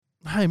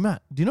Hey,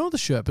 Matt, do you know what the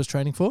Sherpa's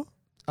training for?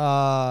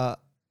 A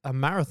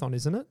marathon,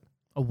 isn't it?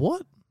 A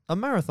what? A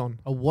marathon.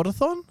 A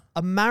whatathon?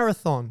 A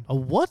marathon. A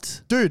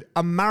what? Dude,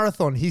 a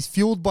marathon. He's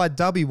fueled by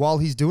W while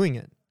he's doing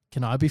it.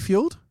 Can I be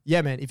fueled?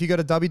 Yeah, man. If you go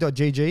to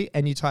w.gg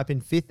and you type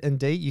in 5th and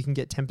D, you can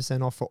get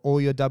 10% off for all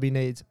your W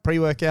needs.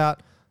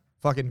 Pre-workout,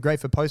 fucking great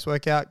for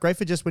post-workout, great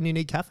for just when you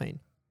need caffeine.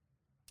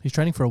 He's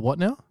training for a what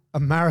now? A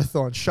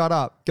marathon. Shut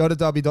up. Go to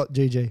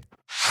w.gg.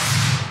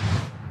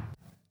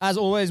 As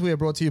always, we are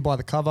brought to you by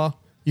The Cover.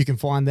 You can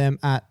find them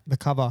at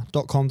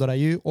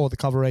thecover.com.au or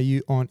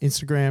TheCoverAU on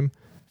Instagram,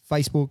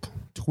 Facebook,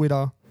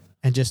 Twitter,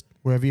 and just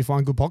wherever you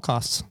find good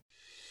podcasts.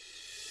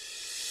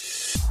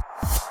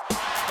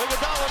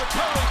 Iguodala to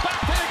Curry,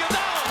 back to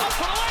Iguodala, up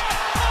for the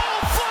layup.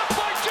 Oh, blocked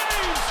by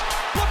James.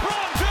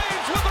 LeBron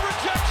James with the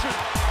rejection.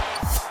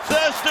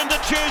 Thurston to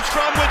choose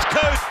from with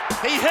Coates.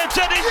 He hits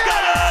it, he's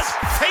got it.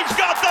 He's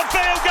got the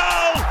field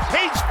goal.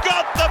 He's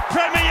got the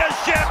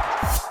premiership.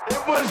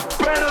 It was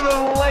better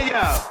than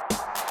layup.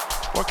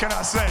 What can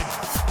I say?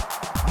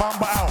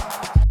 Mamba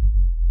out.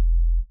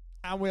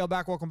 And we are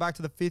back. Welcome back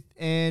to the Fifth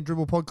and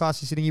Dribble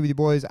podcast. You're sitting here with your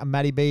boys,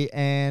 Matty B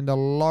and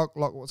Lock.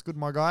 Lock, what's good,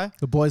 my guy?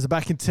 The boys are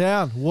back in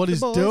town. What is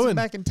doing?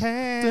 Back in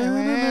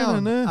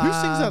town. Who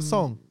sings that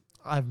song?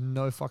 I have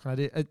no fucking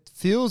idea. It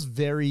feels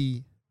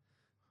very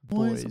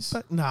boys.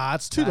 Nah,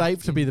 it's too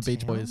late to be the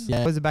Beach Boys.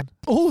 Yeah. Boys are back.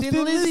 Oh,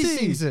 Thin Lizzy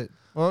sings it.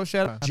 Well,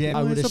 shout out. Jam,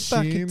 I would Boys are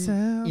back in assume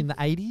town. in the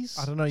 80s.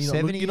 I don't know. You're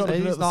 70s, not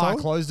looking 80s. at the No, I song?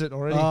 closed it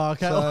already. Oh,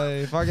 okay.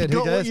 So fuck it. You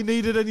Who got what cares? you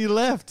needed and you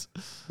left.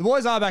 The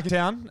boys are back in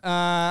town.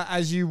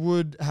 As you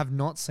would have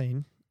not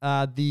seen,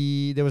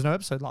 there was no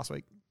episode last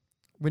week.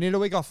 We need a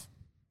week off.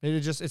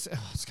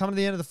 It's coming to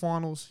the end of the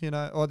finals,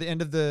 or the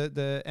end of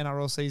the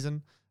NRL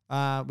season.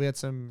 We had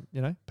some,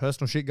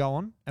 personal shit go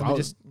on, and we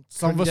just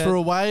some of us were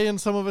away and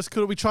some of us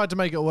could. We tried to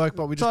make it work,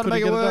 but we just tried to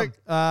couldn't make it get work.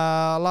 it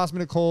done. Last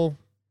minute call,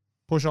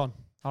 push on.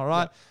 All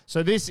right. Yeah.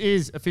 So this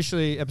is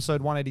officially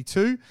episode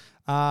 182.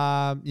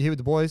 You're here with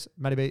the boys,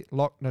 Matty B,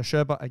 Lock, no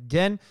Sherpa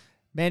again.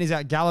 Man, he's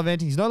out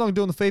gallivanting. He's no longer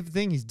doing the FIFA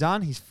thing. He's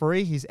done. He's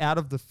free. He's out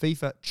of the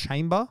FIFA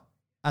chamber,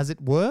 as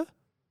it were.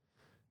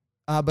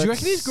 But Do you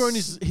reckon he's grown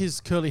his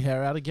curly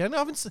hair out again?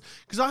 I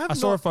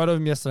saw a photo of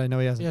him yesterday. No,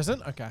 he hasn't. He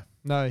hasn't? Okay.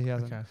 No, he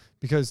hasn't. Okay.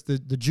 Because the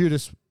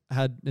Judas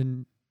had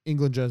an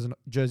England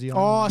jersey on.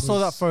 Oh, I and saw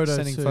was that photo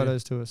Sending too.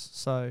 photos to us.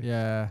 So,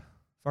 Yeah.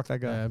 fuck that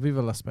guy. Yeah.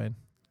 Viva la Spain.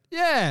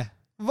 Yeah.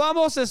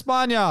 Vamos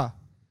España.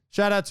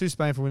 Shout out to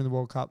Spain for winning the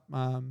World Cup.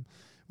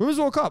 Women's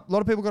World Cup. A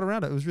lot of people got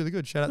around it. It was really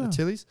good. Shout out to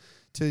Tillies.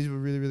 Tillies were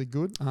really, really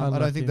good. I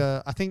don't think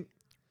I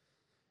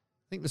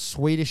think the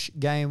Swedish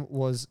game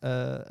was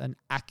the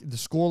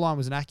scoreline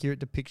was an accurate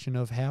depiction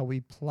of how we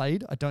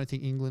played. I don't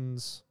think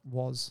England's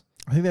was.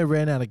 I think they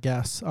ran out of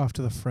gas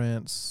after the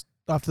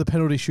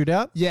penalty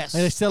shootout. Yes.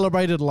 And they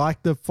celebrated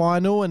like the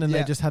final, and then Yeah.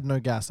 they just had no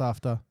gas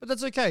after. But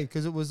that's okay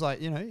because it was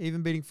like,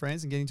 even beating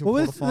France and getting to a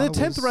Well, quarterfinal. they're the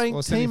 10th ranked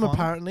or team semi-final.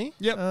 apparently.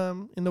 Yep.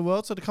 In the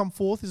world, so to come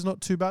fourth is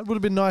not too bad. Would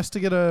have been nice to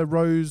get a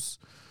rose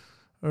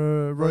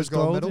Rose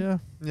gold medal?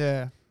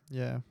 Yeah.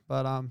 Yeah.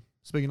 But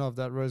speaking of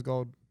that rose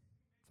gold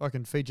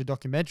fucking feature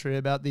documentary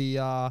about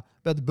the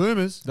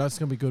Boomers. That's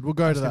gonna be good. We'll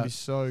go It's to gonna that. be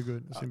so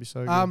good. It's gonna be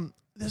so good.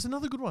 There's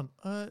another good one.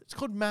 It's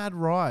called Mad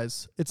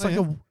Rise. It's Oh, like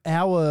yeah. an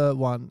hour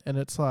one, and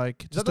it's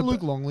like Is that the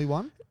Luke Longley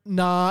one?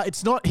 Nah,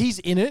 it's not. He's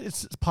in it.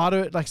 It's part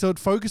of it. Like, so it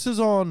focuses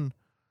on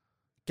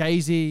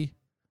Gazy,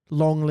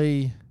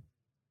 Longley,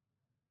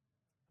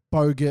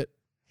 Bogut.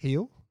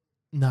 Heel?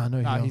 No, No,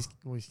 Hill.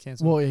 he's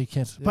cancelled. Well, yeah, he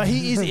can't. But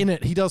he is in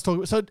it. He does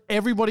talk. So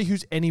everybody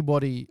who's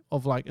anybody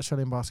of like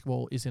Australian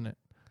basketball is in it.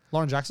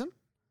 Lauren Jackson?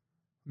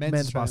 Men's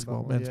Australian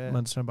basketball. Men's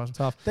Australian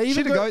basketball. Tough. They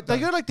even Shit a go, goat, they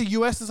though. go like the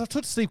US and stuff.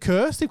 To Steve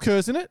Kerr. Steve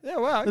Kerr's in it. Yeah,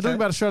 wow. They're talking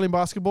about Australian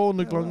basketball and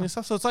Luke Longley and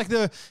stuff. So it's like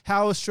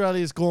how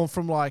Australia's gone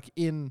from like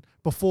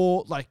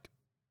before like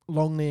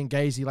Longley and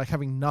Gazy like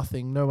having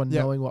nothing, no one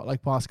knowing what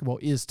like basketball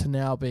is, to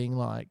now being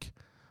like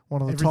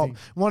one of the Everything.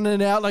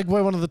 top,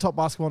 we're one of the top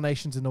basketball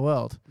nations in the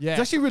world. Yeah.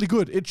 It's actually really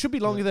good. It should be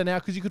longer than now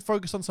because you could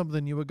focus on some of the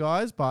newer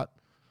guys, but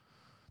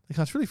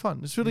it's really fun.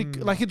 It's really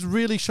it's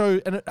really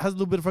and it has a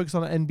little bit of focus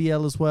on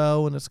NBL as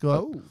well, and it's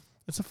got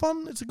it's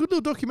a good little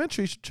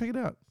documentary. You should check it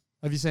out.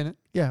 Have you seen it?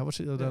 Yeah, I watched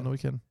it the other day on the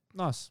weekend.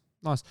 Nice.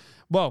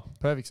 Well,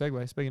 perfect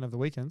segue. Speaking of the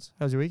weekends,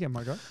 how's your weekend,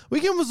 my guy?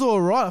 Weekend was all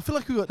right. I feel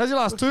like we got. How's your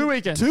last 2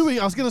 weekends? 2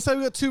 weeks. I was going to say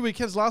we got 2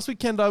 weekends. Last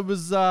weekend I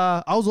was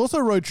also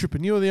road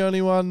tripping. You were the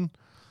only one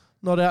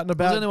not out and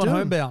about. Was anyone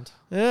homebound?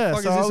 Yeah.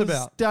 What So is I this was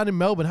about? down in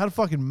Melbourne. Had a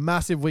fucking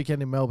massive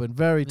weekend in Melbourne.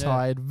 Very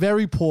tired.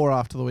 Very poor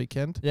after the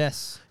weekend.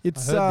 Yes.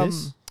 It's I heard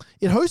this.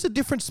 It hosts a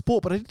different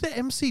sport, but I did the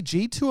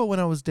MCG tour when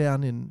I was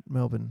down in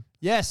Melbourne.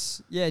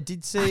 Yes. Yeah,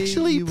 did see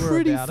Actually, you were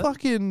pretty about it.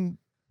 fucking.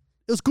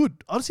 It was good.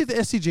 I'll see if the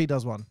SCG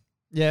does one.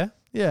 Yeah.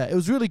 Yeah, it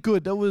was really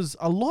good. There was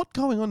a lot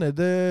going on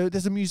there.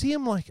 There's a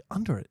museum like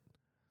under it.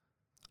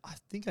 I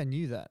think I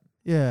knew that.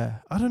 Yeah,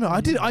 I don't know.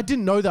 I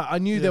didn't know that. I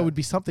knew there would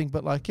be something,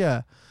 but like,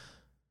 yeah.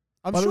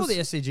 I'm But sure it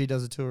was- the SCG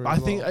does a tour. I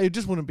as think well. it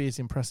just wouldn't be as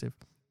impressive.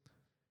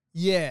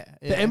 Yeah.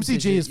 The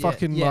MCG is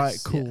fucking like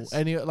yes, cool. yes.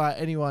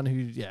 Anyone who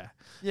Yeah.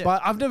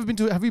 But I've never been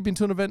to. Have you been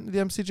to an event at the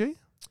MCG?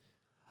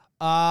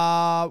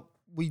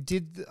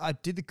 I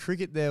did the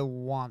cricket there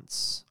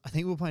once. I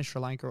think we were playing Sri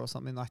Lanka or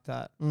something like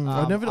that.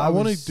 I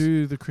want to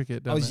do the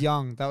cricket. I was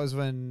young. That was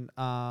when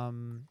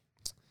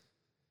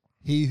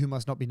he who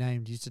must not be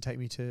named used to take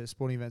me to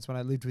sporting events when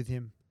I lived with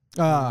him.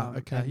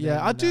 Okay. And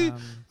Yeah, then,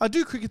 I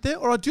do cricket there,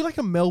 or I do like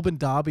a Melbourne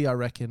derby. I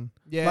reckon.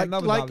 Yeah,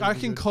 Melbourne like derby I would be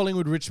reckon good.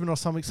 Collingwood, Richmond, or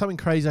something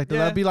crazy like that.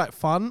 Yeah. That'd be like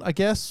fun, I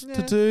guess, to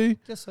Yeah. do.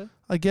 Guess so.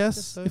 I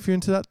guess so. if you're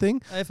into that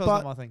thing. AFL's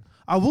But- not my thing.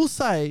 I will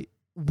say,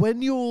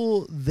 when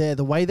you're there,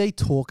 the way they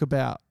talk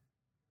about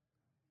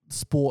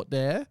sport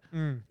there,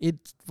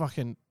 it's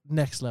fucking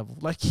next level.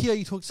 Like here,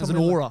 you talk to As an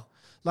someone aura.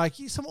 Like,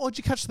 did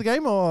you catch the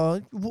game or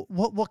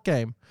what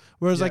game?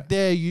 Whereas Yeah. like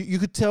there, you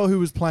could tell who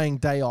was playing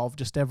day of.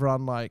 Just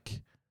everyone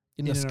like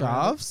in the In and around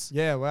it. scarves.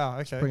 Yeah, wow,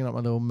 okay. Bringing up my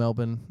little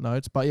Melbourne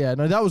notes, but yeah,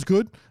 no, that was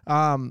good. Would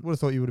have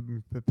thought you would have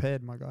been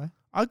prepared, my guy.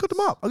 I got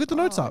them up. I got the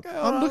notes up. okay,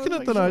 I'm alright, looking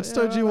we'll at the make sure. notes. Yeah,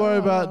 Don't you worry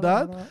alright,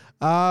 about alright,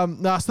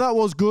 that. No, so that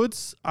was good.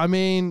 I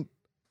mean,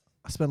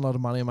 I spent a lot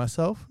of money on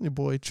myself. Your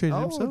boy treated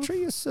Oh, himself. treat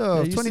yourself.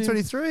 Yeah, you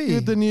 2023. You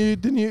had the new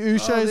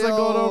Ushas I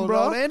got on,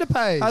 bro. Old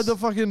Enderpace. Had the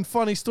fucking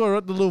funny story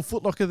at the little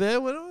Foot Locker there.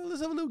 Went,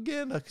 let's have a little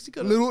gander. Cause you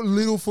got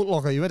little Foot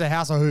Locker. You went to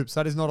House of Hoops.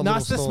 That is not a No, little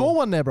it's the store. small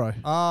one there, bro.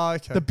 Oh,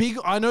 okay. The big,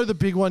 I know the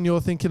big one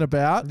you're thinking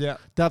about. Yeah.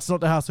 That's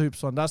not the House of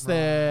Hoops one. That's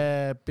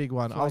their big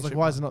one. I was like, Flagship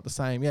why is one. it not the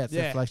same? Yeah, it's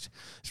their Yeah. flagship.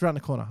 It's around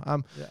the corner.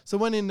 Yeah. So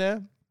went in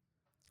there,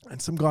 and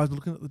some guys were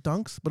looking at the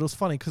dunks, but it was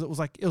funny because it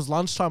was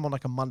lunchtime on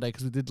like a Monday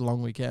because we did the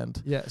long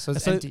weekend. Yeah, so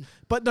it's So- empty.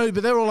 But no,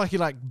 but they were all like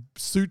in like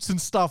suits and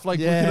stuff, like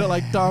Yeah. looking at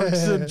like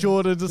dunks and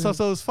Jordans and stuff.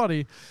 So it was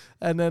funny.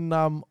 And then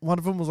one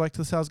of them was like to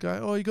the sales guy,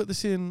 "Oh, you got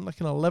this in like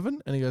an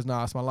 11?" And he goes,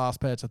 "Nah, it's my last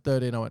pair. It's a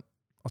 13." I went,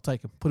 "I'll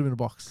take him. Put him in a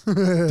box. Do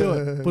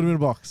it. Put him in a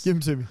box." Give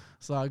them to me.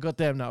 So I got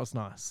them. That was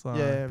nice. So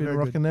Yeah, been very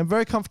rocking them.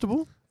 Very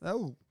comfortable.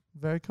 Oh.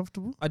 Very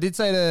comfortable. I did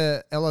say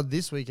to Ella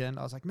this weekend,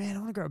 I was like, man, I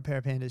want to grab a pair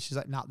of Pandas. She's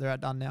like, nah, they're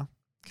outdone now.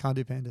 Can't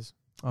do Pandas.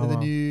 Oh, They're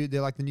wow.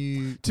 they're like the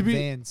new To be-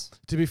 Vans.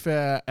 To be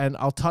fair, and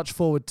I'll touch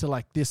forward to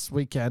like this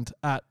weekend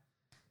at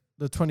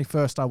the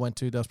 21st I went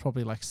to, there was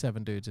probably like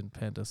 7 dudes in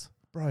Pandas.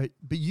 Bro,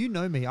 but you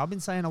know me. I've been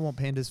saying I want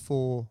Pandas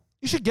for...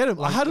 You should get them.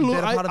 Like, I had a look.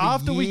 better part of a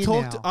After we year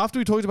talked, now. after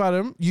we talked about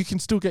them, you can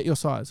still get your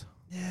size.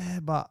 Yeah,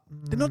 but...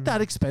 They're not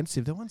that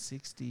expensive. They're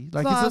 160.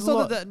 Like no, it's it's a lot.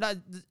 not that, no,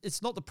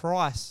 it's not the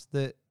price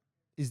that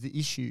is the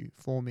issue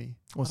for me.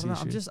 What's I the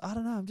don't know, issue? I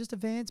don't know. I'm just a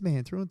Vans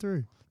man through and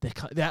through.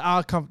 They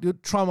are comfortable.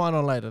 Try mine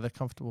on later. They're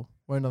comfortable.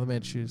 Wear another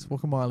man's shoes.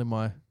 Walk a mile in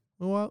my.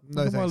 Walk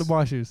No, a mile in thanks.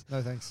 my shoes.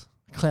 No thanks.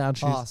 Clown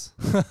shoes.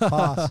 Pass.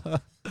 Pass.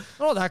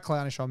 Not that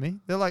clownish on me.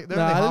 They're like they're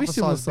only Nah, they'll half be a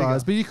similar size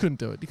size, bigger. but you couldn't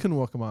do it. You couldn't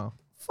walk a mile.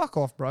 Fuck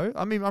off, bro.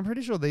 I mean, I'm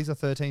pretty sure these are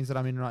 13s that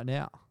I'm in right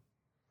now.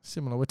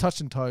 Similar. We're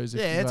touching toes.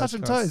 If Yeah, you guys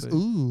touching can't toes. see.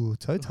 Ooh,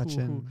 toe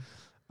touching.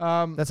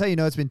 That's how you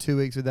know it's been 2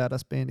 weeks without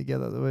us being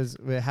together. Otherwise,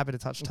 we're happy to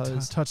touch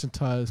toes. Touching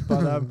toes.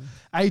 But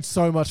ate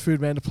so much food,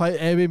 man. To play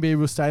Airbnb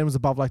real stadium was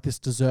above like this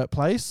dessert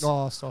place.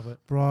 Oh, stop it.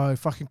 Bro,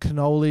 fucking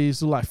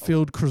cannolis, little like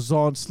filled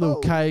croissants, little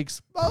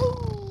cakes.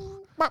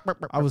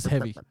 I was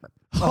heavy.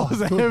 I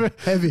was a heavy.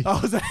 Heavy.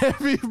 I was a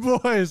heavy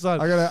boy,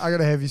 son. I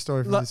got a heavy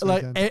story from this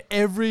Like weekend.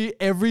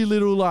 every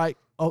little like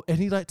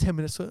any like 10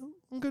 minutes. So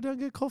I'll go down and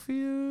get coffee.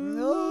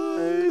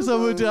 So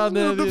we're down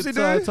there. Little The doopsie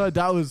entire doo. time.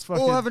 That was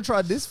fucking. Oh, I haven't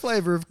tried this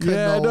flavor of cannoli.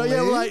 yeah, no,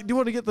 yeah. We're like, do you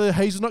want to get the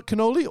hazelnut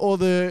cannoli or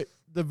the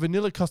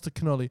vanilla custard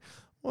cannoli?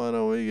 Why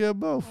don't we get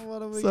both?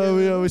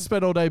 So we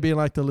spent all day being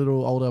like the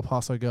little old El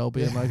Paso girl,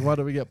 being like, why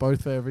don't we get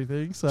both for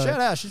everything? So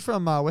Shout out, she's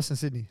from Western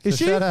Sydney. Is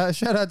she? Shout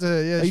out to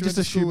are you she just went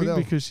to school with assuming Elle.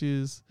 because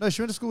she's No,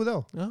 she went to school with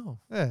Elle. oh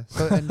Yeah,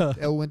 so and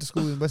Elle went to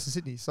school in Western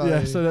Sydney. So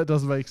yeah, so that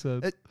does make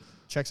sense. It-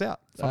 checks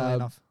out. Funnily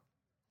enough.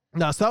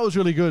 No, so that was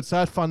really good. So I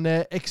had fun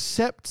there,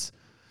 except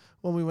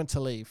when we went to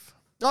leave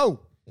Oh,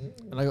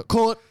 and I got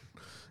caught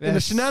in the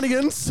Yes.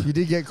 shenanigans you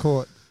did get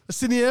caught. at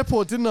Sydney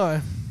Airport, didn't I?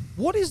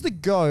 What is the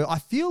go? I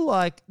feel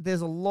like there's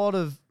a lot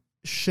of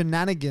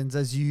shenanigans,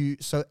 as you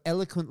so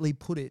eloquently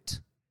put it,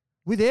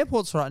 with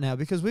airports right now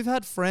because we've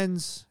had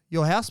friends,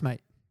 your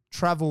housemate,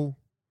 travel.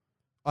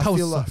 I That feel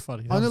was like so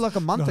funny. That only was- like a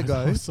month no,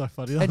 ago. That was so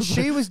funny. That And was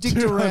she like was dicked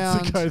 2 months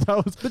around. ago.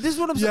 That was But this is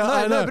what I'm Yeah, saying.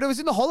 I No, know. but it was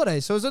in the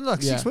holidays, so it was only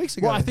like 6 weeks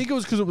ago. Well, I think it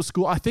was because it was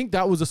school. I think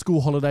that was a school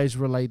holidays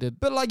related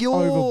But like you're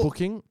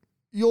overbooking.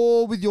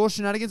 with your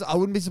shenanigans, I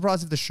wouldn't be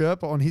surprised if the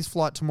Sherpa on his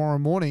flight tomorrow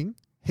morning.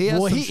 He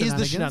has Well, some he is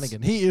the shenanigans.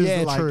 shenanigan. He is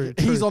Yeah, like true,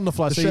 he's true. on the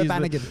flight. The so he's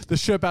Sherpanigan. The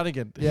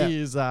Sherpanigan. Yeah. He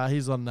is.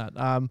 He's on that.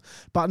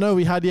 But no,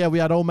 we had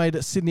all made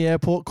at Sydney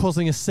Airport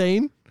causing a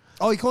scene.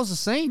 Oh, he caused a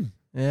scene.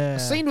 Yeah. A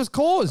scene was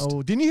caused.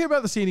 Oh, didn't you hear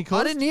about the scene he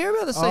caused? I didn't hear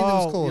about the scene that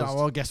was caused. Yeah,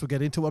 well, I guess we'll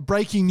get into it.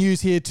 Breaking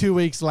news here 2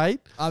 weeks late.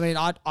 I mean,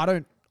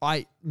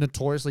 I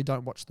notoriously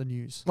don't watch the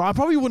news. Well, I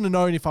probably wouldn't have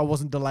known if I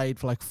wasn't delayed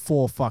for like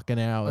 4 fucking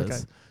hours. Okay.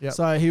 Yep.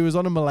 So he was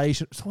on a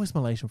Malaysian. It's always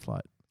Malaysian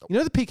flight. You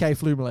know the PK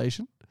flew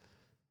Malaysian?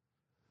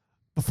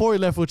 Before he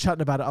left, we were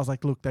chatting about it. I was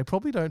like, look, they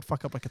probably don't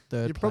fuck up like a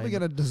third You're probably plane.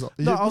 going to dissolve.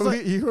 No, I was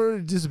like- you're going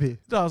to disappear.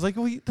 No, I was like,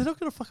 well, they're not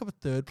going to fuck up a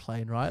third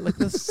plane, right? Like,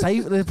 they're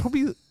safe. They're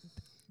probably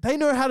they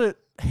know how to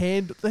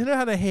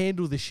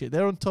handle this shit.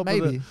 They're on top Maybe.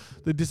 of the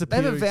They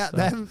disappearing haven't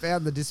stuff.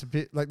 found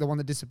the one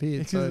that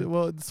disappeared. So.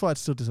 Well, that's why it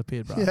still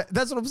disappeared, bro. Yeah,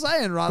 that's what I'm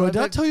saying, right? Bro, Like,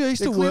 did I tell you I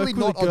used to they're work clearly with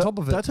not a girl? on top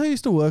of Did I it. tell you I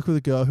used to work with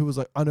a girl who was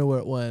like, I know where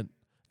it went.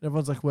 And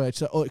everyone's like, where?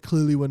 She's like, oh, it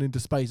clearly went into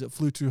space. It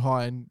flew too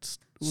high and it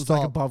was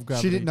like above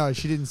gravity. She didn't know.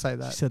 She didn't say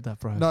that. She said that,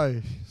 bro.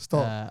 No,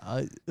 stop.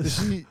 Does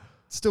she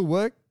still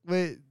work?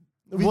 It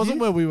wasn't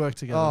where we worked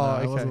together. Oh, No,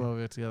 okay. it wasn't where we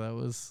worked together. It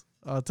was,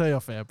 I'll tell you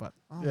off air, but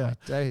Oh, yeah. my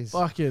days.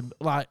 Fucking,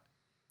 like,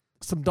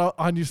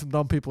 I knew some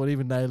dumb people and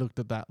even they looked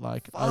at that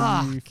like,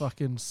 are you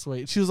fucking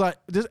sweet? She was like,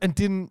 didn't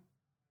Didn't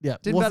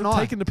wasn't bat an eye.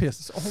 taking the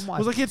piss. Oh my. I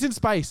was like, it's in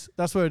space.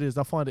 That's where it is.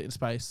 I'll find it in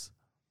space.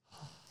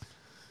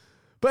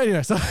 But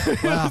anyway, so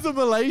it was a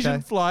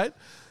Malaysian flight.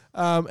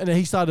 And then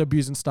he started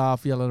abusing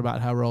staff, yelling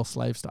about how we're all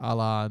slaves to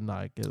Allah. And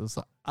like, it was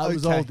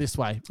all this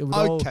way. It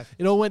was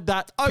it all went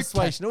that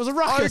persuasion. It was a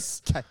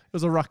ruckus. Okay. It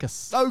was a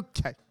ruckus.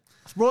 Okay.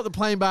 Brought the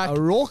plane back, A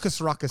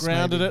raucous ruckus.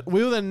 grounded maybe. it.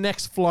 We were the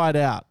next flight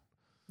out.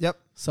 Yep.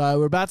 So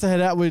we're about to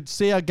head out. We'd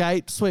see our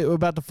gate. Sweet. We're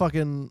about to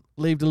fucking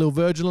leave the little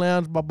Virgin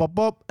Lounge. Bop, bop,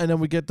 bop. And then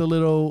we get the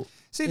little...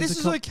 See, this is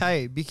intercom-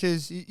 okay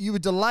because you were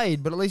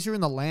delayed, but at least you're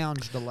in the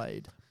lounge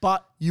delayed.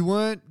 But You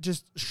weren't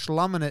just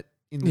slumming it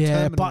in the yeah,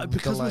 terminal. but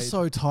because we're delayed.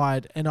 so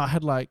tired and I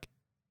had like...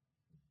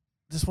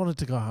 Just wanted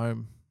to go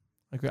home.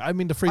 Like, I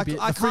mean, the free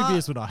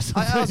beers were nice.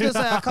 I was going to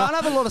say, I can't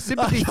have a lot of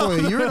sympathy for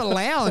you. You're in a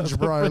lounge,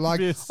 bro. Like,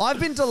 Yes.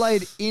 I've been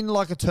delayed in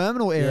like a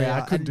terminal area,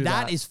 I couldn't and do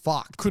that that. is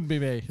fucked. Couldn't be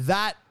me.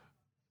 That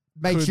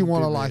makes you Couldn't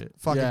want to be like me.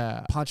 fucking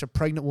Yeah. punch a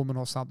pregnant woman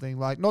or something.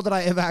 Like, not that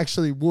I ever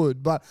actually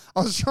would, but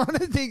I was trying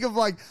to think of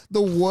like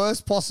the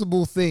worst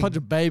possible thing. Punch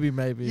a baby,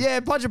 maybe.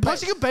 Yeah, punching a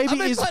baby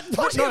is-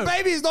 punching no. a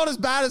baby is not as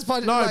bad as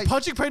punching. No, like,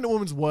 punching a pregnant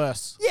woman's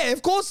worse. yeah,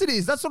 of course it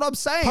is. That's what I'm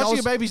saying. Punching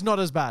a baby's not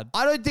as bad.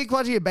 I don't think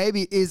punching a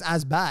baby is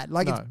as bad.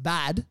 Like, No. it's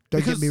bad.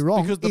 Don't get me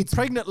wrong. Because the It's-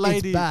 pregnant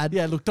lady... It's bad.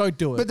 Yeah, look, don't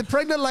do it. But the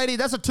pregnant lady,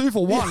 that's a 2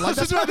 for 1. Like,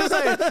 That's what I'm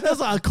saying. That's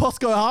like a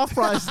Costco half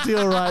price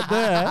deal right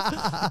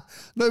there.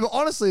 no, but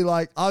honestly,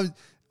 like,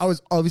 I was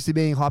obviously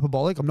being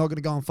hyperbolic. I'm not going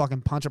to go and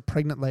fucking punch a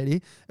pregnant lady.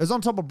 It was on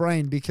top of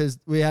brain because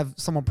we have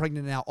someone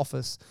pregnant in our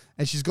office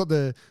and she's got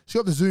the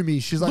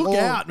zoomies. She's like, Look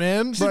out,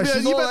 man. Bro,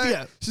 she's you all, about to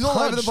get she's all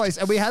over the punched. place.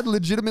 And we had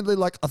legitimately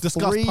like a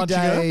Discuss punching her?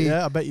 3-day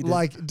Yeah, I bet you did.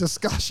 like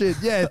discussion.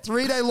 Yeah,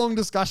 3-day long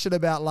discussion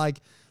about like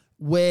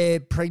where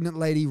pregnant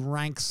lady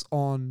ranks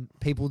on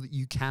people that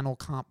you can or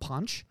can't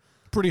punch.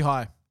 Pretty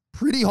high.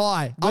 Pretty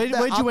high. Where'd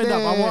you end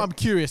up? I'm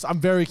curious. I'm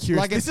very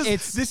curious. Like, this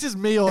it's- is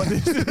me or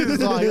this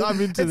is like,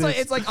 I'm into it's this.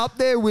 it's like up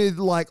there with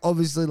like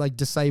obviously like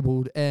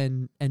disabled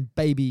and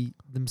baby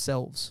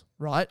themselves,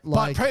 right?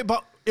 Like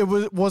but it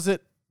was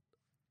it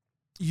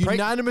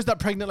unanimous that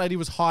pregnant lady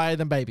was higher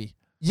than baby?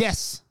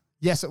 yes,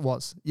 it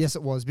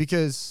was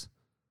because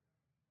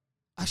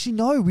actually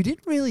no, we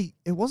didn't really.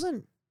 It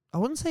wasn't. I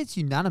wouldn't say it's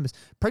unanimous.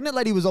 Pregnant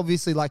lady was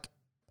obviously like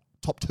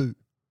top 2.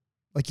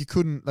 Like you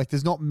couldn't like.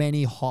 There's not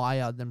many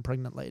higher than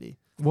pregnant lady.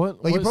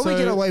 What? Like you probably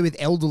get away with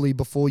elderly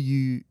before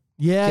you.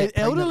 Yeah, get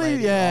pregnant elderly.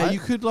 lady, Yeah, right? you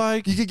could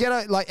like. You could get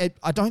a like.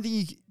 I don't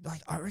think you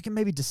like. I reckon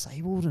maybe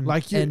disabled and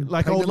Like you, and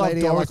like old pregnant love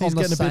lady are, like, Dorothy's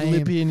on the getting a bit same-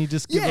 lippy, and you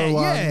just give Yeah, her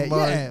one.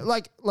 yeah.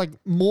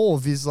 Like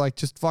Morv is like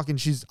just fucking.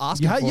 She's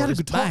asking. You had, for you had it, a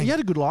good just time. bang. You had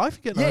a good life.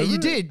 You're getting Yeah, over you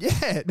it. did.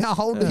 Yeah. Now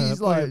hold Yeah,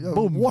 he's like, fucking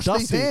boom, wash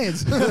dusty.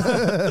 these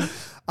hands.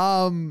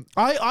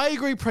 I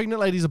agree.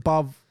 Pregnant ladies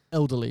above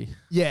elderly.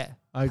 Yeah,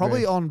 I agree.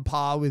 probably on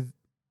par with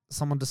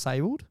someone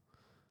disabled.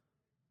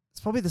 It's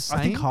probably the same.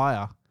 I think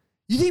higher.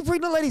 You think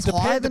pregnant ladies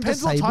higher than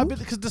Depends on disabled? type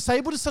because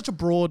disabled is such a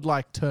broad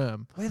like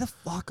term. Where the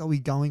fuck are we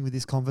going with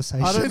this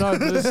conversation? I don't know.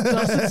 But it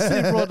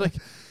doesn't seem broad. Like,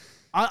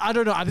 I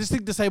don't know. I just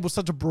think disabled is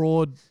such a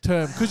broad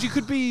term because you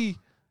could be.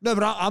 No,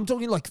 but I'm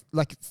talking like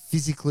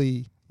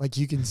physically, like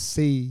you can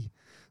see.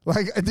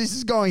 Like this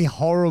is going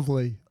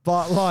horribly,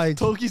 but like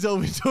Talkie's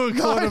over to a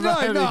no, corner.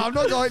 I'm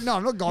not going. No,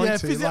 I'm not going Yeah,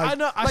 to. physi- Like, I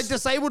know, I like s-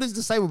 disabled is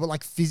disabled, but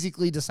like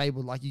physically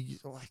disabled, like you,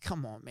 like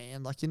come on,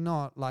 man, like you're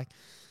not like,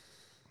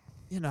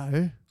 you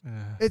know,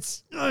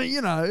 it's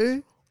you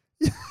know,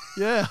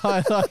 Yeah,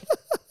 I like.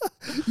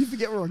 you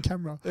forget we're on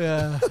camera.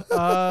 Yeah.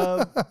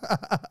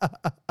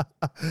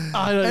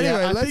 I don't.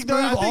 Anyway, I let's think move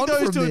I think on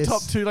those from two are this.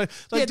 top 2. Like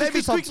Yeah, just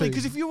maybe top quickly 2.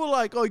 because if you were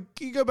like, oh,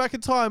 you go back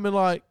in time and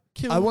like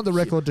kill. I want the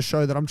record to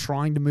show that I'm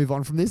trying to move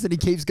on from this, and he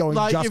keeps going.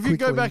 Like just if you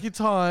go quickly. back in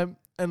time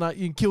and like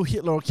you can kill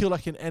Hitler or kill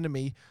like an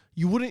enemy,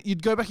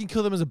 you'd go back and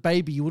kill them as a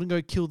baby. You wouldn't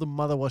go kill the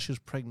mother while she was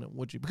pregnant,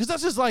 would you? Because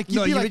that's just like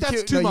you'd be like,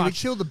 that's too You would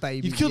much. kill the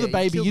baby. You'd kill the Yeah,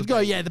 baby. kill You'd the go,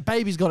 baby. yeah, the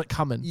baby's got it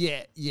coming.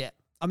 Yeah, yeah.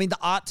 I mean, the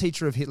art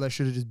teacher of Hitler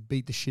should have just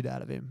beat the shit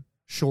out of him.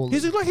 Surely.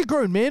 He's like a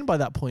grown man by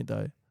that point,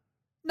 though.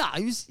 No,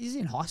 he's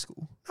in high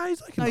school. No, he's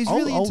like No, an he's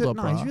older, really into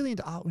bruh. he's really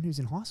into art when he was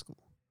in high school.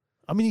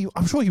 I mean,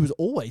 I'm sure he was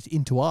always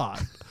into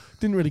art.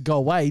 Didn't really go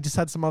away. He just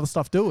had some other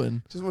stuff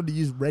doing. Just wanted to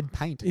use red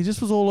paint. He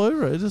just was all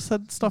over it. He just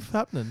had stuff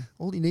happening.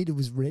 All he needed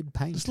was red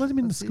paint. Just let him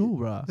in the That's it. school,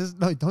 bruh.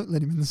 No, don't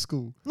let him in the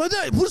school. No,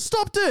 no, would have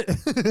stopped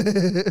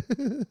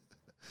it.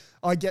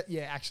 I get.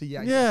 Yeah, actually,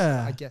 yeah.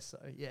 Yeah. I guess so.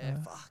 Yeah.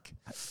 Fuck.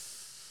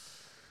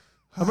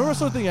 I remember I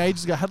saw a thing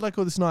ages ago. Had like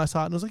all this nice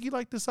art, and I was like, "You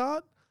like this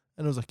art?"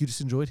 And I was like, "You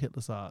just enjoyed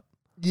Hitler's art."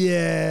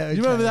 Yeah. Do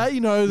you remember that?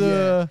 You know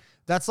the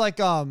That's like,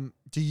 what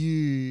do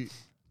you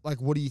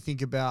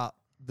think about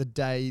the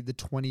day, the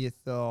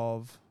 20th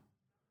of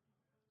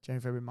January,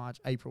 February, March,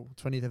 April,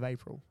 20th of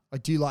April?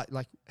 Like, do you like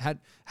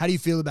how do you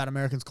feel about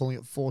Americans calling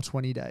it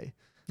 420 Day?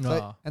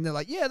 So, and they're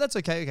like, yeah, that's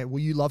okay. Okay, well,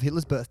 you love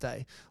Hitler's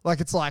birthday.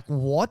 Like, it's like,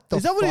 what the fuck?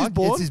 Is that when he was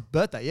born? It's his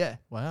birthday, yeah.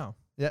 Wow.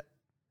 Yeah.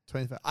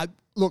 20th.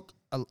 Look,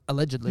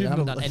 allegedly, I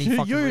haven't done any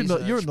fucking you're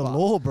research. You're in the but-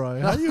 law, bro.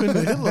 How are you in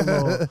the Hitler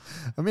law?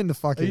 I'm in the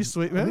fucking... Are you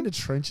sweet, man? I'm in the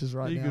trenches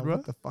right Are you now. good, bro?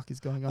 What the fuck is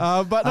going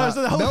on? But no,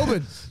 so the whole,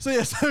 Melbourne. So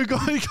yeah, so we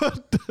got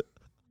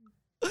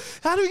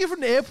how do we get from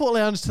the airport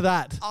lounge to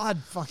that? I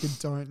fucking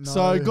don't know.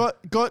 So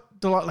got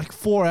delayed like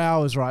 4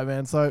 hours, right,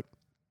 man? So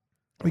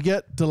we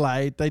get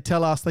delayed. They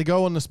tell us, they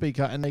go on the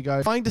speaker and they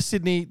go, flying to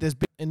Sydney, there's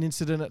been an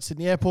incident at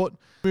Sydney Airport.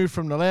 Move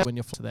from the lounge when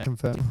you're to there.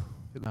 Confirm.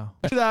 No.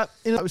 Do that.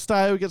 We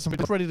stay, we get some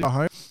ready to go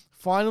home.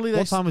 Finally,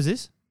 What time was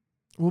this?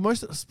 we're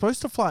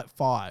supposed to fly at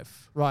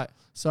 5. Right.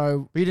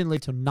 So We didn't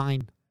leave till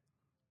 9.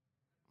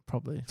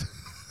 probably.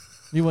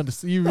 You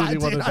really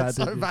wanted that,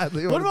 so didn't you?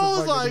 badly. What if I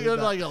was wanted to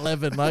like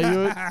 11? Like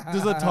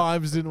just the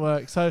times didn't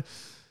work. So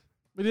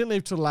we didn't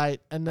leave till late,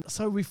 and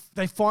so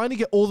they finally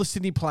get all the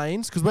Sydney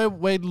planes because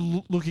we're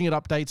looking at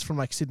updates from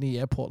like Sydney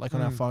Airport, like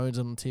on our phones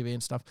and on TV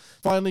and stuff.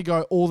 Finally,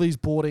 go all these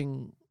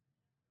boarding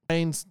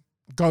planes.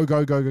 Go.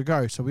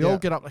 So we all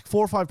get up like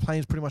 4 or 5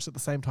 planes pretty much at the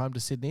same time to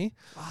Sydney.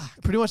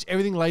 Pretty much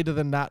everything later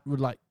than that would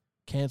like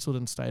cancelled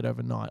and stayed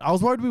overnight. I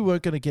was worried we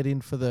weren't going to get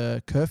in for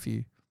the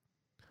curfew.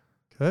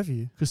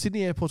 Curfew? Because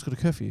Sydney Airport's got a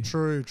curfew.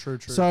 True.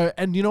 So,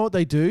 and you know what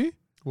they do?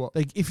 What?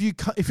 Like if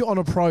you're on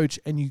approach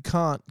and you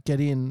can't get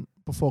in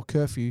before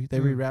curfew, they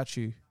reroute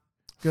you.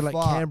 Go to like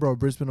Fuck. Canberra or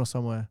Brisbane or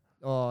somewhere.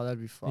 Oh, that'd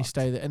be You fun.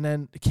 stay there. And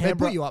then They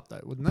Canberra, put you up though,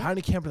 wouldn't they?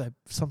 apparently Canberra,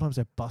 sometimes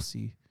they bus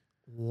you.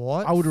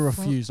 What? I would have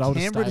refused. I would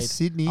have Canberra to stayed.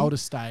 Sydney? I would have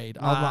stayed.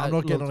 I'm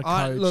not getting on a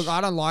coach.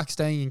 I don't like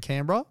staying in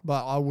Canberra,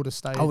 but I would have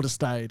stayed. I would have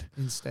stayed.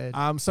 instead.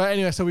 So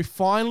anyway, so we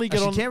finally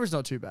get on. Canberra's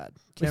not too bad.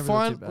 We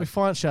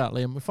find shout out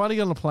Liam. We finally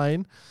get on the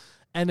plane,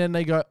 and then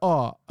they go,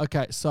 "Oh,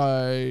 okay,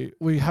 so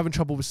we're having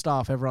trouble with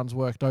staff. Everyone's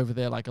worked over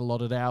there like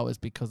allotted hours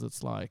because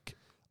it's like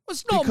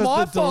It's not because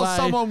my the fault delay-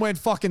 someone went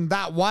fucking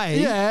that way.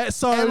 yeah."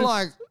 So And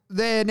like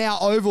they're now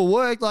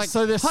overworked. Like,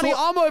 So they're honey,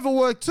 I'm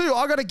overworked too.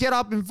 I got to get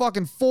up in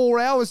fucking 4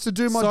 hours to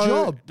do my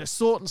job. They're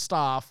sorting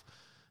stuff.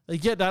 They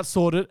get that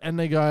sorted, and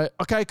they go,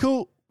 "Okay,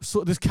 cool."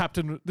 So this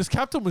captain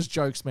was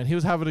jokes, man. He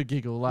was having a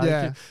giggle. Like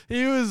Yeah.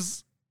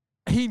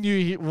 he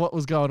knew what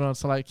was going on.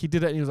 So like he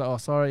did it, and he was like, "Oh,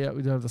 sorry, yeah,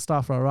 we don't have the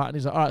staff, right?" And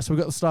he's like, "All right, so we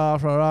got the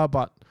staff, right?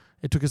 But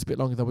it took us a bit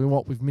longer than we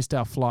want. We've missed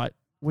our flight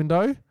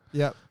window.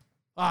 Yep.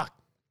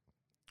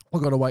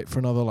 We've got to wait for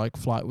another like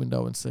flight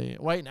window and see.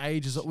 Waiting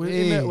ages.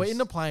 We're in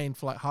the plane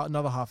for like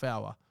another half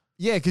hour.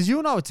 Yeah, because you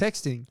and I were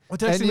texting. I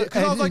texted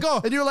because I was like, "Oh,"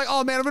 and you were like,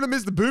 "Oh man, I'm gonna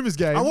miss the Boomers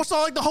game." I watched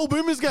like the whole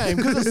Boomers game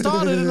because it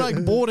started in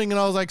like boarding, and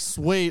I was like,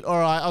 "Sweet, all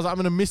right." I was like, "I'm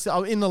gonna miss it."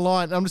 I'm in the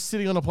line. And I'm just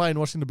sitting on a plane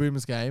watching the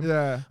Boomers game.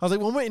 Yeah. I was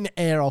like, "When we're in the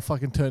air, I'll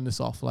fucking turn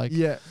this off." Like,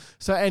 Yeah.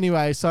 So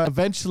anyway, so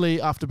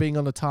eventually, after being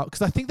on the top,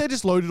 because I think they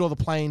just loaded all the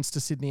planes to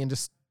Sydney and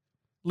just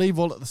leave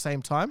all at the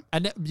same time.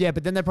 And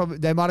but then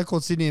they might have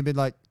called Sydney and been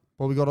like,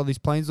 "Well, we got all these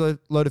planes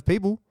load of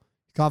people.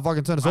 You can't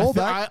fucking turn us all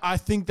back." I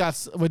think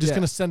we're just Yeah.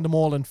 gonna send them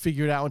all and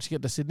figure it out once you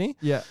get to Sydney.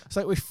 Yeah. It's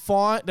like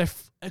they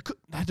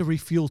had to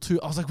refuel too.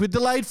 I was like, we're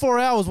delayed 4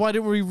 hours. Why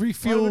didn't we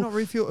refuel? Why did we not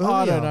refuel earlier?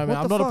 I don't know, man. What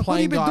I'm the not a fuck?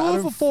 plane guy. What have you been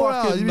I doing for 4 don't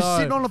hours? You've been fucking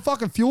sitting know. on a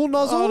fucking fuel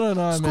nozzle? I don't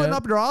know, Squirting man.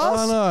 up your ass?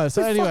 I know.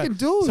 So What anyway, fucking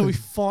doing? so we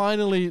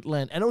finally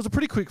land, and it was a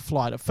pretty quick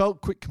flight. It felt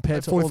quick compared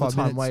Like to all the 45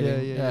 time minutes.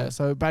 waiting. Yeah.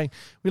 So bang,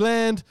 we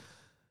land,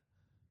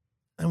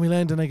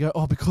 and they go,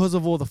 "Oh, because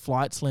of all the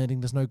flights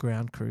landing, there's no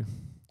ground crew.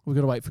 We've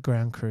got to wait for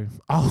ground crew."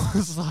 I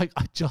was like,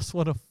 I just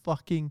want to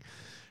fucking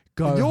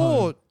go. You're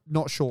home.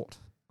 not short.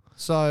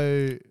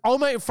 So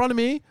Old mate in front of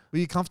me. were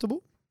you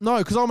comfortable? No,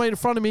 because old mate in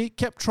front of me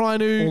kept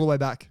trying All the to way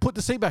back. put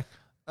the seat back.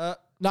 In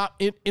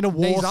a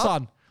war, Knees up?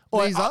 son.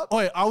 Knees up?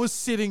 I was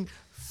sitting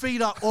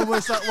feet up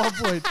almost at one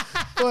point.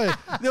 Oi,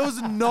 there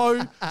was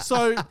no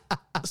so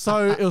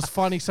it was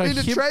funny. So In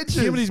the trenches.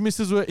 him and his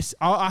missus were.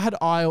 I had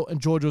Isle and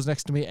George was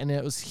next to me, and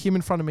it was him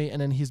in front of me,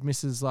 and then his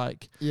missus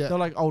like Yeah. they're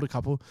like older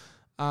couple.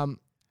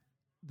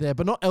 There,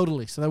 but not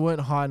elderly, so they weren't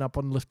high enough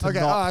on the lift to Okay,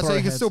 not all right, so throw you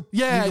can heads. still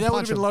yeah, you can that would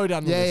punch have been them. low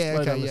down the Yeah, list. yeah,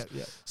 low down okay, the list.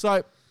 yeah.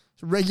 So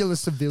Regular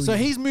civilian. so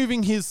he's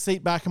moving his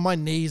seat back, and my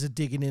knees are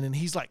digging in, and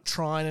he's like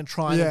trying and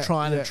trying Yeah, and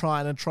trying yeah. and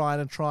trying and trying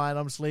and trying.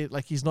 I'm just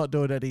like he's not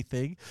doing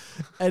anything,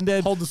 and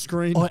then Hold the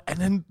screen. and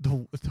then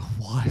the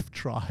wife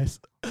tries,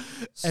 and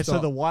so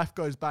Stop. the wife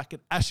goes back,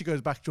 and as she goes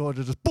back,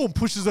 Georgia just boom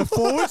pushes her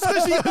forward, so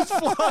she goes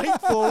flying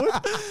forward,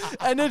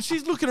 and then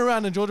she's looking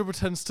around, and Georgia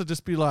pretends to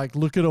just be like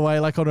looking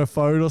away, like on her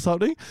phone or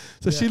something.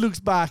 So she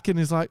looks back and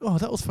is like, "Oh,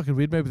 that was fucking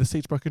weird. Maybe the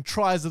seat's broken."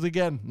 Tries it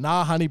again.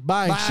 Nah, honey,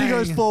 bang. She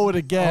goes Bang. forward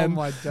again. Oh,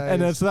 my And then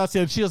days. so that's the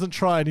end. She doesn't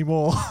try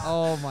anymore.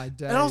 Oh my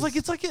days. And I was like,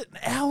 it's like an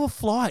hour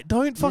flight.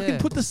 Don't fucking Yeah.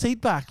 put the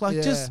seat back. Like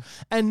Yeah. just,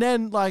 and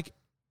then like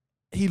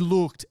he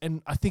looked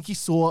and I think he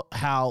saw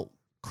how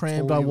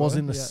crammed Tall I you was were,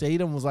 in the yeah.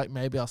 seat and was like,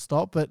 maybe I'll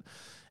stop. But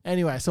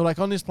Anyway, so like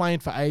on this plane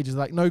for ages,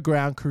 like no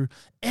ground crew.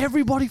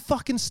 Everybody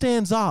fucking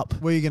stands up.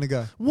 Where are you going to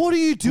go? What are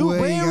you doing?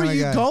 Where are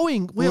you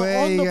going? We're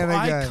Where on you the. gonna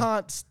I go?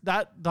 can't.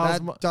 That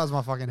does.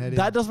 My fucking head in.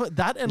 That does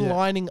that and Yeah.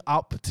 lining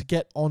up to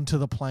get onto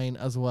the plane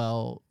as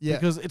well. Yeah.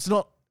 Because it's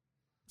not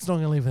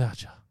going to leave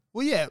without you.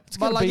 Well, yeah. But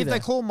gotta like be if there. they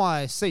call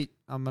my seat,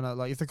 I'm going to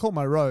like, if they call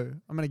my row,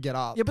 I'm going to get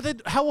up. Yeah,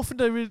 but how often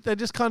do they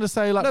just kind of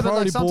say like No, but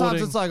priority like sometimes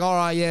boarding? it's like, all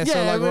right, yeah, so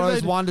Yeah, like but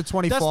rows they- 1 to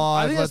 25.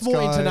 I think that's let's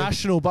more go.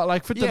 international, but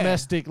like for Yeah.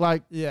 domestic,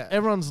 like Yeah.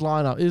 everyone's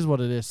lineup is what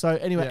it is. So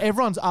anyway, Yeah.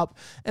 everyone's up,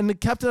 and the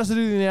captain has to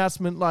do the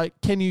announcement like,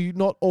 "Can you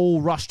not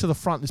all rush to the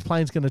front? This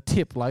plane's going to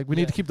tip. Like we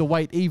need to keep the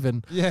weight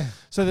even." Yeah.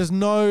 So there's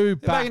no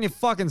Get back in your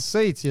fucking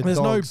seats, you There's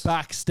dogs. no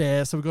back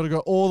stairs, so we've got to go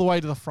all the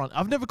way to the front.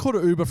 I've never called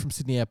an Uber from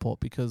Sydney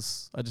Airport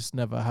because I just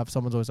never have.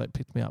 Someone's always like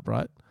picked me up,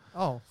 right?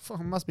 Oh,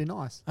 fucking must be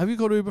nice. Have you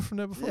called Uber from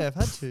there before? Yeah, I've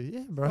had to.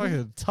 Yeah, bro.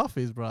 Fucking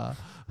toughies, bro.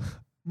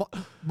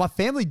 My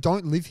family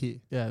don't live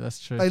here. Yeah, that's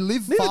true. They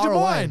live Neither far do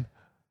away. mine.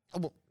 Oh,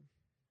 well,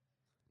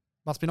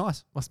 must be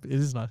nice. Must be. It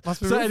is nice.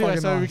 Must be So real anyway,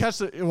 fucking so we nice. catch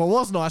the. Well, it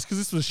was nice because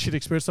this was a shit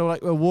experience. So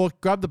like we walk,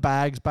 grab the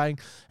bags, bang,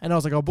 and I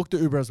was like, I'll book the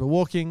Uber as we're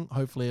walking.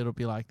 Hopefully, it'll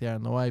be like there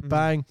on the way.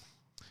 Bang.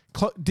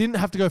 Didn't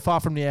have to go far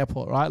from the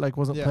airport, right? Like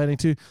wasn't Yeah. planning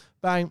to.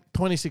 Bang.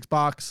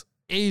 $26.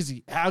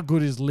 Easy. How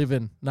good is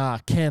living? Nah,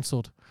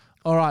 cancelled.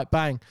 All right,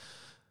 bang.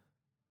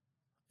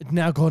 It's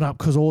now gone up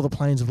because all the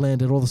planes have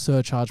landed, all the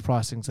surcharge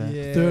pricing's there.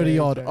 Yeah, 30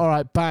 odd. okay. All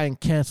right, bang,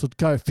 cancelled.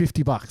 Go,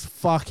 $50.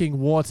 Fucking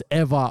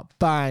whatever.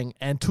 Bang.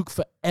 And took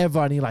forever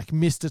and he like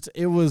missed it.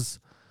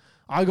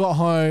 I got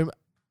home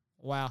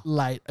Wow.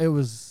 late. It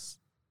was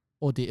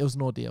ordeal. It was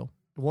an ordeal.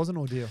 It was an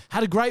ordeal.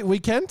 Had a great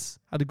weekend.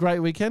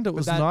 It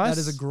was nice. That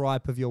is a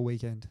gripe of your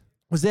weekend.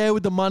 Was there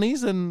with the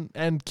monies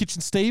and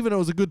Kitchen Steve and it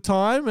was a good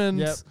time and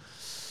Yep. it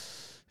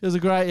was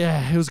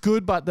it was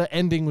good, but the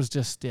ending was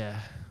just, How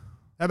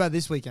about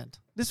this weekend?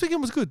 This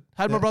weekend was good.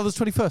 Had my Yeah. brother's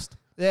 21st.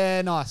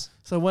 Yeah, nice.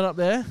 So went up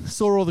there,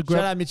 saw all the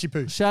Shout out Mitchy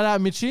Poo. Shout out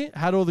Mitchie.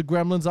 Had all the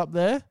gremlins up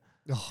there.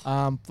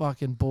 Oh.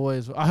 Fucking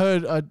boys. I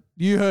heard,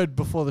 you heard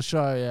before the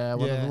show, yeah.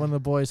 One of the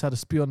boys had a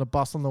spew on the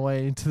bus on the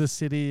way into the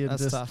city. And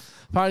That's just,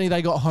 tough. apparently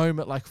they got home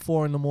at like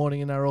 4 a.m.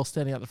 and they were all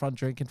standing out the front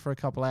drinking for a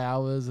couple of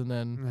hours and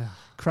then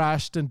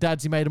crashed. And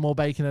Dadsy made them all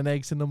bacon and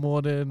eggs in the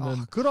morning Oh,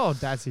 and good old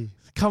Dadsy.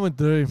 coming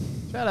through.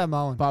 Shout out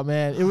Moen. But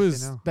man,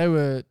 hell. they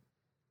were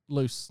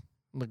loose.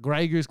 The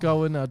Grey Goose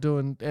going, they're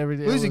doing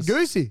everything. Losing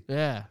Goosey.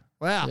 Yeah.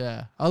 Wow.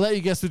 Yeah. I'll let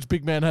you guess which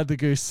big man had the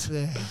goose.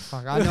 Yeah.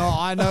 Fuck,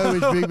 I know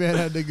which big man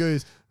had the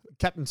goose.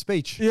 Captain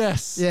Speech.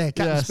 Yes. Yeah,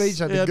 Captain Speech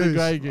had He the goose.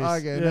 Grey Goose.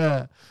 Okay, yeah.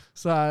 no.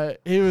 So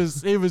he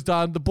was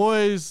done. The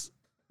boys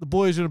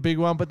are in a big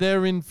one, but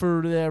they're in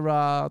for their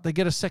they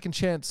get a second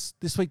chance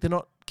this week. They're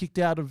not kicked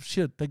out of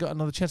shit. They got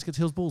another chance against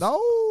Hills Bulls.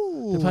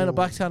 Oh. They're playing at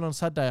Blacktown on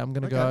Saturday. I'm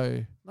gonna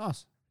Okay. go.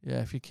 Nice.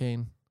 Yeah, if you're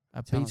keen.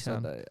 At Town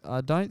B-Town. Sunday.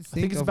 I don't think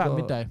I think it's I've about got-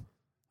 midday.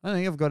 I don't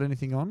think I've got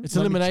anything on. It's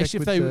Let me elimination check if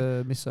with they-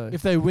 the misso.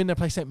 If they win, they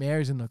play St.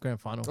 Mary's in the grand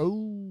final.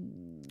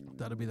 Oh.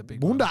 That'll be the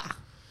big one. Bunda.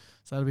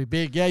 So that'll be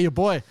big. Yeah, your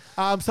boy.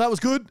 So that was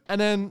good. And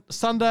then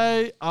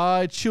Sunday,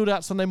 I chilled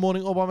out Sunday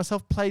morning all by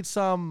myself. Played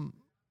some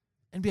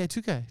NBA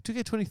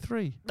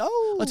 2K23.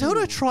 Oh. I tell you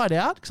what I tried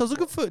out because I was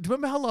looking for. Do you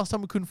remember how last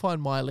time we couldn't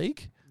find my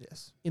league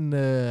Yes. in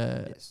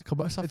the Yes.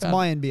 combo stuff? It's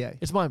my NBA.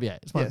 It's my NBA.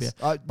 It's my Yes.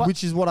 NBA. But-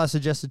 Which is what I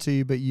suggested to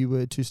you, but you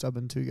were too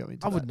stubborn to go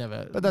into I would that.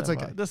 never. But that's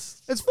never. okay.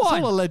 That's, It's It's all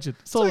fine. alleged. It's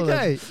It's all okay.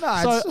 alleged. No,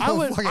 So it's I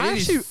went. fucking, I it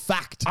is actually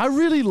fact. I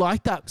really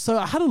like that. So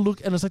I had a look,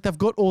 and it's like they've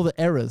got all the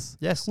errors.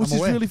 Yes, which I'm is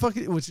aware. really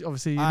fucking. Which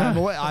obviously you I'm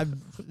know, aware.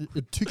 I'm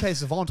a 2K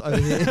savant over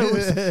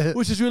here.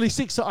 which is really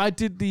sick. So I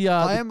did the.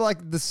 I am like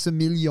the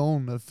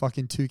Similion of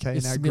fucking 2K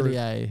in our group.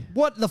 Sommelier.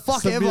 What the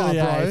fuck ever,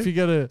 Sommelier, bro? if you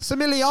gotta.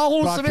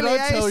 Similion, Bro, can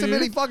I tell you-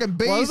 Simili fucking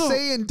B, One of the-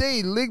 C, and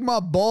D. Lig my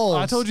balls.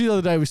 I told you the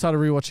other day we started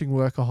rewatching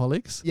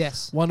Workaholics.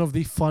 Yes. One of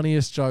the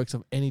funniest jokes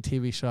of any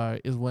TV show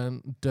is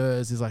when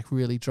Durs is like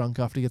really drunk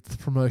after he gets the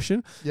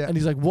promotion. Yeah. And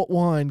he's like, what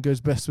wine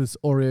goes best with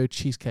Oreo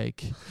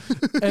cheesecake?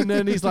 And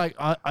then he's like,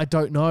 I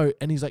don't know.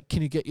 And he's like,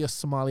 can you get your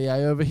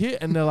sommelier over here?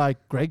 And they're like,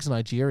 Greg's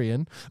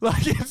Nigerian.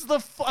 Like it's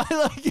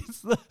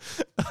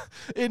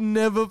it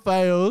never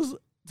fails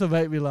to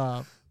make me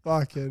laugh.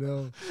 Fucking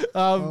hell.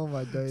 Oh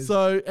my days.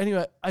 So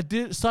anyway, I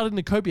started in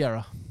the Kobe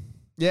era,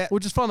 yeah.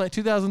 which is fun, like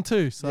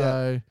 2002. So,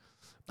 Yeah.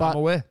 but I'm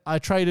aware. I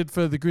traded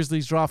for the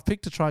Grizzlies draft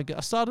pick to try and get.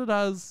 I started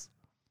as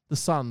the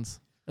Suns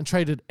and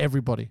traded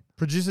everybody.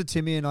 Producer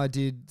Timmy and I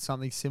did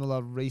something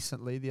similar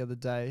recently the other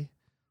day.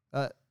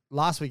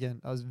 Last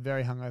weekend, I was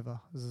very hungover.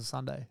 It was a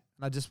Sunday.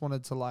 And I just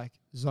wanted to like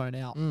zone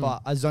out.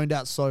 But I zoned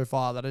out so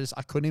far that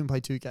I couldn't even play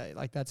 2K.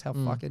 Like that's how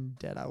fucking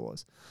dead I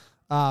was.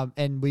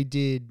 And we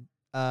did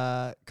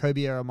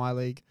Kobe era My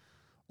League.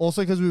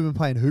 Also because we've been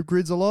playing Hoop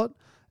Grids a lot.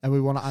 And we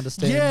want to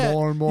understand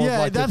more and more of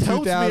like that the 2000s,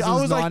 helps me.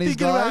 I was like 90s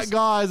thinking guys.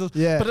 about guys.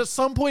 Yeah. But at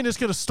some point it's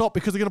going to stop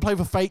because they're going to play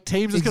for fake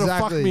teams. It's going to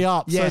fuck Exactly. me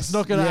up. So Yes. it's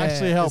not going to Yeah.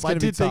 actually help. It's I gonna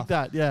be did think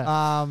tough. that.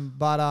 Yeah.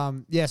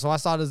 Yeah, so I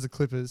started as the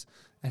Clippers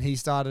and he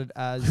started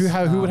as Who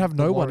would have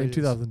the no one in Warriors.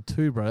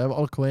 2002, bro? They have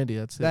Olakawandi,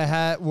 that's it. They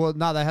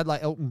had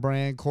like Elton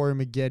Brand, Corey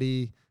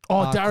Maggette.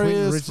 Oh, Quentin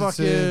Darius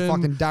Richardson,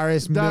 fucking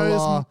Darius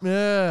Miller.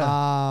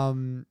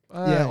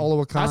 Yeah.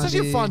 Oliver Carney. That's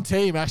actually a fun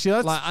team, actually.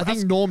 That's, Like I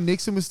think Norm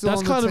Nixon was still that's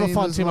on the kind of a team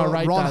fun as team. I well.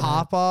 rate Ron that,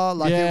 Harper.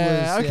 Like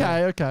yeah, it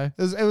was. okay.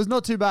 It was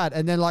not too bad.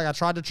 And then like I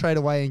tried to trade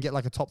away and get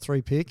like a top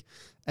 3 pick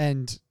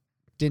and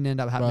didn't end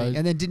up happening. Right.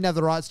 And then didn't have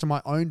the rights to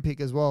my own pick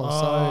as well.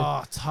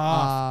 Oh,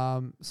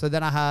 tough. So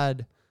then I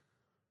had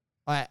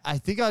I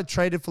think I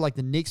traded for like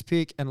the Knicks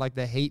pick and like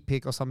the Heat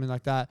pick or something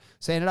like that.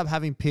 So I ended up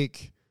having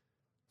pick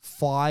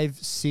 5,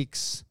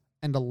 6,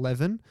 and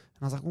 11. And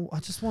I was like, oh, I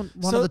just want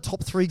one of the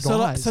top 3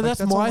 guys. So that's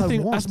my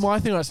thing. That's my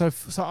thing. Right? So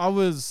I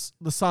was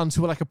the Suns,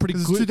 who were like a pretty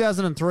This good. is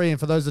 2003, and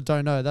for those that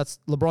don't know, that's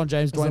LeBron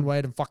James, Dwayne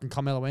Wade, and fucking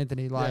Carmelo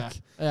Anthony.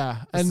 Like,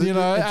 yeah. it's And the- you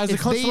know, it's- as a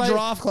it's the constellation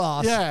draft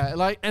class. Yeah,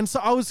 like, and so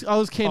I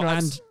was keen, right?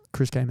 and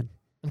Chris Kaman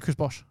And Chris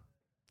Bosh.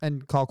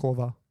 and Kyle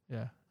Korver.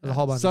 Yeah. There's a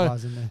whole bunch of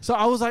guys in there. So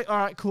I was like, all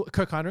right, cool.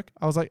 Kirk Heinrich.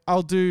 I was like,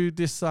 I'll do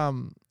this.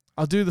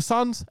 I'll do the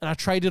Suns, and I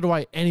traded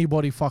away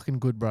anybody fucking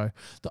good, bro.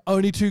 The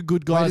only 2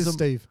 good guys. Latest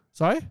Steve.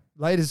 Sorry?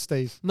 Latest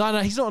Steve. No,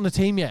 he's not on the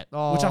team yet,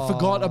 which I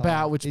forgot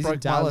about, which He's in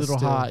broke my Dallas little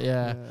still. heart.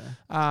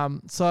 Yeah.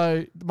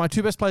 So my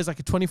 2 best players, like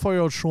a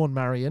 24-year-old Sean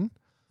Marion,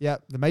 Yeah,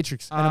 the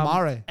Matrix. And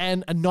Amare.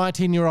 and a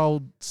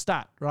 19-year-old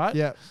Stat, right?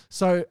 Yeah.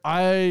 So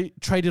I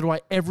traded away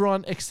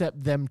everyone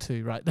except them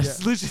 2, right?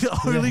 That's literally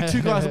the only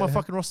 2 guys on my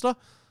fucking roster.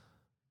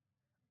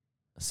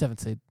 7th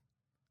seed.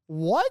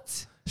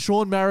 What?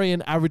 Sean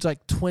Marion averaged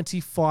like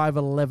 25,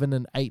 11,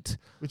 and 8.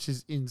 Which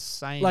is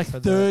insane Like for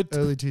third- the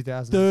early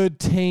 2000s. 3rd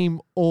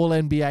team All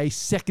NBA,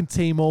 2nd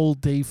team All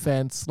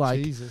Defense.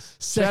 Like, Jesus.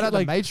 second, Shout out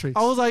like, the Matrix.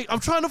 I was like, I'm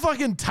trying to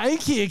fucking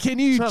tank here. Can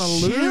you Trying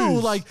to chill?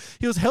 lose. Like,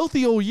 he was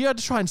healthy all year. I had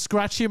to try and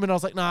scratch him, and I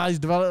was like, nah, he's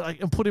developed. Like,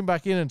 and put him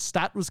back in, and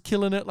Stat was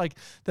killing it. Like,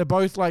 they're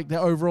both like their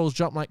overalls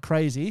jumped like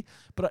crazy.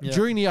 But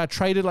during the year, I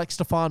traded like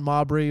Stephon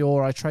Marbury,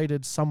 or I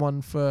traded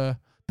someone for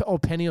or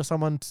Penny or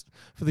someone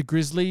for the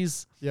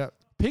Grizzlies. yeah.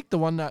 Picked the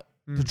one that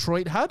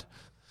Detroit had.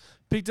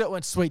 Picked it,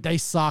 went sweet. They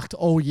sucked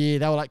all year.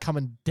 They were like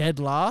coming dead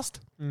last.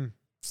 Because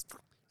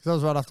that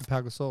was right after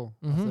Pau Gasol.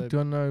 Do you want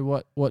to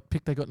know what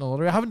pick they got in the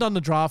lottery? I haven't done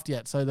the draft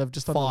yet, so they've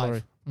just done 5.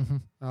 the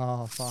lottery.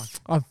 Oh, fuck.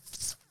 I've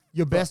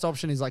Your best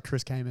option is like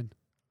Chris Kaman.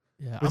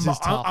 Yeah, Which is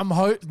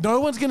tough. no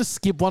one's gonna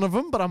skip one of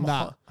them, but I'm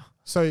Nah.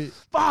 So,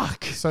 fuck.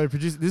 this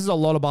is a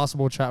lot of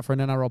basketball chat for an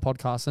NRL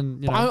podcast.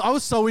 And, you know, I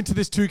was so into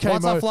this 2K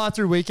once I mode. fly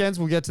through weekends,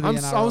 we'll get to the I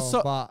NRL. was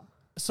so- but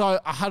So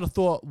I had a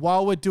thought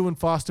while we're doing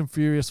Fast and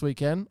Furious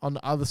weekend on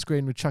the other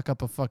screen, we chuck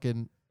up a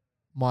fucking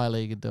My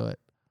League and do it.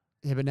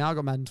 yeah, but now I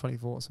got Madden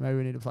 24, so maybe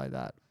we need to play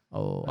that.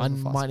 Oh, Over I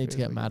Fast might and need to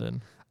Furious get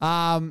weekend.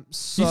 Madden.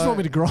 So You just want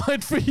me to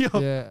grind for you?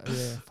 yeah,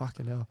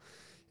 fucking hell.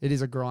 It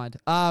is a grind.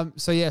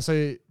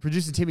 So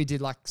producer Timmy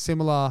did like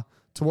similar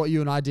to what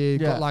you and I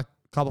did. Yeah. Got like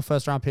a couple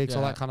first round picks,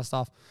 all Yeah. that kind of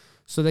stuff.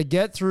 So he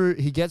gets through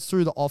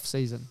the off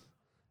season,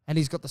 and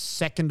he's got the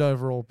 2nd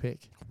overall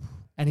pick,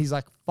 and he's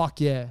like,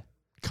 "Fuck yeah,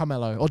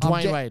 Carmelo or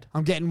Dwayne Wade.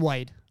 I'm getting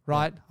Wade,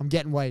 right? I'm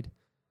getting Wade."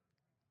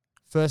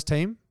 First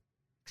team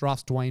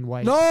drafts Dwayne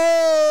Wade.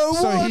 No.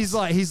 So what?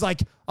 he's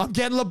like, I'm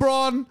getting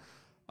LeBron.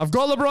 I've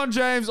got LeBron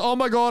James. Oh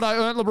my God, I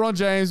earned LeBron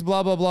James.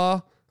 Blah blah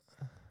blah.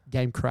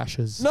 Game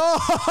crashes. No.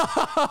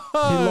 He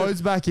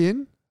loads back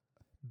in,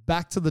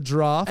 back to the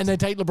draft, And they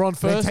take LeBron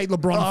they first. take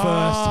LeBron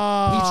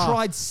Ah. first. He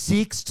tried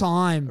 6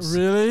 times.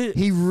 Really?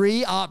 He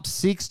re-upped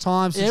 6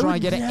 times to Yeah, try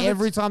and get it. yeah,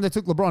 Every time they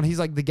took LeBron, he's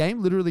like, the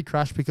game literally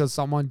crashed because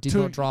someone did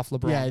not draft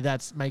LeBron. Yeah,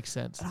 that makes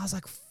sense. And I was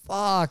like,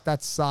 fuck,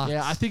 that sucks.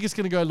 Yeah, I think it's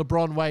gonna go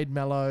LeBron, Wade,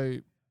 Melo,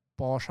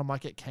 Bosch. I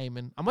might get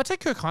Kaman. I might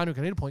take Kirk Heinrich.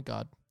 I need a point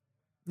guard.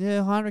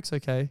 Yeah, Heinrich's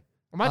okay.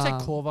 I might take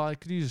Korver. I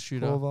could use a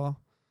shooter. Korver.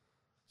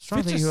 Just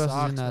trying to Fitz think who just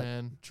else is in sucks, that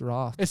man.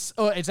 draft.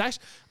 It's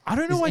actually I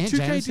don't know Is why Ant 2K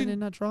Jameson didn't. in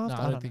that draft? No,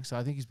 I don't don't think so.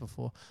 I think he's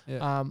before.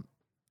 Yeah.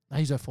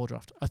 He's 04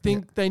 draft. I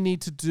think they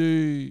need to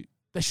do.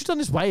 They should have done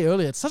this way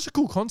earlier. It's such a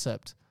cool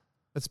concept.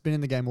 It's been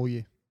in the game all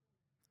year.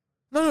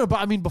 No,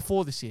 but I mean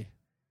before this year.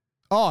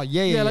 Oh,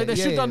 yeah. Like they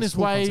should have done this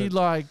Full way. concept.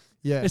 Like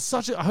Yeah. it's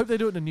such a. I hope they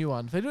do it in a new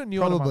one. If they do it in a new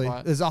Probably. one, I might buy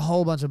it. There's a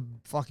whole bunch of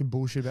fucking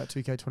bullshit about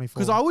 2K24.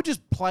 Because I would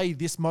just play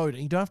this mode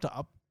and you don't have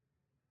to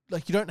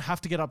you don't have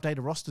to get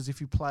updated rosters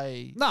if you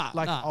play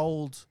Nah.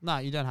 old. No,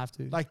 you don't have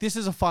to. Like this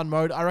is a fun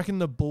mode. I reckon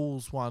the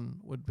Bulls one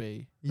would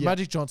be the Yeah.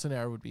 Magic Johnson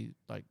era would be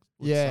like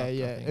would yeah, suck, I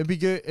yeah. think. It'd be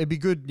good. It'd be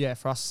good. Yeah,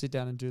 for us to sit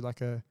down and do like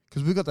a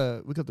because we got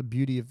the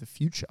beauty of the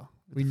future.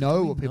 We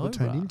know what people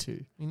turn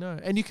into. You know,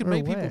 and you can We're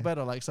make people aware.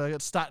 better. Like so, I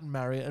got Stat and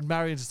Marion, and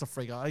Marion's just a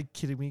freak. Are you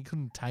kidding me? He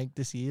couldn't tank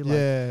this year. Like,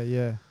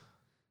 Yeah.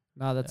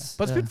 No, that's.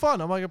 but it's been fun.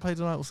 I might go play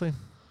tonight. We'll see.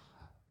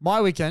 My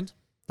weekend.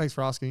 Thanks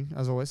for asking,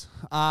 as always.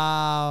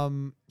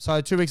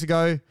 So 2 weeks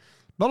ago,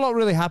 not a lot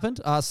really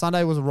happened.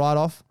 Sunday was a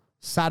write-off.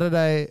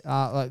 Saturday,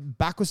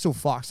 back was still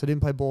fucked, so I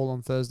didn't play ball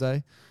on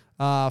Thursday.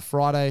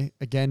 Friday,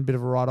 again, bit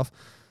of a write-off.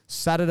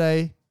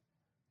 Saturday,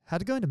 had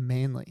to go into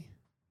Manly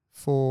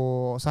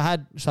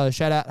had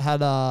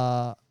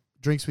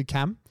drinks with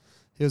Cam.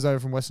 He was over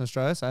from Western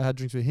Australia, so I had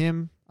drinks with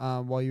him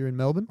while you were in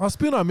Melbourne. Oh,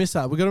 Spion, I missed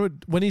that. We're gonna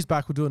when he's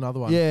back, we'll do another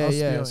one. Yeah, I'll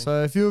yeah. Spion.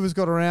 So a few of us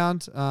got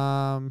around.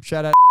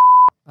 Shout out.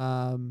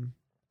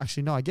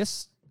 Actually, no, I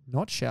guess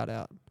not shout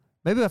out.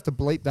 Maybe we have to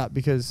bleep that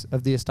because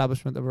of the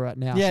establishment that we're at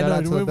now. Yeah, Shout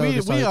out to the no, Bella we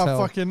Vista are Hotel.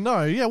 fucking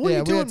no. Yeah, what are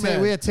you doing,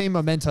 man? We're Team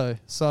Memento.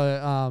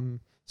 So,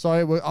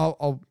 sorry,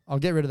 I'll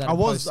get rid of that. I in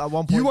was post. at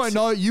one point. You won't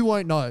know. You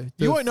won't know. the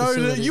You won't know.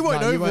 facility. You won't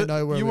No, know. You won't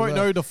know where You we won't were.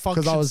 know the 'Cause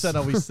function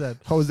center we said.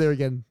 I was there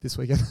again this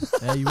weekend.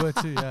 Yeah, you were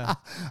too. Yeah.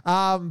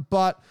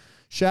 But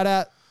shout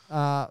out.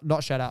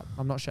 Not shout out.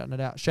 I'm not shouting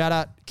it out. Shout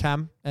out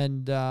Cam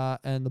and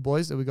the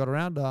boys that we got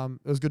around.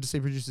 It was good to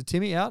see producer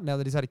Timmy out. Now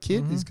that he's had a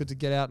kid, Mm-hmm. he's good to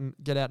get out and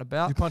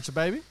about. You punch a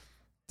baby?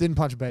 Didn't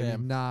punch a baby.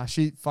 Damn. Nah,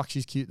 she's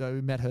cute though.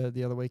 We met her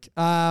the other week.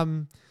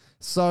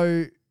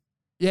 So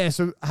I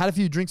had a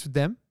few drinks with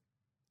them,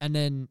 and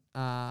then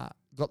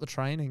got the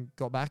train and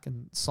got back.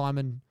 And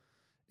Simon,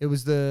 it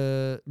was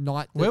the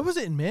night. Where was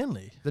it in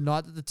Manly? The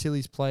night that the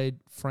Tillies played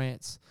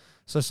France.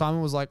 So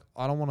Simon was like,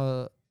 I want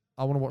to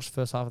watch the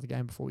first half of the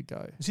game before we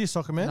go. Is he a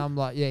soccer man? And I'm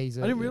like, yeah, I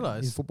didn't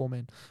realise. he's a football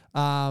man.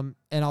 And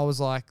I was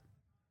like,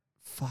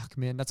 fuck,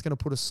 man, that's going to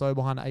put us so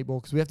behind the 8 ball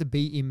because we have to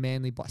be in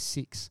Manly by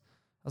 6.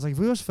 I was like, if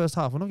we watch the first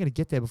half, we're not going to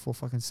get there before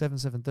fucking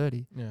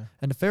 7:30. Yeah.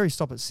 And the ferry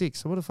stop at 6.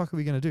 So what the fuck are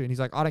we going to do? And he's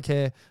like, I don't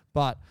care,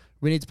 but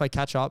we need to play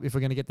catch up if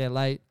we're going to get there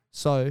late.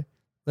 So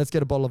let's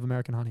get a bottle of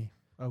American honey.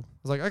 Oh. I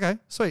was like, okay,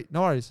 sweet,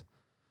 no worries.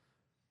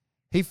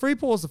 He free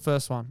pours the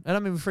first one. And I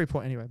mean, we free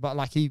pour anyway, but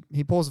like he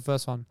pours the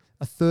first one.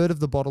 A third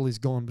of the bottle is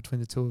gone between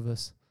the two of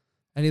us.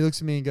 And he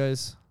looks at me and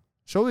goes,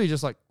 surely you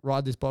just like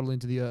ride this bottle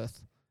into the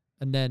earth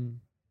and then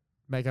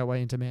make our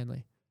way into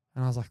Manly.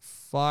 And I was like,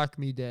 fuck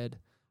me dead.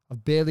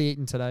 I've barely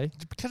eaten today.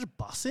 Did you catch a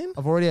bus in?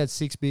 I've already had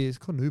 6 beers.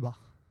 Called an Uber.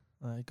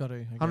 Got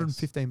to.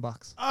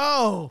 $115.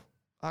 Oh.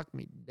 Fuck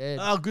me dead.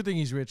 Oh, good thing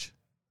he's rich.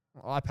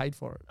 I paid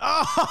for it.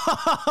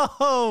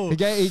 Oh.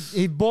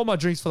 He bought my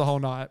drinks for the whole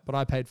night, but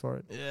I paid for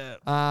it. Yeah.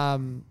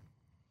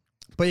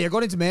 But yeah,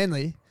 got into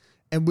Manly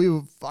and we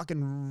were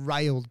fucking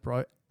railed,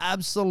 bro.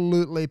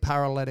 Absolutely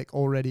paralytic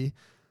already.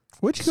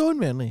 Where'd you go in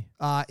Manly?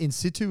 In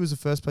Situ was the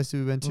first place that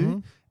we went to.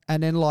 Mhm.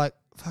 And then like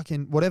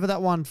fucking whatever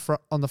that one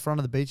on the front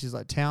of the beach is,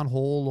 like Town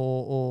Hall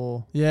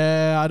or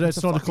Yeah, I don't. What's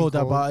It's it not fucking called that,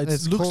 called? but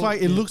It's it looks called,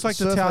 like yeah, the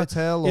Surf town.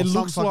 Hotel or It some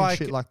looks fucking like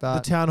shit like the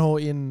that. town hall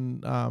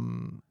in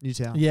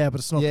Newtown. Yeah, but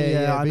it's not.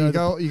 Yeah, I but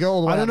know. you go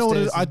all the way I don't know what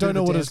it, upstairs. I There's a don't bit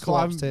know of a what dance it's called. I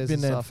floor haven't upstairs been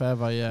and there stuff.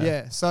 forever. Yeah.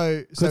 Yeah,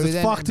 so Because we it's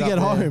then fucked to ended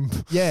get up there. home.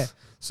 Yeah,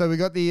 so we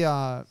got the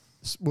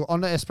we're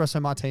on the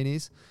espresso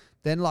martinis.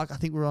 Then like I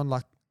think we're on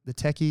like the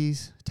Techie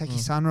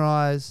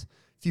Sunrise,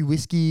 a few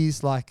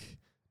whiskeys. Like,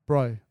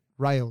 bro,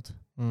 railed,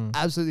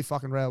 absolutely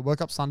fucking railed.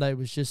 Woke up Sunday,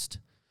 was just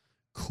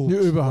cooked.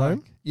 You Uber Like,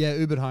 home? Yeah,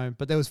 Ubered home.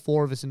 But there was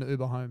 4 of us in the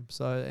Uber home,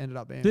 so it ended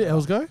up being. Did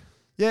Els go?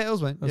 Yeah,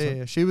 Els went. That's Yeah, right.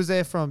 yeah. She was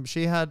there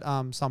she had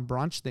some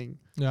brunch thing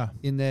Yeah.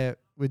 in there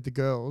with the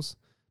girls.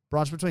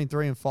 Brunch between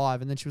 3 and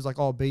 5, and then she was like,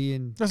 "Oh, be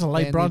in." That's a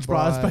late Manly brunch, bro.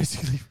 That's by-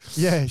 basically.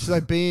 Yeah, she's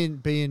like, be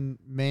in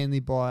Manly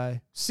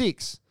by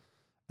 6.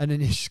 And then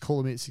she's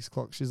calling me at 6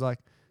 o'clock. She's like,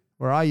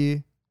 where are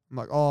you? I'm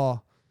like, oh,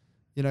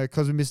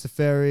 because we missed the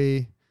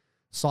ferry.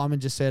 Simon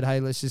just said, hey,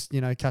 let's just,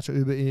 catch an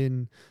Uber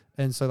in.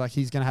 And so, like,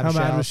 he's going to have How a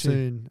mad shower was she?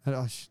 soon.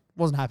 And she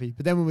wasn't happy.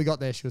 But then when we got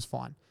there, she was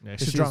fine. Yeah, 'Cause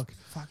she's she was drunk.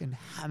 fucking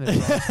hammered,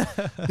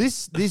 bro.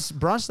 This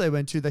brunch they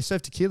went to, they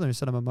served tequila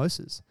instead of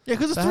mimosas. Yeah,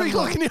 because it's They 3 have,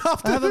 o'clock like- in the They're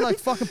afternoon. having, like,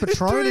 fucking It's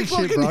Patron 3 and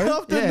o'clock shit, in the bro.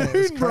 Yeah, it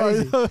was afternoon, bro.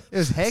 crazy. It was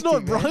It's hectic,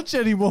 not man. brunch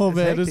anymore, It's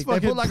man. hectic. It's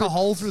fucking. They put like a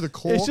hole through the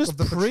cork just of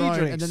the Patron,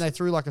 pre-drinks. and then they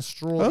threw like a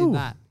straw Oh. in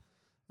that.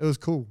 It was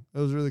cool. It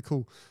was really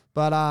cool.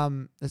 But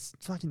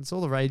it's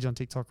all the rage on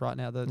TikTok right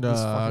now. This fucking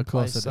of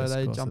course place. it So is, they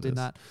of course jumped it in is.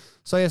 that.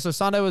 So yeah, so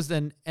Sunday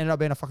ended up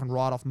being a fucking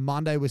write off.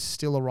 Monday was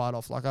still a write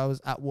off. Like I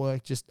was at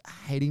work just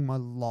hating my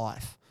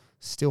life.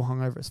 Still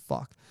hungover as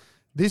fuck.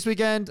 This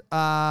weekend,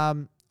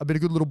 I've been a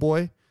good little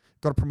boy.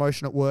 Got a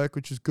promotion at work,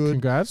 which was good.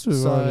 Congrats,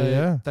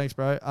 Thanks,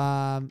 bro.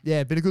 Been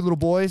a good little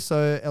boy.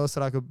 So Ella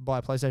said I could buy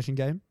a PlayStation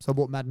game. So I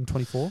bought Madden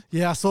 24.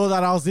 Yeah, I saw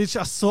that.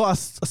 I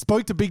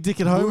spoke to Big Dick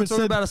at home We were and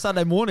talking said, about it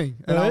Sunday morning.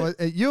 And I Right?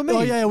 was, you and me.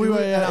 Oh, yeah, we were,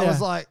 And yeah, I yeah.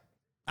 was like,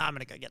 I'm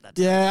going to go get that.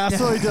 yeah, I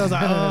saw he did. I was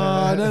like,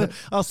 oh, no.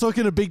 I was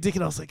talking to Big Dick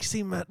and I was like, you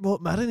see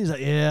what Madden? He's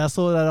like, yeah, I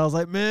saw that. I was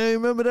like, man,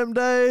 remember them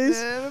days?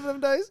 Yeah, remember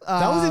them days?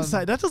 That was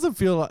insane. That doesn't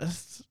feel like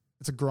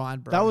It's a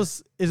grind, bro. that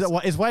was.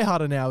 It's way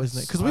harder now,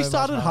 isn't it? Because we So much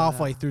started harder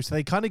halfway now. through, so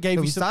they kind of gave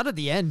No, you we some. started at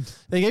the end.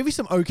 They gave you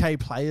some okay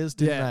players,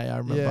 didn't they? I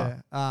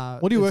remember. Yeah.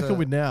 What are you it's working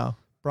with now?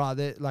 Bro,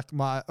 like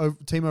my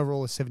team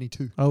overall is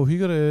 72. Oh, who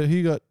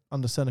you got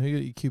under center? Who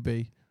got your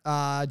QB?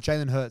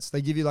 Jalen Hurts.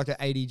 They give you like an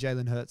 80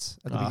 Jalen Hurts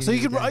at the beginning. So you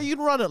of the can game. you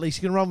can run at least.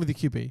 You can run with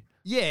your QB.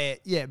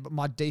 Yeah, but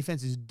my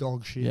defense is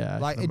dog shit. Yeah, I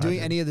like can doing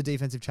imagine. any of the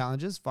defensive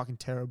challenges, fucking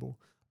terrible.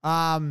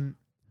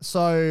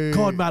 So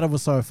God, Madden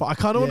was so fun. I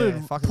kind of want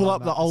to fucking pull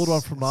love up the Madden. old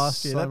one from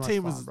last year. So That much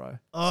team fun, was bro.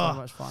 Ugh.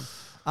 So much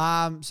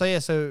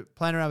fun. So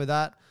playing around with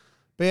that.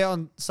 But yeah,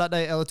 on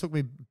Saturday, Ella took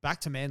me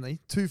back to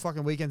Manly. 2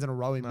 fucking weekends in a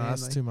row in Nah,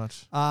 that's Manly. too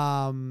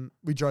much.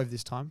 We drove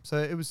this time, so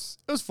it was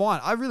fine.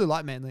 I really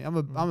like Manly. I'm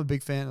a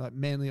big fan of like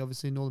Manly,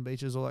 obviously Northern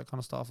Beaches, all that kind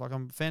of stuff. Like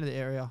I'm a fan of the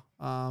area.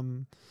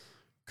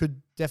 Could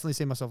definitely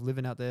see myself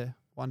living out there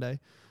one day.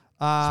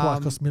 That's why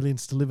it costs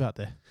millions to live out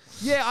there.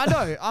 Yeah, I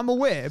know. I'm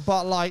aware,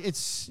 but like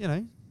it's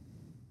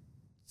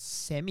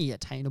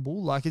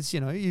semi-attainable. Like it's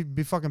you'd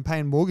be fucking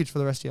paying mortgage for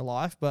the rest of your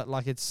life, but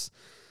like it's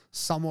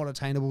somewhat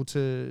attainable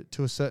to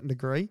a certain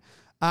degree.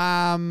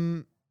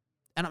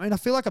 And I mean, I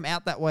feel like I'm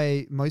out that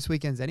way most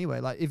weekends anyway.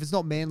 Like if it's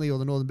not Manly or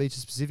the Northern Beaches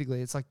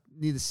specifically, it's like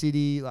near the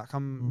city. Like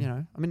I'm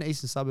in the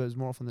eastern suburbs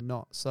more often than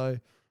not. So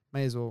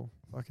may as well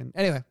fucking,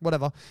 anyway,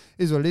 whatever.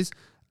 Is what it is.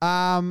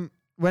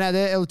 Went out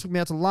there. Ella took me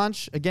out to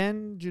lunch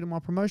again due to my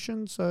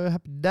promotion. So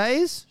happy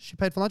days. She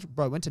paid for lunch.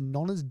 Bro, went to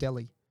Nonna's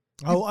Deli.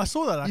 Oh, I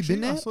saw that actually.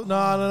 You been there? No.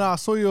 I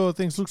saw your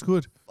things. Looks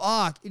good.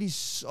 Fuck, it is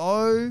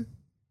so,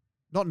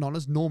 not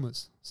Nonna's,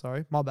 Norma's.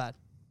 Sorry, my bad.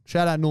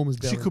 Shout out Norma's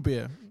Deli. She could be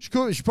a. She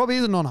probably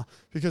is a nonna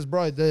because,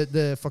 bro,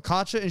 the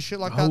focaccia and shit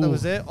like that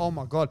was there. Oh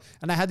my god!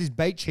 And they had this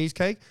baked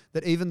cheesecake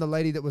that even the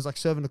lady that was like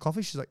serving the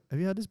coffee, she's like, "Have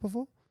you had this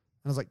before?"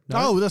 And I was like, "No."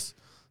 Oh, this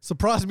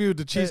surprised me with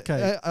the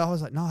cheesecake. I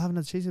was like, "No, I haven't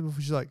had cheesecake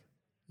before." She's like,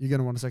 "You're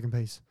gonna want a second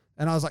piece."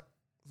 And I was like,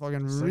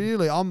 "Fucking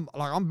really? I'm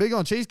big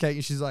on cheesecake."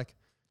 And she's like,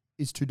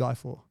 "It's to die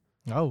for."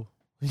 Oh.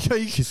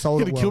 You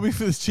sold it gonna well. kill me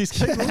for this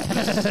cheesecake?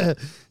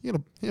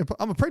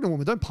 I'm a pregnant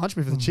woman. Don't punch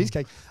me for the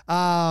cheesecake.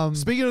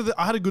 Speaking of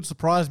I had a good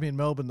surprise me in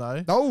Melbourne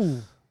though.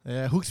 Oh.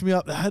 Yeah, hooked me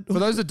up. For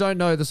those that don't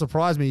know, the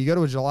surprise me, you go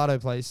to a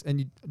gelato place and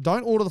you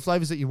don't order the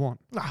flavors that you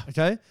want. Nah.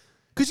 Okay?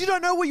 Because you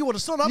don't know what you want.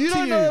 It's not up to you. You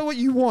don't know what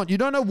you want. You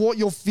don't know what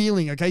you're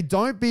feeling. Okay?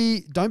 Don't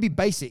be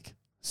basic.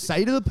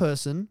 Say to the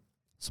person,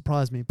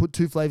 surprise me. Put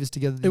two flavors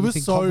together that you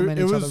think complement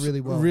each other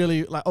really well.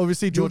 Really, like,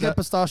 obviously, You'll Georgia. get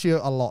pistachio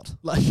a lot.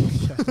 Like,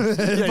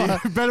 yeah,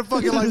 you better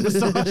fucking like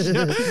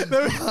pistachio.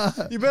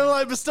 You better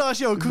like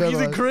pistachio, cookies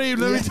and cream.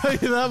 Let me tell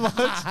you that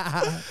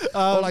much.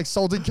 Or like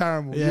salted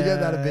caramel. You get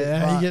that a bit.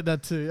 Yeah, you get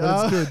that too.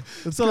 But it's good.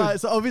 It's so, good. like,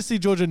 so obviously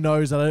Georgia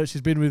knows that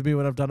she's been with me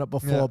when I've done it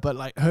before, Yeah. but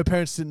like her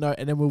parents didn't know,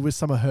 and then we were with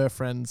some of her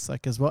friends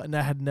like as well, and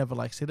they had never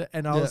like seen it.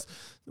 And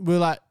we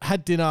like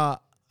had dinner.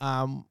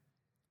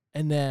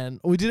 And then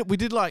we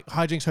did like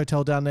Hijinks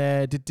Hotel down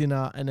there, did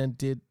dinner, and then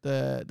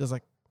there's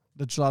like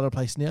the gelato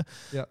place near.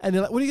 Yeah. And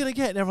they're like, what are you going to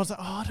get? And everyone's like,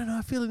 oh, I don't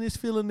know, feeling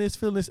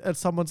this. And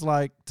someone's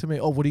like to me,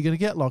 oh, what are you going to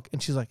get, Locke?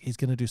 And she's like, he's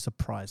going to do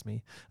surprise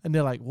me. And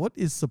they're like, what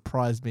is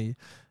surprise me?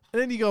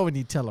 And then you go and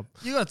you tell them.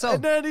 You got to tell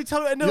them. And then you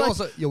tell them. And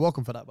they're you're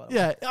welcome for that, by the way.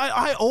 yeah,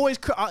 I always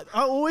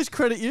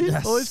credit you.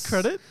 Yes. Always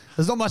credit.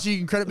 There's not much you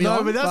can credit me on.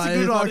 No, but that's a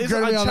good one. I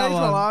changed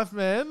my life,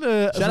 man.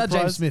 Shout out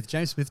James Smith.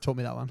 James Smith taught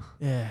me that one.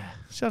 Yeah.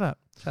 Shut up.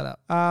 Shout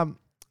out.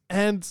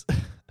 And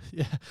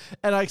yeah,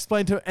 and I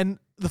explained to her, and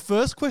the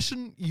first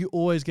question you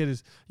always get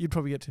is, you'd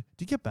probably get to, do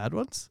you get bad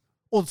ones?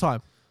 All the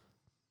time.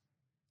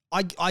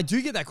 I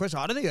do get that question.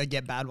 I don't think I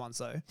get bad ones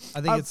though.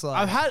 I think it's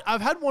like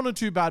I've had one or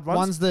two bad ones.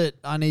 ones that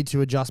I need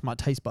to adjust my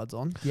taste buds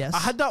on. Yes. I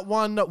had that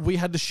one that we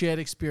had the shared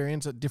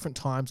experience at different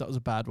times. That was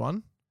a bad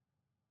one.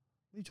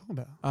 What are you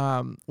talking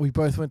about? We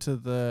both went to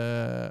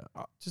the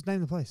Just name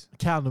the place.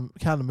 Cow and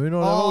the Moon or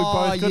whatever. We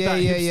both got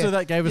that hipster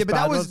that gave us but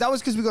bad ones. that was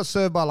because we got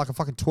served by like a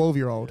fucking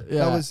 12-year-old.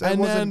 Yeah.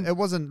 It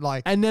wasn't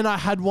like. And then I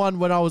had one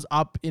when I was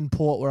up in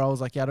Port where I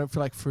was like, yeah, I don't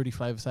feel like fruity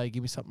flavors. So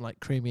give me something like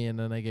creamy, and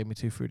then they gave me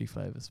 2 fruity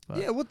flavors. But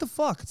Yeah, what the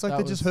fuck? It's like That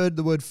they just heard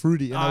the word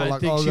fruity and they I were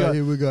like, think oh, she got-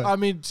 here we go. I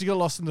mean, she got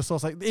lost in the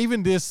sauce. Like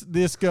even this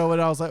girl, when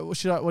I was like, what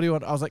do you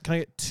want? I was like, can I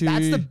get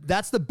 2?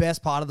 That's the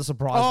best part of the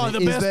surprise. Oh,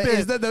 me, the best bit.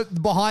 is that the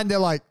behind they're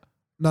like,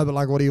 no, but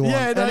like, what do you want?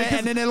 Yeah, no,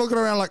 and then they're looking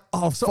around like,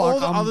 oh, So fuck. all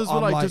the I'm- others were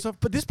I'm like, just,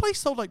 but this place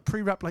sold like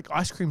pre-wrapped like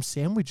ice cream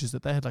sandwiches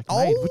that they had like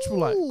made, which were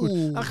like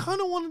good. Oh. I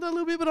kind of wanted that a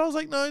little bit, but I was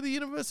like, no, the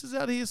universe is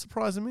out here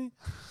surprising me.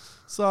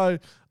 So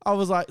I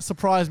was like,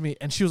 surprise me,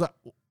 and she was like,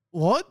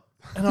 what?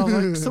 And I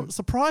was like,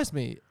 surprise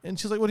me. And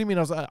she was like, what do you mean?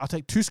 I was like, I'll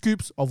take 2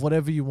 scoops of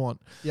whatever you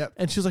want. Yep.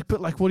 And she was like,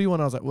 but like, what do you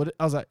want? I was like, what?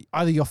 I was like,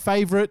 either your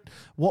favorite,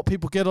 what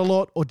people get a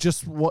lot, or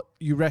just what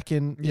you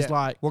reckon is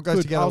like what goes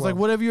good. together I was like,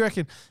 well. whatever you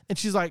reckon. And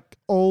she's like,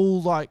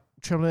 all like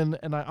trembling,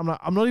 and I'm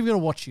not even gonna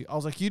watch you. I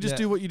was like, you just Yeah.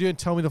 do what you do and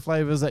tell me the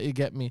flavors that you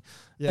get me.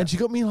 Yeah. And she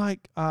got me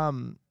like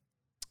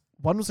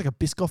one was like a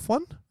Biscoff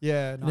one,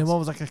 Yeah. and then one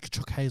was like a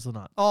choc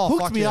hazelnut. Oh,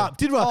 hooked fuck me yeah. up,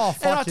 did well. Oh, and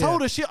fuck I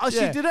told yeah. her she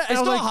Yeah. did it. And It's I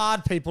was not like,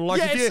 hard, people. Like,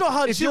 Yeah, if it's you- not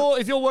hard.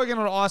 If you're working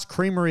on an ice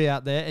creamery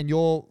out there and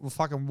you're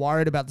fucking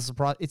worried about the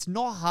surprise, it's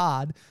not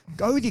hard.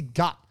 Go with your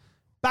gut.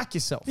 Back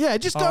yourself. Yeah,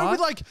 just go All right? with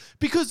like,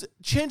 because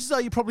chances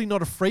are you're probably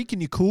not a freak and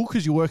you're cool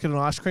because you work at an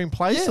ice cream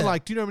place. So Yeah.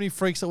 like, do you know how many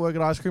freaks that work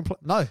at ice cream place?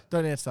 No.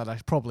 Don't answer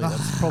that. Probably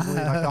that's probably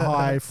like a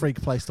high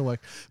freak place to work.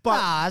 But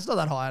Nah, it's not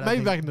that high. I don't maybe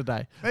think. back in the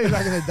day. Maybe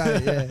back in the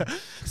day, yeah.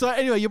 So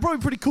anyway, you're probably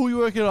pretty cool. You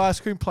work at an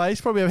ice cream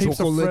place. Probably have heaps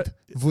of Chocolate,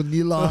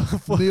 vanilla,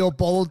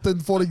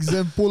 Neapolitan, for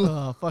example.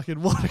 oh,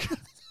 fucking what?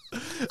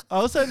 I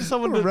was saying to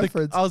someone What a that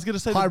reference. I was going to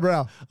say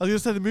Highbrow. I was going to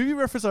say the movie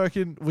reference I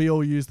reckon we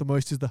all use the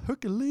most is the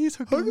Hercules.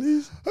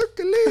 Hercules.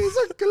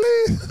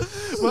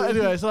 Well,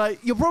 anyway, so like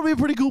you're probably a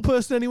pretty cool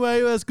person anyway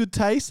who has good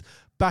taste.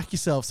 Back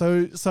yourself.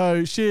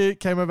 So she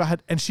came over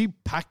and she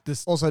packed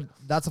this. Also,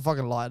 that's a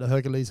fucking lie. The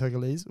Hercules.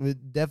 We're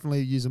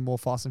definitely using more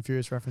Fast and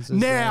Furious references.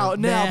 Now,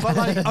 but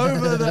like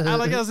over the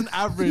like as an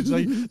average,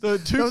 like the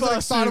Too That was an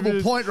Fast Too excitable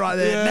Furious- point right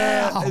there.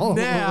 Yeah,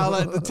 Now.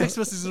 like the text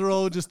messages are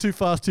all just Too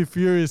Fast Too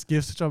Furious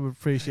gifts, which I'm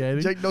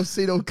appreciating. Jake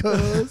Nocito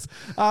cuz.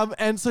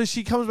 And so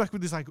she comes back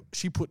with this like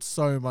she put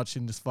so much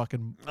in this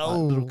fucking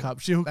little cup.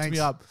 She hooked Thanks.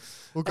 me up,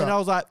 Hook and up. I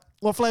was like,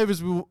 what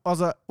flavors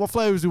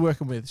we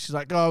working with? She's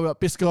like, oh, we got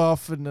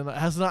Biscoff and then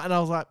hazelnut, and I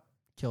was like,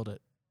 killed it.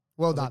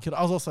 Well done.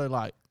 I was also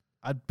like,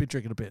 I'd been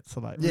drinking a bit, so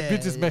like, Yeah,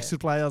 bit this Mexican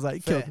play. I was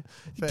like, Fair.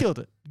 you killed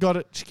it, got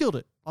it. She killed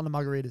it. On the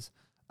margaritas.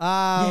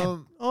 Yeah.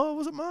 Oh,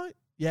 was it mine?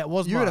 Yeah, it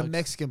was. You were at a Marg's.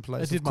 Mexican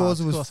place. I did Of course,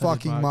 it Marg's. was Of course I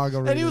did fucking Marg's.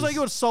 margaritas. And he was like, you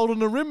got salt on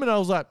the rim, and I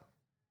was like,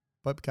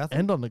 Pope Catholic.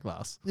 end on the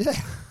glass. Yeah.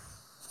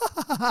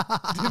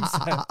 Didn't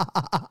say it.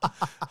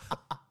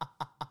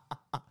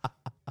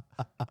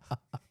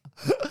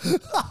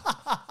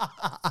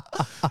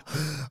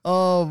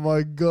 Oh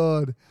my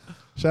god!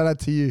 Shout out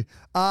to you.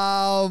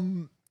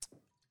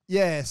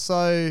 Yeah.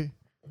 So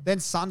then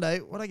Sunday,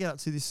 what did I get up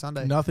to this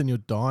Sunday? Nothing. You're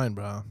dying,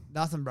 bro.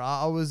 Nothing, bro.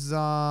 I was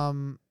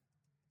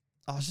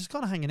just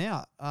kind of hanging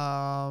out.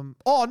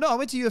 Oh no, I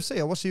went to UFC.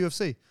 I watched the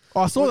UFC.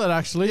 Oh, I saw that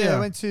actually. Yeah. I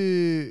went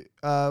to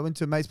a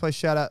mate's place.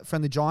 Shout out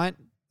Friendly Giant,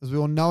 as we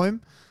all know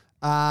him.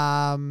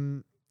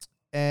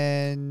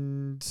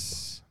 And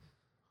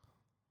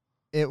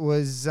it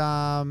was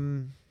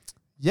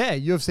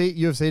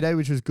UFC day,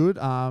 which was good.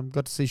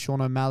 Got to see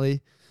Sean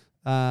O'Malley.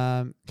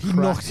 He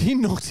knocked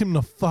him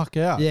the fuck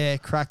out. Yeah,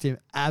 cracked him.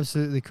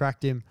 Absolutely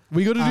cracked him.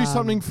 We got to do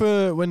something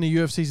for when the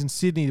UFC's in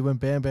Sydney when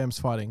Bam Bam's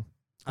fighting.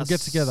 We'll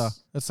get together.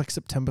 It's like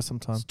September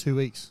sometime. It's 2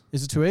 weeks.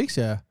 Is it 2 weeks?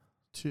 Yeah.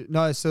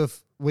 So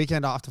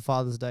weekend after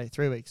Father's Day,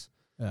 3 weeks.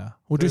 Yeah.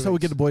 We'll do 3 so. We'll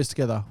weeks. get the boys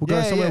together. We'll go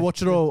Yeah, somewhere, yeah,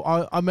 watch it sure.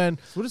 all. I mean,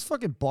 We'll just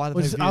fucking buy the I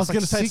was pay-per-view.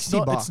 going to say it's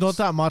not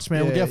that much,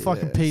 man. we'll Yeah, get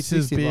fucking yeah. pizzas,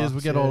 60 beers. bucks,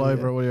 We'll get yeah, all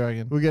over yeah. it. What do you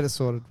reckon? We'll get it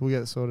sorted.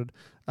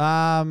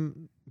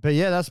 But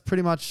yeah, that's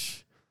pretty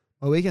much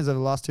my weekends over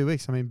the last 2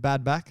 weeks. I mean,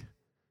 bad back,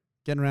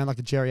 getting around like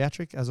a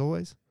geriatric as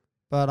always.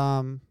 But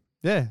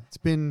yeah, it's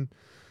been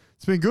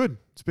good.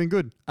 It's been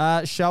good.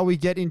 Shall we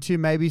get into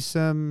maybe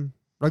some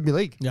rugby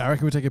league? Yeah, I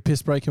reckon we take a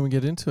piss break and we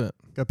get into it.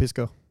 Go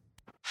Pisco.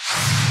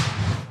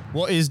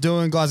 What is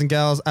doing, guys and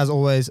gals? As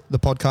always, the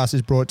podcast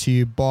is brought to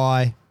you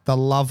by the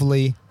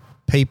lovely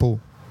people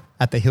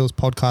at the Hills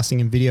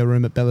Podcasting and Video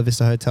Room at Bella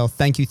Vista Hotel.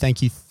 Thank you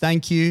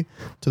to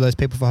those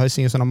people for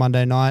hosting us on a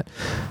Monday night.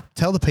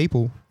 Tell the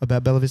people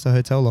about Bella Vista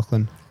Hotel,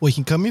 Lachlan. Well, you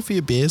can come here for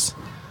your beers,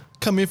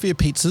 come here for your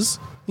pizzas,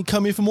 you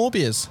come here for more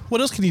beers.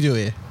 What else can you do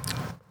here?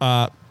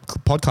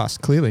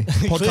 Podcast, clearly.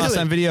 Podcast Clearly.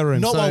 and Video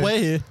Room. Not So- while we're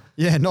here.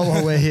 Yeah, not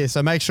while we're here.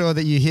 So make sure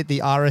that you hit the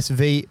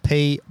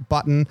RSVP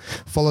button.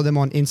 Follow them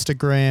on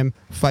Instagram,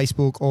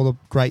 Facebook, all the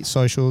great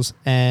socials.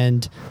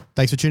 And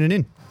thanks for tuning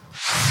in.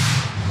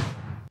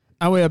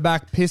 And we are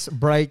back. Piss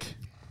break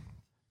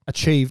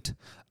achieved.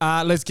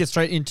 Let's get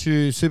straight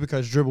into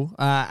Supercoach Dribble.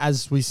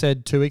 As we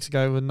said 2 weeks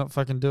ago, we're not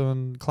fucking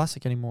doing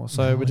Classic anymore.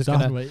 So we're just going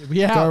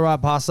to go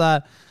right past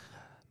that.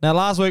 Now,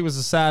 last week was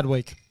a sad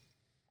week.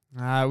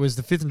 It was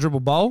the 5th and Dribble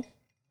Bowl.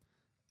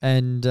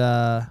 And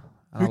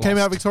Who came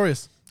out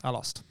victorious? I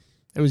lost.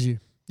 It was you.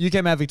 You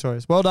came out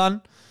victorious. Well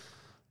done.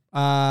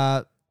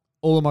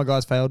 All of my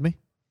guys failed me.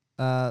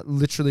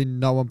 Literally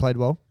no one played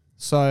well.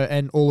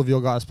 And all of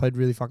your guys played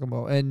really fucking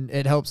well. And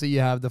it helps that you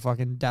have the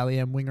fucking Dally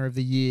M Winger of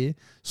the Year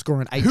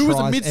scoring 8 Who tries was a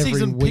every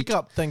mid-season week.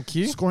 pickup? Thank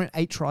you. Scoring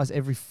 8 tries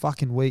every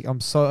fucking week. I'm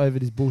so over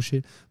this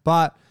bullshit.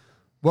 But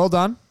well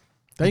done.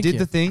 Thank you you.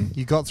 did the thing.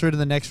 You got through to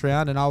the next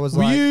round, and I was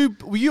Were like,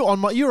 you on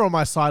my? You're on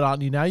my side,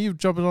 aren't you? Now you're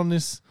jumping on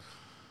this.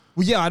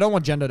 well, yeah, I don't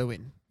want Jendo to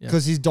win Yeah.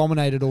 because he's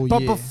dominated all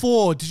But year.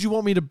 before, did you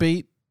want me to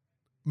beat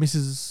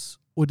Mrs.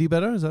 Woody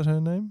better? Is that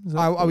her name? Is that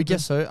I would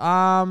guess so.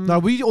 No,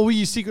 were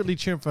you secretly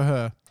cheering for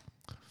her?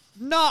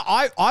 No,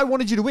 I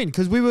wanted you to win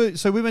because we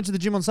went to the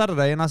gym on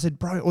Saturday and I said,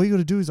 bro, all you got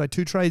to do is like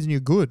 2 trades and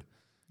you're good.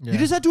 Yeah. You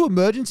just had to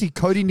emergency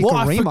Cody Nicarima. Well,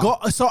 I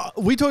forgot. So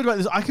we talked about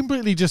this. I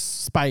completely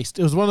just spaced.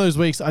 It was one of those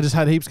weeks I just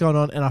had heaps going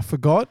on and I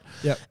forgot.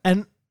 Yep.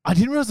 And I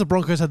didn't realize the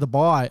Broncos had the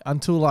bye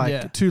until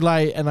too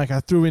late. And like I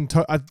threw in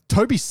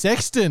Toby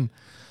Sexton.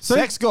 So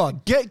Sex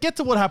God. Get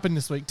to what happened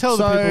this week. Tell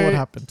the So- people what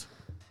happened.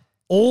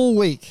 All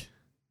week,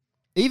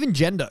 even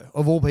Jendo,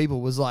 of all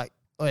people, was like,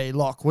 hey,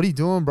 Locke, what are you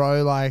doing,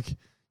 bro? Like,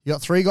 you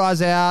got 3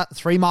 guys out,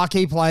 3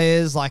 marquee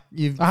players. Like,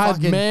 you've I had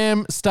fucking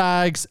Mam,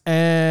 Stags,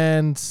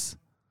 and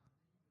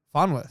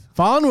Farnworth.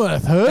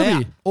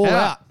 Herbie. All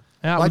out.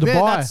 Out Like, with the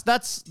man, bye.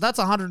 that's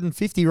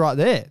 150 right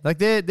there. Like,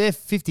 they're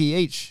 50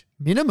 each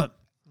minimum.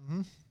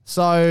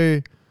 So,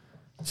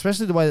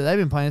 especially the way that they've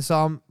been playing.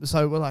 So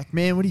we're like,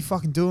 man, what are you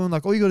fucking doing?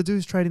 Like, all you got to do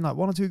is trade in like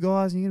 1 or 2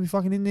 guys and you're going to be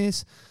fucking in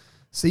this.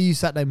 See you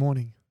Saturday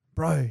morning.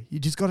 Bro, you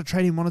just got to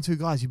trade in 1 or 2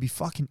 guys. You'll be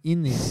fucking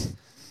in this.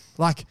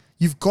 Like,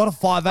 you've got a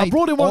 5'8" I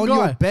brought in one on guy.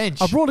 your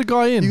bench. I brought a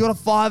guy in. You got a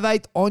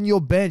 5'8" on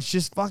your bench.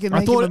 Just fucking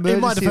make I thought, an in my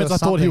emergency defense, or I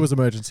thought he something. was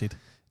emergencied.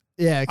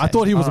 Yeah, okay. I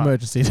thought he was All right.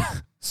 emergencied.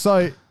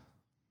 So, Do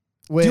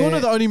you want to know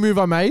the only move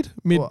I made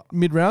What?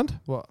 mid round?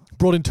 What?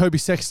 Brought in Toby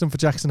Sexton for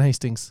Jackson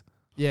Hastings.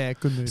 Yeah,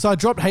 good move. So I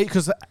dropped hate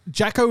because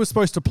Jacko was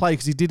supposed to play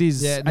because he did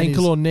his Yeah, and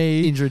ankle he's or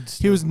knee. injured.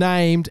 He was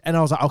named, and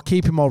I was like, I'll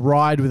keep him. I'll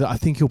ride with it. I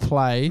think he'll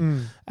play.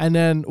 And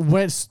then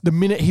the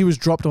minute he was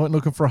dropped, I went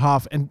looking for a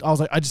half, and I was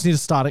like, I just need to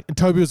start it. And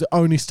Toby was the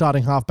only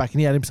starting halfback, and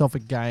he had himself a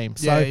game.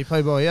 So Yeah, he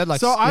played well. He had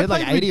like, So I he had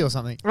like played 80 with- or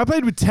something. I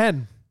played with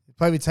 10, He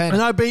played with 10.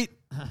 and I beat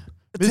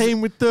a team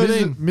with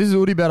 13. Mrs.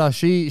 Udi better.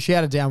 She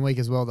had a down week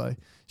as well, though.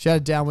 She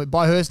had a down week.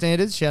 By her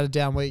standards, she had a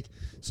down week.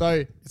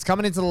 So it's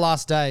coming into the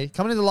last day,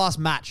 coming into the last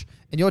match,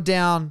 and you're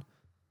down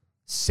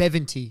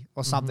 70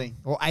 or something,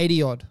 or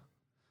 80 odd.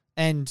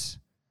 And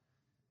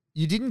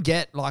you didn't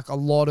get like a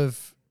lot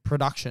of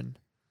production.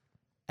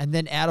 And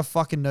then out of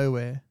fucking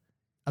nowhere,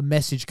 a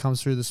message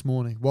comes through this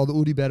morning while the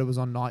Udi Beta was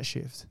on night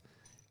shift.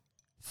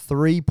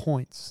 3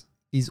 points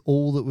is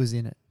all that was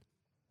in it.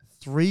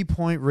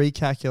 3-point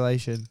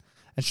recalculation.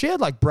 And she had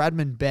like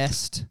Bradman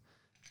Best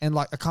and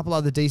like a couple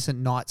other decent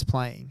Knights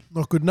playing.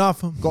 Not good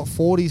enough. Got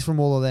 40s from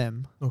all of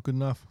them. Not good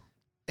enough.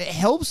 It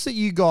helps that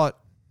you got,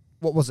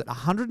 what was it,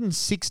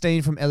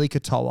 116 from Eli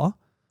Katoa.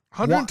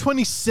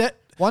 120 set.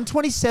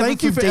 127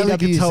 Thank you from for Eli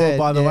DWZ. Katoa,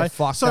 by the Yeah, way.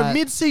 fuck So that.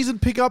 mid-season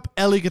pickup,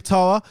 Eli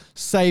Katoa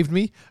saved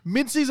me.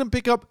 Mid-season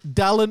pickup,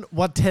 Dallin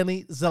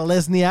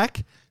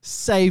Wateni-Zalesniak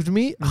saved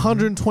me.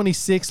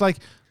 126. Like,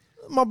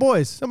 my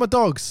boys. They're my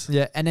dogs.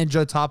 Yeah, and then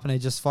Joe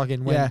Tarpanay just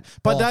fucking went Yeah,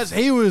 but off. that's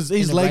his the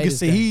Raiders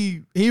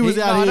legacy. He was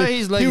out I know here.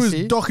 his He was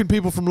legacy. docking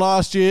people from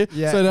last year.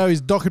 Yeah. So now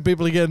he's docking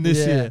people again this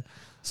year.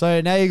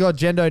 So now you got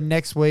Jendo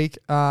next week.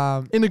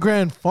 In the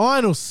grand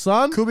final,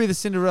 son. Could be the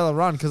Cinderella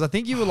run because I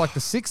think you were like the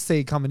 6th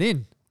seed coming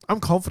in. I'm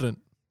confident.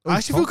 Oh, I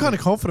actually feel kind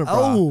of confident,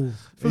 bro.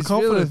 Feel he's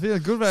confident.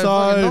 Feeling good, man. So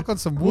Fucking knock on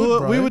some wood,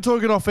 bro. we were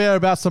talking off air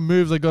about some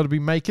moves I got to be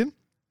making.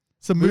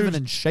 Some moving moves,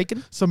 and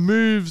shaking. some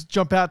moves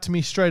jump out to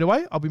me straight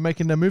away. I'll be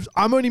making them moves.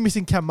 I'm only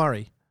missing Cam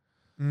Murray,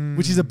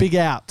 which is a big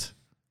out.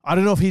 I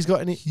don't know if he's got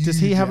any. Does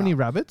he Huge have any out.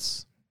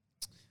 rabbits?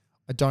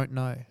 I don't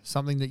know.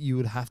 Something that you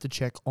would have to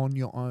check on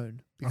your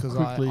own because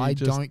quickly I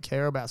just- don't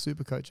care about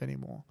Supercoach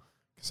anymore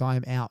because I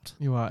am out.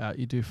 You are out.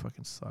 You do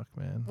fucking suck,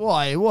 man.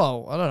 Why?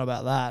 Whoa, I don't know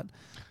about that.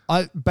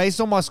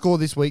 Based on my score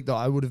this week, though,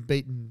 I would have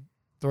beaten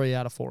 3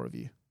 out of 4 of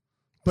you.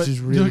 But Which is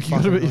really you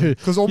gotta be-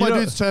 because all you my know-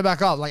 dudes turned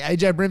back up. Like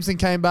AJ Brimson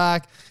came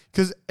back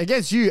because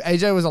against you,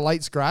 AJ was a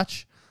late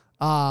scratch.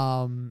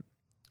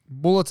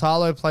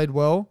 Mulatalo played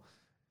well.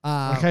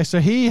 Okay, so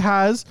he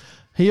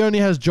only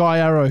has Jai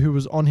Arrow, who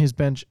was on his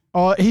bench.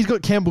 Oh, he's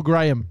got Campbell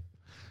Graham.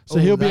 So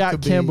he'll be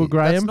out Campbell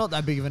Graham. That's not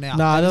that big of an out.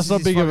 Nah, Maybe that's this not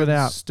is big his of an fucking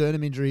out.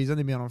 Sternum injury. He's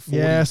only been on 40.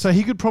 Yeah, so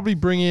he could probably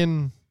bring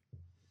in.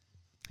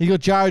 He got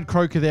Jared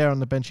Croker there on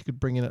the bench. He could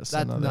bring in at that,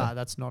 center. there.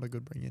 that's not a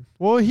good bring in.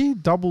 Well, he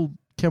doubled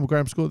Campbell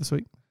Graham's score this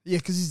week. Yeah,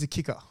 because he's the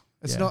kicker.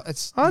 It's Yeah. not.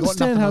 It's I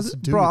understand how,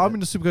 bro. I'm I'm in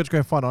the Supercoach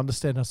Grand Final. I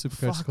understand how Supercoach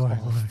Fuck scoring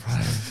off,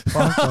 works.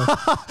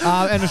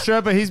 and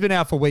Sherpa, he's been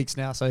out for weeks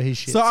now, so he's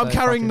shit. So I'm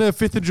carrying the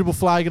 5th and dribble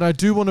flag, and I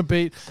do want to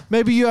beat.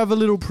 Maybe you have a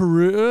little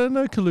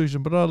no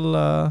collusion, but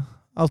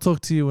I'll talk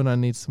to you when I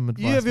need some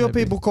advice. You have your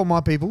maybe. people call my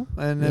people,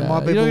 and then Yeah. my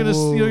people. You're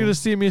will- gonna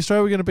steer me astray.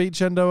 We're gonna beat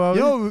Chendo.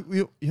 Are we?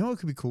 You know what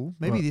could be cool?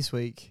 Maybe What? this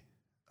week.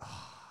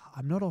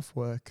 I'm not off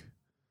work.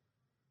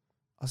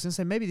 I was gonna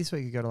say maybe this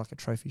week you go to like a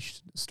trophy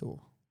store,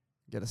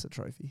 get us a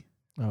trophy,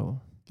 Oh,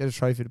 get a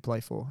trophy to play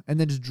for, and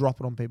then just drop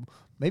it on people.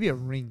 Maybe a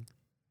ring.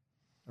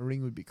 A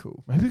ring would be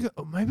cool. maybe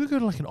we go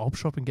to like an op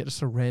shop and get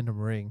us a random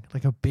ring,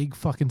 like a big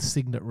fucking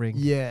signet ring.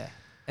 Yeah,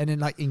 and then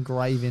like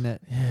engrave in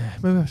it. Yeah,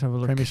 maybe I have to have a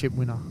look. Premiership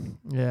winner,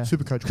 Yeah,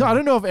 Supercoach. 'Cause I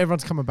don't know if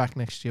everyone's coming back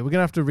next year. We're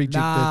gonna have to rejig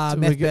Nah, the.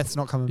 Meth Beth's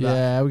not coming back.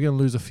 Yeah, we're gonna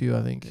lose a few,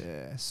 I think.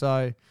 Yeah.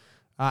 So,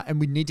 and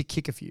we need to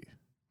kick a few.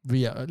 But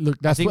yeah, look,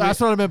 that's think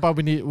what I meant by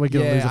we're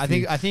gonna lose a I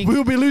few. think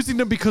We'll be losing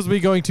them because we're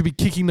going to be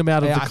kicking them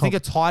out of the I think comp. a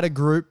tighter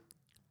group,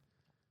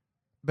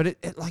 but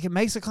it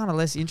makes it kind of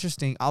less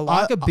interesting. I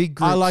like a big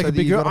group. I like so a that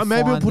big you group. gotta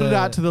Maybe we'll find put it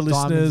out to the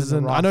diamonds in listeners, the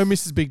and I rough. know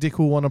Mrs. Big Dick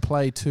will want to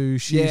play too.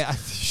 She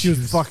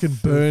was fucking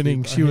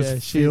burning. She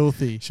was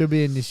filthy. She'll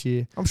be in this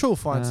year. I'm sure we'll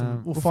find some. Um,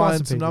 We'll we'll find find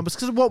some some people. numbers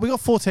because what we got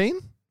 14.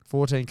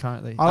 14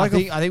 currently. I like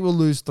I think we'll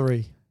lose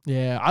 3.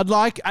 Yeah, I'd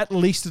like at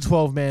least a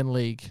 12-man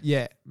league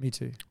Yeah, me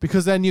too.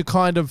 because then you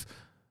kind of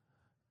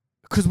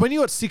because when you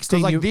got 16,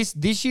 Because like you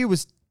this year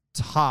was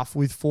tough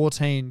with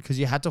 14 because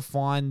you had to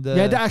find the.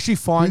 had to actually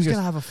find who's your-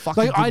 gonna have a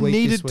fucking like good I week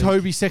needed this week.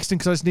 Toby Sexton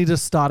because I just needed a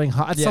starting.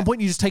 At Yeah. some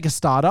point, you just take a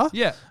starter.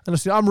 Yeah, And I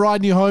said, I'm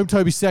riding you home,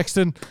 Toby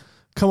Sexton.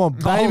 Come on,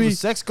 oh, baby. the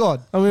sex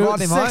god. I mean, Ride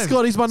him Sex home.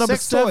 God, he's my number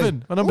Sex toy.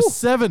 7. My number Ooh.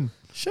 7.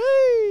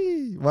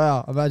 Shee.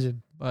 Wow,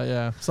 imagine. But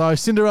yeah. So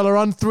Cinderella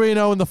run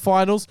 3-0 in the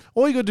finals.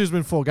 All you got to do is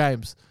win 4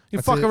 games. You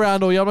That's fuck it.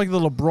 around all year. I'm like the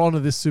LeBron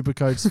of this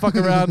Supercoach. Fuck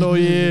around all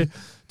year.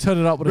 Turn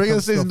it up when it Regular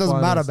comes to the season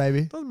doesn't matter, finals.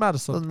 baby. Doesn't matter,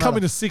 son. Doesn't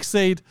Coming matter. to 6th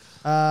seed.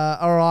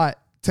 All right,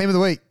 team of the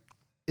week.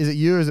 Is it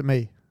you or is it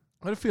me?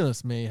 I don't feel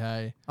it's me,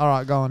 hey. All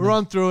right, go on. We'll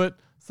run through it.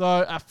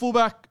 So at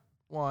fullback,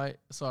 why?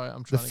 Sorry,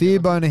 I'm The trying to fear get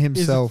up. boner Is-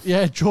 himself.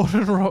 Yeah,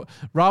 Jordan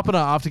Rapana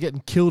after getting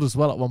killed as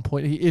well at one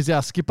point. He is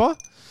our skipper.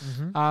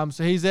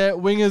 So he's there.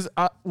 Winger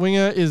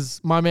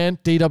is my man,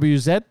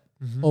 DWZ.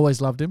 Always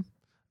loved him.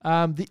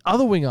 The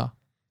other winger,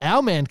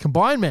 our man,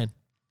 combined man,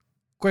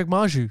 Greg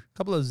Marju.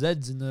 Couple of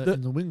Zs in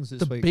the wings this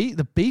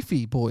The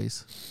beefy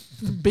boys.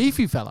 The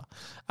beefy fella.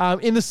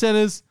 In the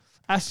centers,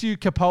 Asu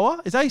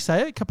Kapoa. Is that how you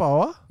say it?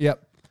 Kapoa.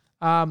 Yep.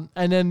 And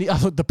then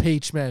the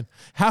Peach, man.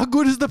 How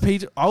good is the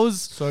Peach? I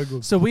was So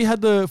good. So we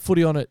had the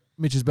footy on at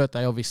Mitch's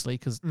birthday, obviously,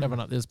 because everyone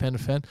up there's a Panda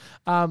fan.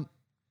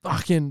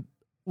 Fucking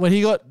when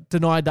he got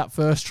denied that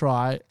first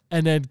try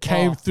and then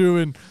came through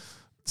and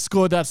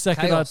scored that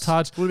second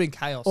touch. Would have been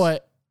chaos. Boy,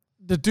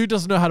 the dude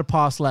doesn't know how to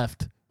pass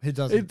left. He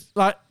doesn't. It's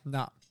like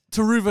Nah.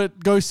 Taruva,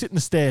 go sit in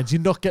the stands.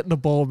 You're not getting the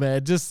ball,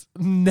 man. Just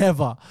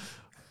never.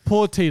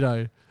 Poor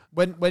Tito.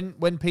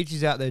 When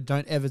Peachy's out there,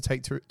 don't ever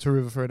take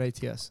Taruva for an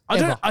ATS.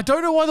 I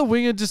don't know why the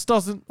winger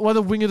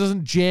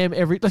doesn't jam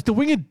the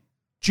winger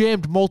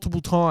jammed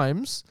multiple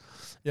times.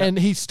 Yeah. And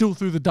he still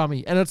threw the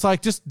dummy. And it's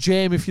like, just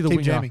jam if you're the Keep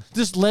winger. jamming.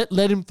 Just let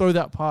him throw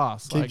that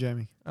pass. Keep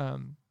jamming.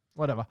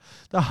 Whatever.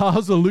 The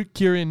halves are Luke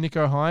Keary and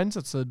Nico Hines.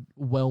 That's a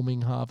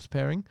whelming halves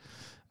pairing.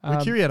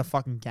 Keary had a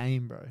fucking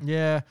game, bro.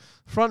 Yeah.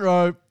 Front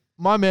row,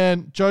 my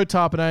man, Joe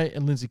Tarpanay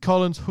and Lindsay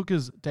Collins.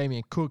 Hookers,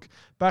 Damien Cook.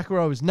 Back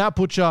row is Nat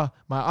Butcher,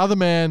 my other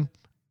man,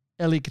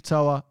 Eli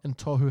Katoa, and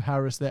Tohu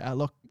Harris there at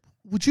lock.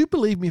 Would you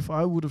believe me if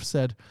I would have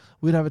said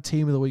we'd have a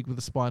team of the week with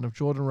a spine of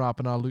Jordan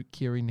Rapana, Luke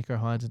Keary, Nico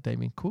Hines, and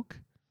Damien Cook?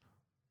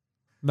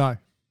 No.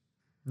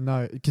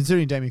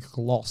 Considering Damien Cook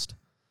lost,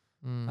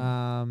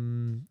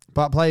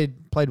 but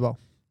played well.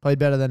 Played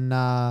better than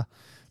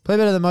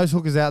most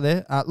hookers out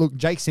there. Look,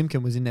 Jake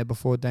Simpkin was in there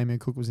before Damien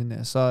Cook was in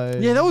there. So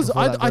yeah, that was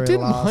I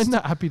didn't last. mind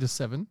that. Happy to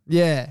 7.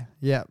 Yeah.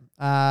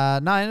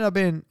 No, ended up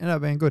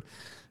being good.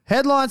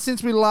 Headlines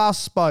since we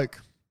last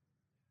spoke.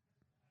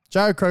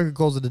 Jared Croker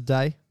calls it a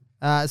day.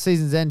 At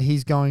season's end,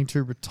 he's going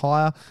to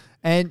retire,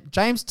 and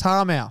James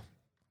Tarmow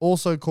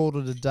also called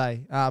it a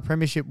day.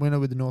 Premiership winner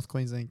with the North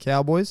Queensland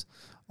Cowboys,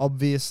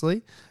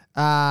 obviously.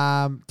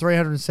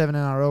 307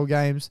 NRL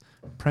games,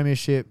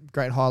 premiership,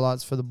 great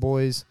highlights for the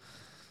boys.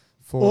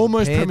 For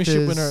almost the Panthers,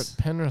 premiership winner at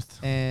Penrith,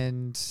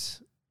 and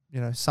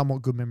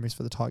somewhat good memories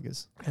for the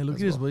Tigers. Hey, look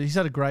at his. He's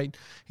had a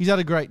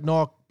great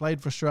knock.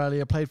 Played for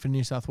Australia, played for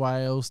New South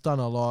Wales, done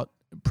a lot.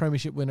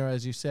 Premiership winner,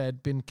 as you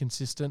said, been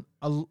consistent.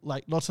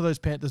 Like lots of those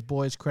Panthers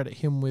boys credit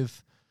him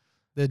with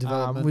Their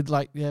development,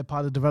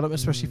 part of the development,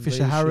 especially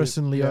Fisher leadership, Harris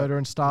and Leota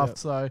and stuff. Yeah.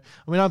 So I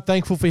mean, I'm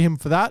thankful for him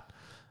for that.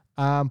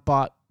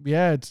 But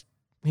yeah,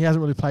 he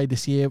hasn't really played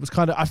this year. It was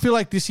I feel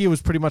like this year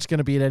was pretty much going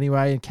to be it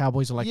anyway, and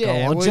Cowboys are like, go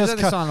on. Well, just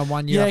signed on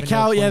 1 year. The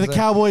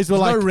Cowboys were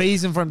There's like, no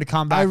reason for him to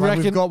come back.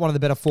 We've got one of the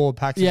better forward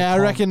packs. Yeah, I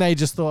reckon they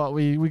just thought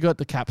we got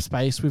the cap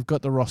space, we've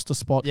got the roster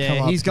spot.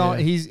 Yeah,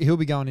 he'll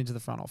be going into the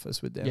front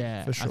office with them.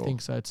 Yeah, for sure. I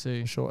think so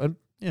too. For sure.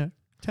 And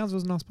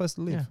Townsville's a nice place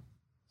to live. Yeah.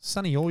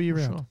 Sunny all year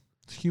round. Sure.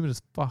 It's humid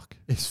as fuck.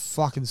 It's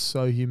fucking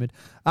so humid.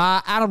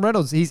 Adam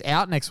Reynolds, he's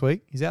out next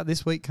week. He's out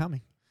this week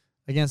coming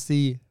against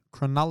the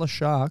Cronulla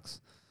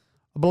Sharks.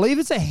 I believe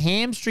it's a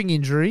hamstring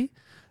injury.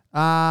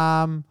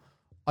 I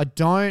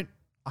don't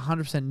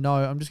 100% know.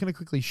 I'm just going to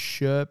quickly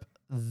chirp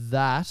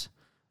that.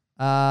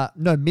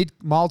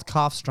 Mild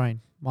calf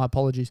strain. My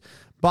apologies.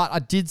 But I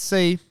did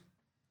see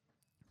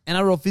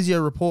NRL physio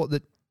report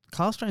that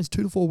calf strain is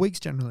 2 to 4 weeks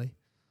generally.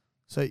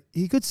 So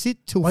he could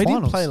sit till finals. He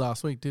didn't play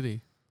last week, did he?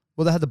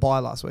 Well, they had the bye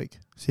last week,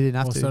 so he didn't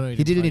have to. So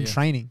he did it in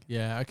training.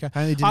 Yeah, okay.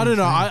 I don't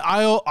know.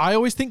 I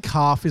always think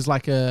calf is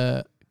like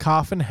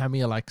calf and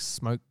hammy are like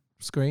smoke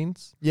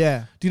screens.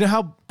 Yeah. Do you know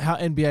how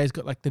NBA's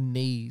got like the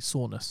knee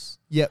soreness?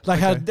 Yep.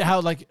 Like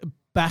how like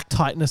back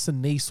tightness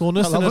and knee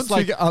soreness. I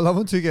love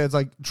when two guys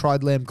like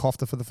tried lamb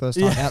kofta for the first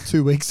time out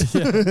 2 weeks.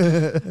 But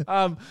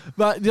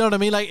you know what I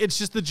mean? Like it's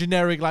just the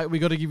generic, like we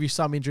got to give you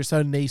some injury.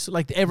 So knees,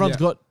 like everyone's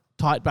got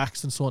tight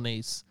backs and sore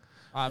knees.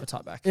 I have a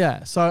tight back.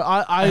 Yeah. So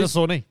I and a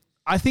sore knee.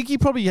 I think he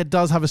probably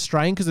does have a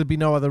strain because there'd be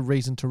no other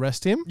reason to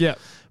rest him. Yeah.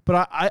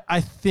 But I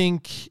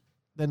think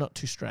they're not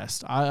too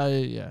stressed.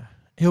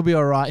 He'll be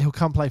all right. He'll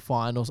come play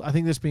finals. I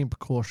think there's being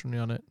precautionary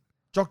on it.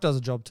 Jock does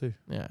a job too.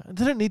 Yeah.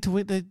 They don't need to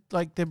win.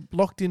 They're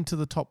locked into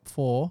the top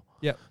 4.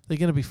 Yep. They're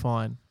going to be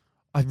fine.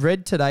 I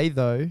read today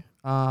though,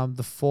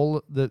 the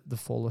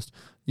furthest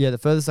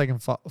they can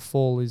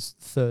fall is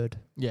 3rd.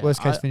 Yeah.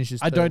 Worst case finish is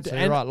 3rd. So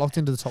you're right, locked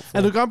into the top 4.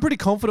 And look, I'm pretty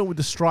confident with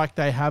the strike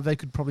they have, they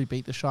could probably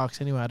beat the Sharks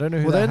anyway. I don't know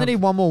who. Well, they only need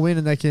one more win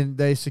and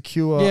they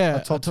secure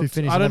a top 2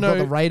 finish. I don't know.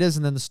 Got the Raiders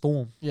and then the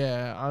Storm.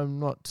 Yeah, I'm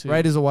not too.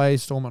 Raiders away,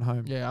 Storm at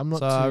home. Yeah, I'm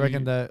not. So I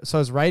reckon so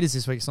it's Raiders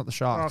this week. It's not the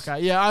Sharks.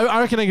 Okay, yeah,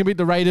 I reckon they can beat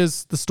the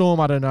Raiders. The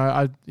Storm, I don't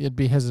know. I'd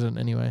be hesitant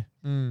anyway.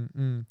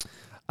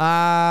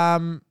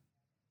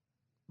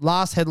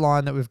 Last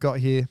headline that we've got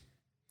here.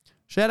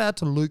 Shout out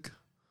to Luke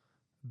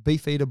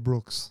Beefeater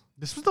Brooks.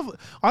 This was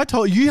I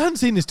told you hadn't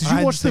seen this. Did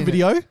you watch the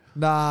video?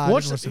 Nah,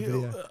 watch the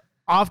video.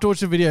 I have to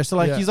watch the video. So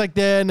he's like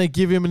there and they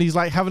give him and he's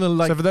like having a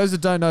like. So for those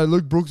that don't know,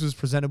 Luke Brooks was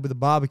presented with a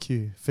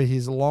barbecue for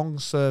his long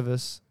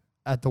service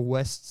at the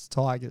Wests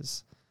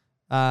Tigers.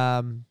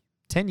 10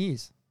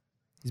 years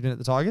he's been at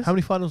the Tigers. How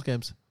many finals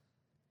games?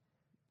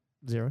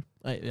 0.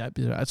 Yeah,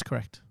 that's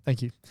correct.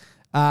 Thank you.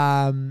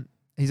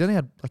 He's only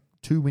had like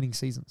 2 winning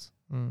seasons.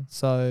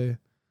 So,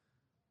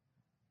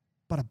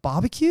 but a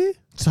barbecue?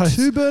 So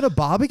 2-burner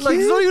barbecue? Like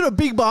it's not even a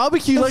big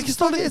barbecue. Like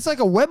it's like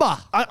a Weber.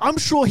 I'm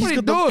sure he's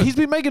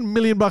been making $1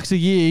 million a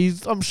year.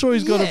 I'm sure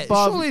he's got a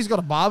barbecue. Surely he's got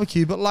a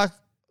barbecue, but like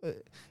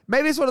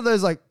maybe it's one of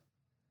those like,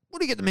 what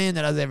do you get the man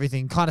that does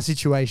everything kind of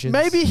situations?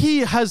 Maybe he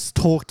has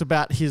talked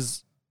about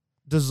his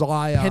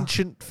desire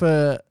penchant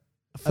for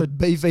a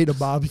beef eater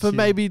barbecue. for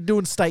maybe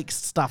doing steak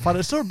stuff. I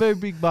saw a very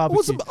big I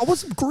barbecue. want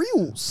some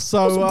grills.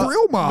 So some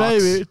grill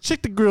marks. maybe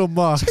check the grill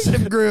marks.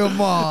 Some grill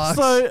marks.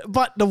 So,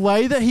 but the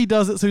way that he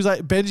does it, so he's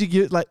like Benji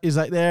is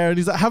like there, and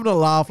he's like having a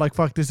laugh, like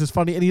fuck, this is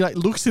funny, and he like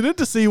looks in it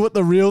to see what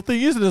the real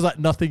thing is, and there's like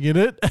nothing in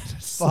it. And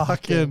it's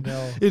Fucking fucking,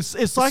 hell.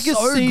 it's like a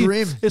so scene.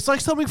 grim. It's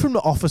like something from The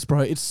Office,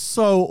 bro. It's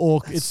so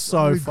awkward. It's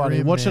so so funny.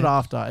 grim, Watch it man.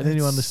 after, and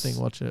anyone It's- listening,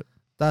 watch it.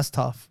 That's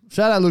tough.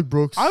 Shout out Luke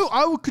Brooks.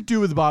 I could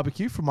do with a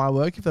barbecue from my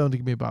work if they want to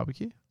give me a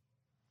barbecue.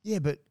 Yeah,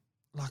 but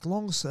like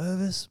long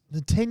service, the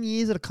 10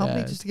 years at a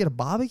company Yeah. just to get a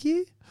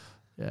barbecue?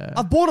 Yeah,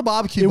 I've bought a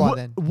barbecue by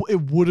then. It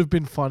would have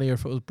been funnier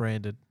if it was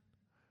branded,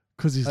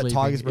 because he's leaving.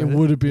 Tigers It branded?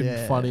 would have been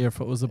Yeah. funnier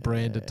if it was a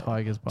branded Yeah.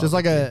 Tigers barbecue. Just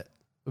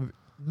like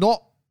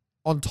not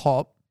on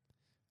top,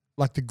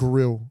 like the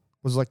grill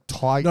was like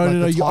tiger. no, like no,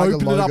 no. the You tiger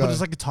open it up logo. and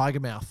it's like a tiger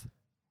mouth.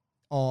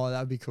 Oh,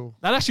 that'd be cool.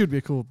 That actually would be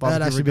a cool barbecue.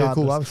 That'd actually be a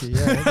cool regardless. barbecue.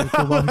 Yeah, that'd be a cool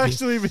That would barbecue.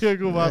 actually be a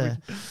cool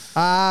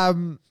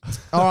barbecue.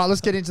 All right, let's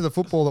get into the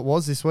football that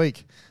was this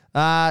week.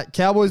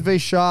 Cowboys v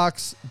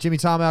Sharks. Jimmy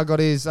Tarmow got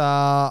his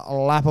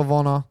lap of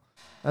honor.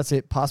 That's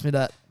it. Pass me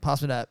that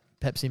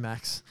Pepsi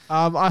Max.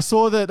 I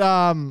saw that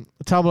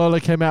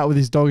Tamalolo came out with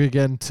his dog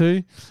again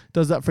too.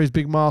 Does that for his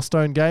big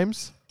milestone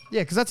games.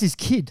 Yeah, because that's his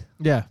kid.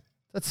 Yeah,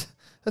 That's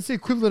the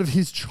equivalent of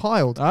his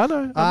child. I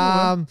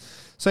know.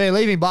 So yeah,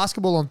 leaving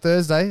basketball on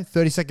Thursday,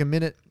 32nd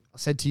minute. I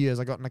said to you as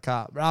I got in the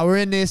car, we're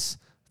in this.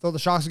 Thought the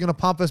Sharks were going to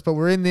pump us, but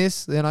we're in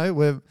this. You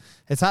know,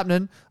 it's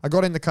happening. I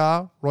got in the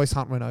car. Royce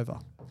Hunt went over.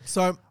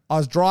 So I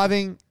was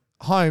driving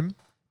home,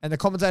 and the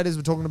commentators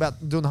were talking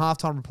about doing the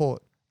halftime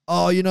report.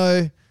 Oh, you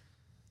know,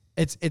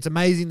 it's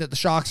amazing that the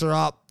Sharks are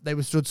up. They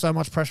withstood so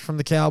much pressure from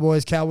the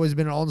Cowboys. Cowboys have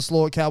been an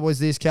onslaught. Cowboys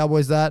this,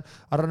 Cowboys that.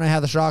 I don't know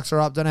how the Sharks are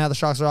up. Don't know how the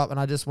Sharks are up. And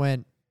I just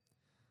went,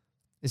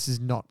 this is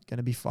not going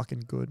to be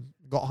fucking good.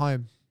 Got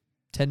home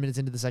 10 minutes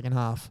into the second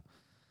half,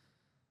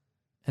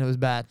 and it was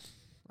bad.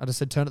 I just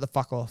said, turn it the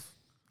fuck off.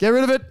 Get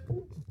rid of it.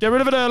 Get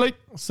rid of it early.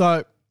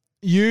 So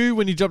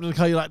when you jumped in the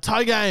car, you're like,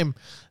 tie game.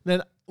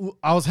 Then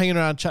I was hanging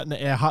around chatting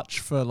to Air Hutch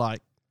for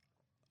like.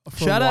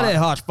 Shout out Air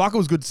Hutch. Fuck, it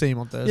was good to see him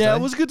on Thursday. Yeah,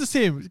 it was good to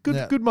see him.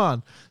 Good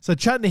man. So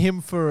chatting to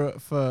him for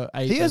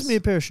ages. He owes me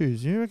a pair of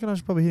shoes. You reckon I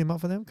should probably hit him up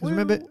for them?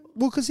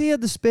 Because he had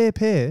the spare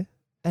pair,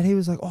 and he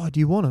was like, "Oh, do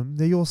you want them?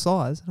 They're your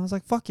size." And I was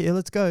like, "Fuck yeah,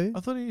 let's go." I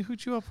thought he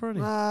hooked you up already.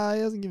 Nah, he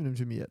hasn't given them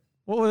to me yet.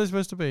 What were they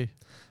supposed to be?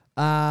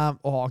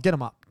 I'll get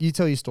them up. You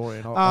tell your story,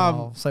 and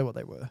I'll say what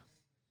they were.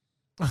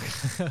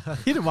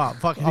 Hit him up.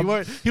 Fuck it.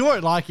 He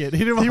won't like it.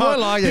 Hit him up. He won't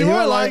like it. He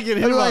won't like it. Hit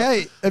He'll him be like, up.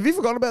 hey, have you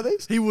forgotten about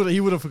these? He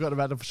would have forgotten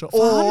about them for sure.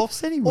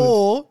 100% he would.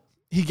 Or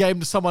he gave them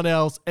to someone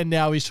else, and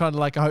now he's trying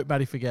to I hope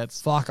Matty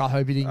forgets. Fuck, I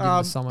hope he didn't give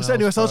them to someone else. So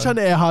anyway, so I was bro.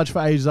 trying to air Hutch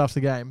for ages after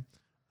the game.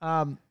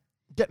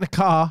 Get in the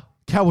car.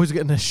 Cowboys are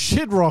getting the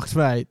shit rocked,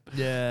 mate.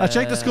 Yeah. I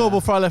checked the score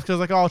before I left because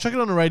I was like, I'll check it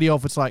on the radio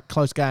if it's like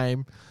close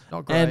game.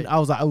 Not great. And I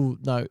was like, oh,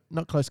 no,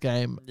 not close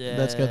game.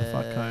 Let's go the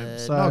fuck home.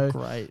 So not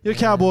great. your man.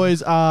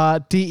 Cowboys are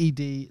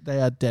DED.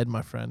 They are dead,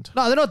 my friend.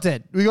 No, they're not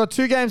dead. We got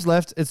 2 games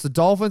left. It's the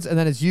Dolphins, and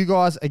then it's you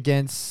guys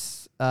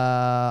against.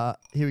 Here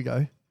we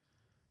go.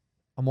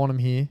 I'm on them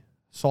here.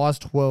 Size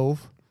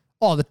 12.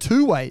 Oh, the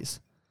 2-ways.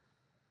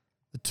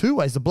 The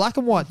 2-ways. The black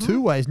and white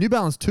 2-ways. New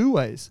Balance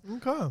 2-ways.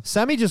 Okay.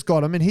 Sammy just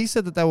got them, and he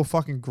said that they were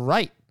fucking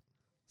great.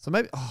 So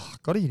maybe,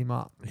 got to hit him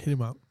up. Hit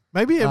him up.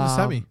 Maybe give him to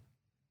Sammy.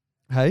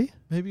 Hey?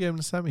 Maybe give him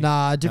to Sammy.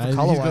 Nah, different He's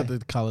colorway. got the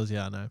colours,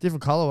 yeah, I know.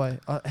 Different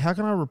colorway. How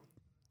can I?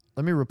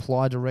 Let me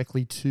reply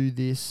directly to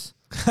this.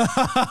 He's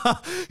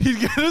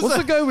gonna What's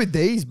say, the go with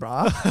these,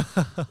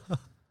 bruh?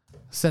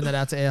 Send that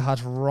out to Air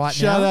Hutch right now.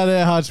 shout out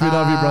Air Hutch. We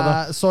love you,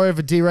 brother. Sorry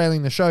for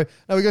derailing the show.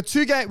 No, we got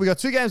 2 games. We got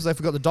 2 games left.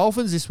 We got the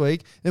Dolphins this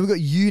week. Then we got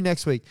you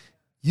next week.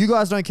 You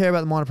guys don't care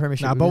about the minor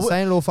premiership. Nah, We've but been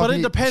saying it all but fucking it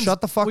year. depends. Shut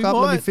the fuck We up.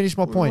 Let me might. finish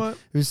my We point. might.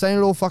 We've been saying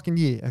it all fucking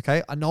year.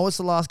 Okay, I know it's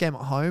the last game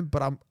at home,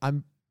 but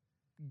I'm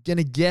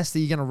gonna guess that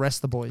you're gonna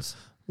rest the boys.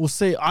 We'll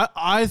see.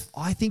 I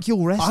think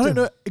you'll rest. don't them.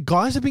 know.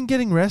 Guys have been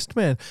getting rest,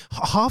 man.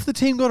 Half the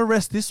team got a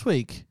rest this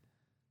week.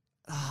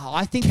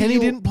 I think Kenny that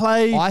you'll- didn't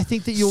play. I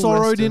think that you'll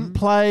Sorrow rest didn't them.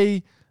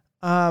 play.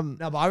 No,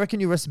 but I reckon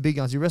you rest the big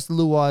guns. You rest the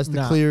Luais, the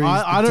Nah, Clearys.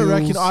 I the don't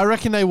Dills. reckon. I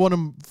reckon they want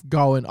them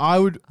going. I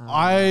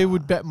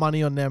would bet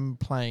money on them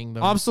playing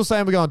them. I'm still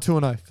saying we're going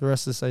 2-0 for the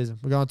rest of the season.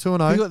 We're going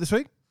 2-0. Who you got this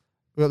week?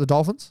 We got the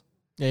Dolphins,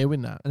 Yeah, you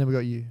win that. and then we got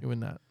you. You win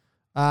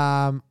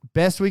that.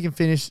 Best we can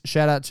finish.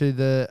 Shout out to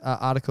the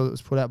article that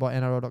was put out by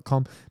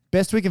NRL.com.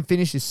 Best we can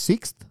finish is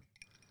 6th.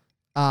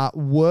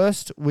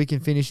 Worst we can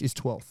finish is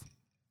 12th.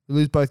 We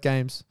lose both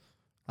games.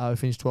 We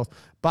finish 12th.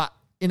 But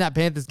in that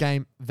Panthers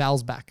game,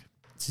 Val's back.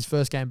 It's his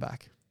first game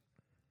back.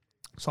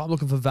 So I'm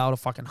looking for Val to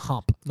fucking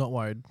hump. Not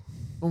worried.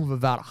 I'm looking for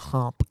Val to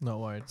hump. Not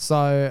worried.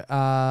 So,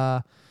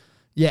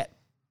 yeah.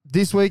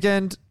 This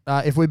weekend,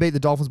 if we beat the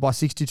Dolphins by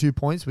 62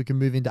 points, we can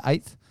move into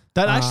 8th.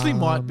 That actually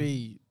might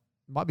be.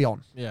 Might be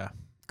on. Yeah.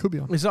 Could be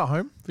on. Is that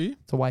home for you?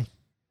 It's away.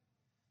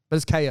 But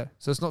it's KO,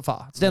 so it's not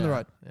far. It's down the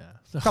road. Yeah.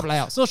 A couple of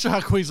hours. Not sure how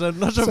Queensland.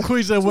 Not sure if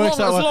Queensland works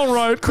that It's way. a long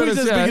road.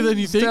 Queensland's bigger than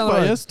you think, down the but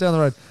road. yes. It's down the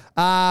road.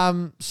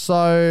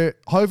 So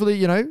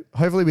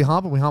hopefully we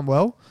hump and we hump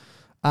well.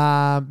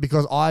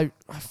 Because I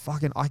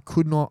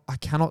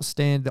cannot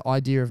stand the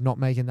idea of not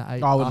making the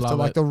 8 I would after love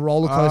like it. the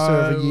roller coaster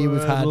of a year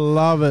we've had.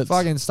 Love it.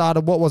 Fucking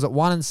started, what was it,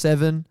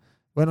 1-7,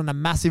 went on a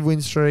massive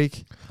win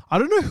streak. I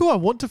don't know who I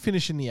want to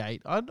finish in the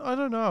 8. I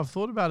don't know. I've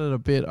thought about it a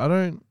bit.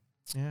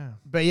 Yeah.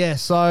 But yeah,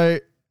 so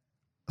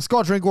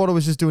Scott Drinkwater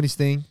was just doing his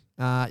thing.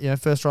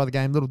 First try of the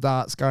game, little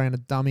dart, scoring a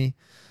dummy.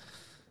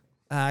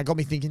 Got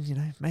me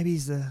thinking, maybe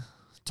he's the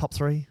top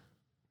 3. He's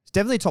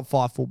definitely top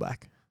 5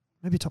 fullback.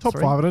 Maybe top 3.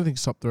 5. I don't think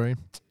it's top 3.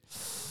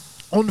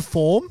 On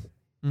form?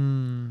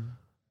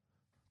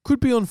 Could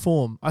be on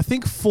form. I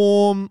think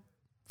form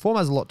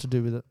has a lot to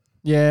do with it.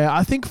 Yeah,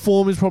 I think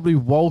form is probably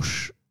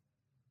Walsh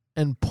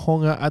and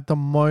Ponga at the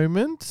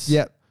moment.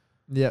 Yep,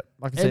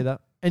 I can see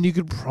that. And you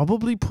could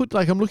probably put,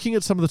 I'm looking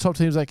at some of the top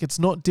teams, it's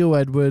not Dill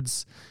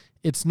Edwards,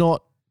 it's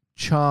not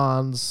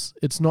Chance,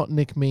 it's not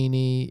Nick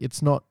Meaney,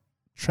 it's not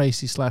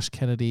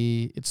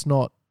Tracy/Kennedy, it's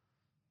not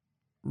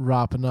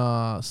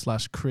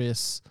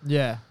Rapana/Chris.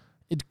 Yeah.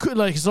 It could,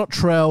 it's not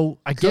Trell.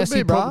 I guess be,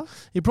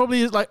 he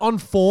probably is, on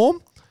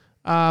form.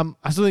 I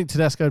still think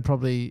Tedesco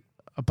probably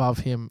above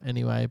him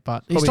anyway,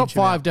 but he's top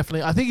 5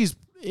 definitely. I think he's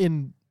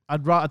in.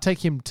 I'd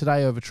take him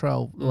today over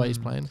Trell the way he's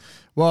playing.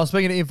 Well,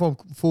 speaking of informed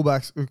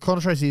fullbacks, Connor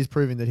Tracy is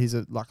proving that he's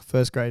a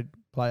first grade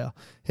player.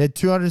 He had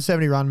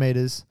 270 run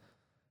meters,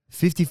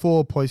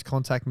 54 post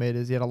contact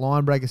meters. He had a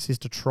line break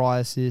assist, a try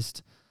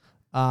assist.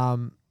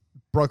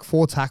 Broke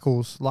 4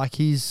 tackles. I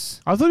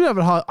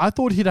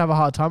thought he'd have a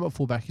hard time at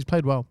fullback. He's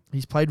played well.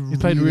 He's played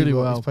really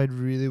well. He's played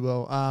really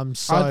well.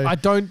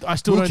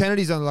 Will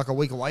Kennedy's only a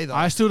week away though.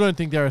 I still don't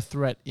think they're a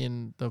threat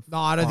in the. No,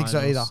 I don't think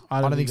so either.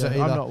 I don't think so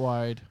either. I'm not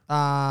worried.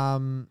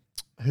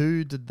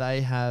 Who did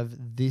they have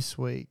this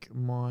week,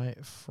 my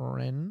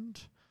friend?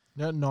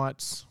 No,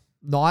 Knights.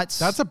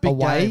 That's a big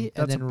away, game.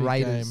 That's and then a big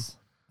Raiders.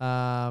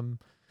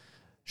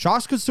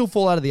 Sharks could still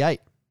fall out of the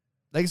 8.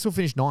 They can still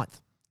finish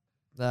 9th.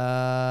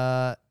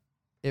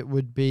 It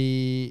would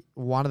be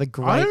one of the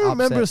great I don't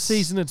remember a upsets.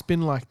 season it's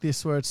been like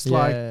this where it's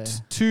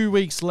 2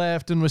 weeks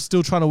left and we're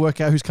still trying to work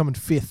out who's coming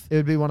 5th. It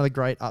would be one of the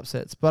great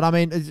upsets. But I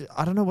mean,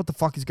 I don't know what the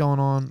fuck is going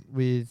on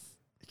with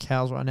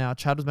Cows right now.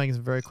 Chad was making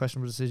some very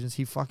questionable decisions.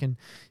 He fucking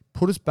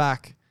put us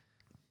back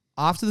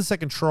after the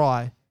second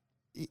try.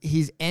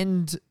 His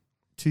end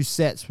 2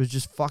 sets was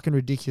just fucking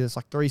ridiculous,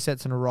 3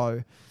 sets in a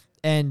row.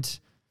 And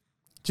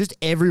just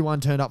everyone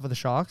turned up for the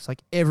Sharks.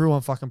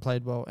 Everyone fucking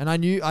played well. And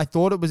I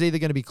thought it was either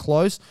going to be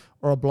close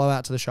or a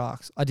blowout to the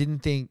Sharks. I didn't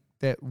think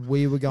that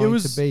we were going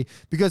to be,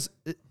 because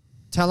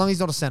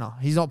Taulungi's not a center.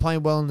 He's not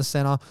playing well in the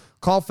center.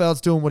 Kyle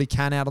Feld's doing what he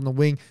can out on the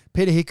wing.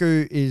 Peter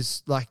Hiku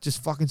is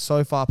just fucking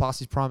so far past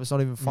his prime. It's not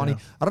even funny. Yeah.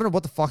 I don't know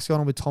what the fuck's going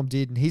on with Tom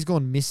Dearden. He's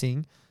gone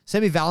missing.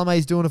 Semi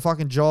Valame's doing a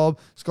fucking job.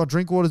 Scott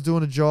Drinkwater's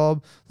doing a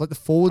job. The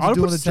forwards are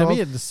doing a job. Semi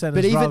in the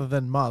centers rather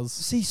than Muzz.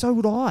 See, so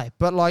would I.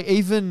 But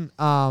even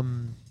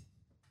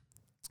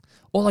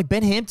or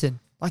Ben Hampton.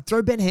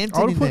 Throw Ben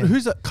Hampton in there.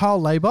 Who's that? Carl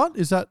Labart?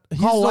 Is that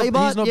Carl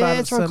Labart? He's not yeah, bad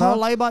at throw center. Carl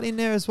Labart in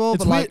there as well.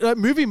 It's weird.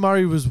 Movie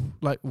Murray was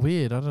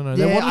weird. I don't know.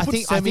 Yeah, I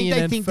think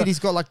they think that he's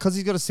got because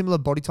he's got a similar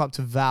body type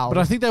to Val. But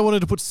I think they wanted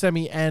to put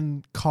Semi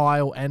and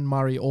Kyle and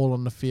Murray all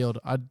on the field.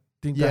 I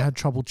think they had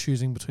trouble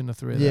choosing between the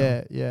 3 of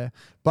them. Yeah.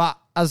 But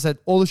as I said,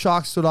 all the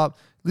Sharks stood up.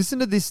 Listen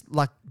to this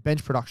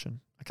bench production.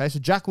 Okay, so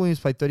Jack Williams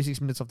played 36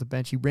 minutes off the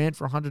bench. He ran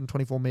for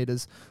 124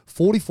 meters.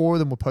 44 of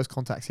them were post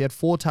contacts. He had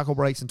 4 tackle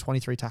breaks and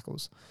 23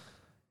 tackles.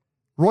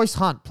 Royce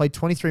Hunt played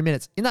 23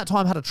 minutes. In that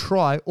time, had a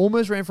try,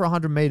 almost ran for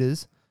 100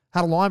 meters,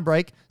 had a line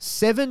break,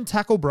 7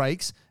 tackle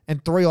breaks,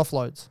 and 3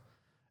 offloads.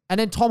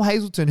 And then Tom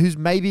Hazelton, who's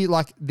maybe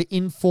the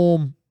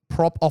in-form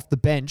prop off the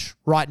bench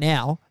right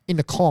now in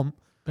the comp.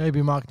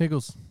 Maybe Mark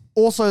Nichols.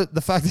 Also,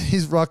 the fact that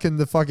he's rocking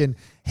the fucking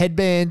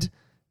headband,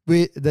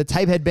 with the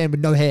tape headband with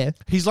no hair.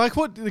 He's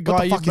what the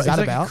guy fuck is that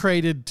about? A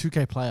created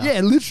 2K player.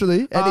 Yeah,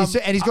 literally. And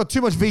he's got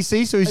too much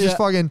VC, so he's just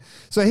fucking...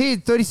 So he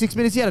had 36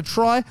 minutes. He had a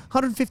try,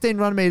 115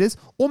 run meters,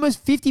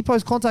 almost 50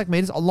 post-contact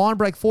meters, a line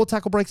break, 4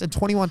 tackle breaks, and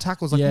 21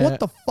 tackles.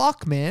 What the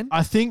fuck, man?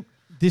 I think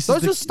those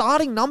are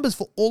starting numbers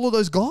for all of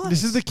those guys.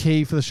 This is the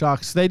key for the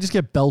Sharks. They just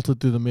get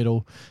belted through the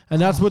middle.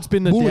 And that's what's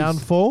been the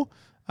downfall.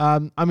 I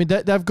mean,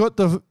 they've got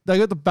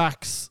the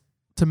backs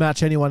to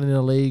match anyone in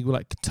the league,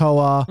 like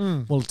Katoa,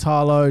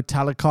 Mulatalo,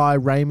 Talakai,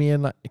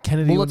 Ramian,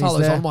 Kennedy.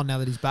 Mulatalo's on one now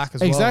that he's back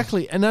as well.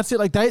 Exactly, and that's it.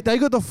 They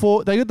got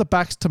the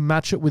backs to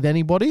match it with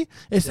anybody.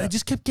 They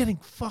just kept getting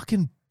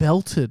fucking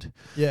belted.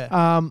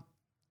 Yeah.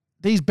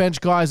 These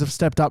bench guys have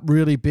stepped up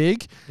really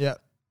big. Yeah.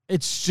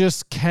 It's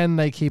just, can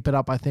they keep it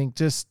up? I think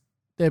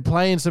they're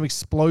playing some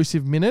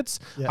explosive minutes.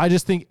 Yeah. I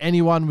just think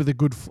anyone with a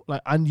good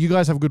and you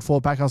guys have a good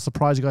forward pack. I was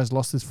surprised you guys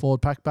lost this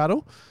forward pack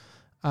battle.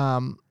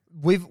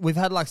 We've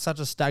had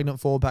such a stagnant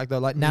forward pack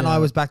though. Nanai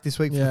was back this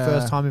week for the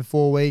first time in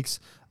 4 weeks.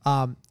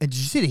 And did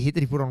you see the hit that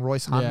he put on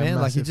Royce Hunt, man?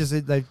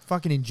 Massive. They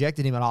fucking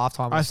injected him at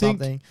halftime or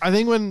something. I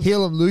think when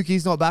Helam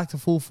Lukey's not back to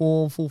full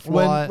form, full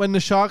flight. When the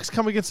Sharks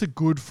come against a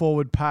good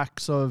forward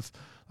packs of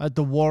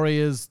the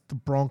Warriors, the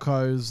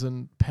Broncos,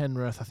 and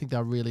Penrith, I think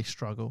they'll really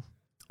struggle.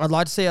 I'd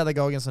like to see how they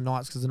go against the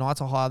Knights because the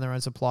Knights are high on their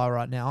own supply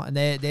right now, and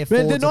their Man,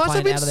 forwards the are Knights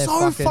have playing been out of their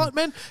so fucking. fun,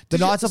 man. The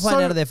Knights are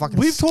playing out of their fucking.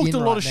 We've talked a skin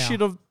lot right of now.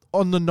 shit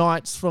on the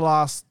Knights for the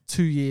last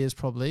 2 years,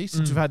 probably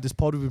since we've had this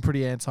pod. We've been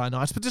pretty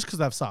anti-Knights, but just because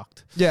they've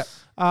sucked. Yeah,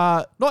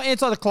 not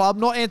anti the club,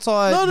 not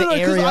anti No, the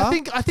area. I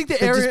think the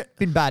They've area just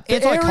been bad. The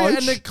Anti area coach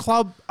and the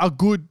club are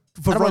good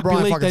for Adam rugby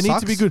O'Brien league. fucking They need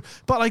to be sucks. good,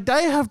 but like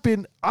they have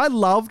been. I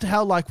loved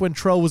how like when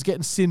Trell was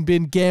getting sin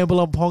bin,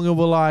 Gamble and Ponga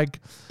were like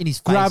in his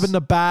face. grabbing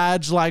the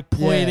badge, like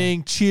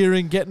pointing,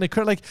 cheering, getting the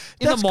credit. Like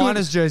In the that's good.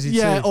 Miners jersey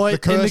yeah, too. or The in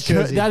the Curse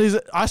jersey. That is,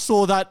 I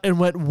saw that and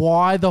went,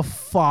 why the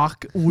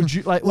fuck would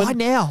you like? Why when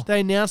now?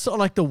 They announced it on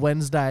like the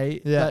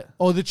Wednesday, Yeah. like,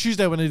 or the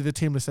Tuesday when they did the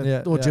team list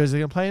Yeah, or yeah. jersey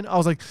they're playing. I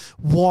was like,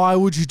 why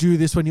would you do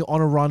this when you're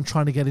on a run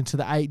trying to get into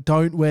the 8?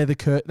 Don't wear the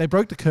curse. They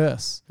broke the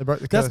curse. They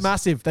broke the That's curse.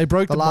 massive. They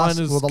broke the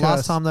Miners. last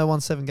curse. time they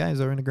won 7 games,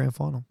 they were in the grand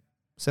final.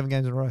 7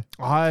 games in a row.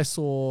 I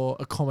saw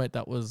a comment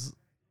that was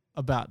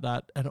about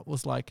that, and it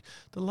was like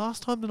the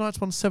last time the Knights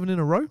won 7 in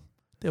a row,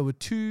 there were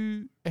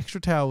 2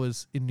 extra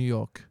towers in New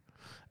York,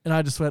 and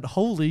I just went,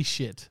 "Holy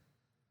shit,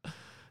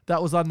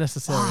 that was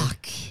unnecessary.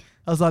 Fuck.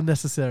 That was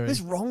unnecessary." What's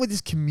wrong with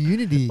this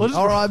community? What is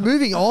All right,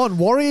 moving on.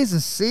 Warriors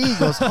and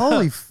Seagulls.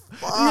 Holy fuck.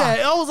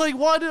 Yeah, I was like,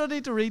 "Why did I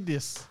need to read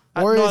this?"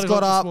 At Warriors 9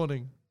 o'clock got up. this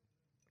morning.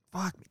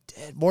 Fuck me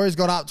dead. Warriors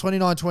got up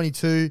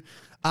 29-22.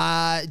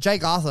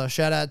 Jake Arthur,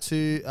 shout out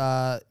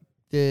to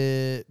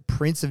the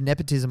prince of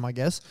nepotism, I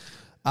guess.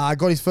 Got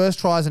his first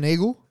try as an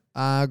Eagle.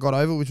 Got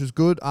over, which was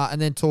good.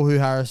 And then Tohu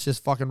Harris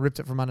just fucking ripped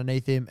it from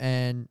underneath him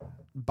and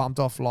bumped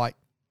off like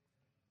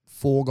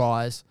 4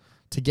 guys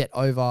to get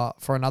over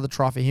for another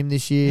try for him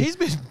this year. He's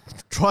been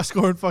try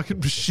scoring fucking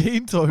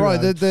machine, too. Bro,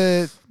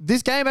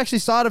 this game actually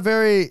started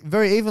very,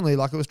 very evenly.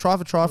 Like it was try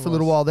for a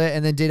little while there,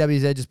 and then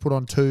DWZ just put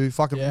on 2.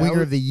 Fucking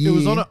winger of the year. It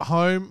was on at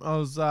home. I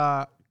was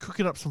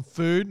cooking up some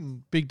food,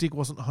 and Big Dick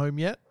wasn't home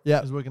yet. Yeah.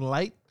 I was working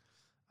late.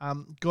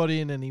 Got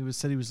in, and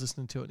said he was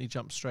listening to it, and he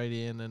jumped straight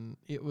in, and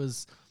it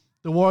was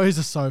the Warriors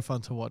are so fun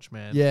to watch,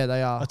 man. Yeah,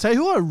 they are. I'll tell you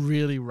who I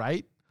really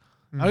rate.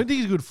 I don't think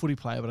he's a good footy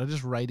player, but I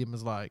just rate him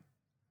as like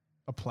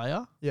a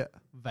player. Yeah.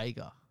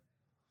 Vega.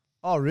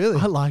 Oh, really?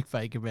 I like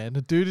Vega, man.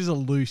 The dude is a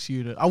loose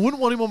unit. I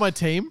wouldn't want him on my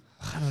team.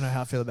 I don't know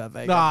how I feel about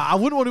Vega. Nah, I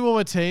wouldn't want him on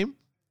my team.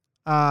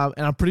 And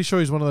I'm pretty sure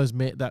he's one of those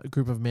that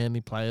group of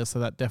manly players. So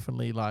that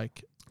definitely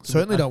like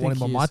Certainly I don't want think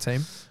him on he my is.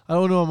 team. I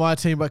don't want him on my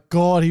team, but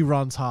God, he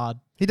runs hard.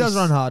 He does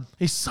run hard.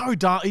 He's so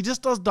dumb. He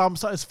just does dumb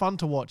stuff. It's fun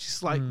to watch.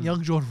 He's like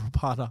young Jordan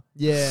Rapana.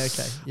 Yeah,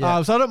 okay.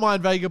 Yeah. So I don't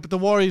mind Vega, but the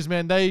Warriors,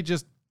 man, they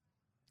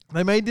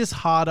made this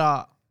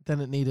harder than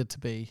it needed to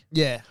be.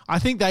 yeah. I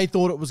think they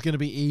thought it was going to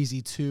be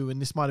easy too, and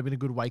this might have been a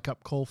good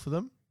wake-up call for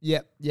them.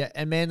 Yeah, yeah.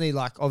 And Manly,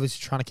 like,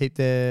 obviously trying to keep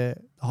their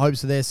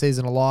hopes of their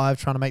season alive,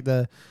 trying to make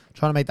the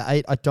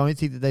 8. I don't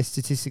think that they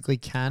statistically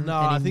can No,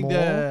 anymore.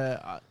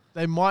 I think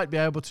they might be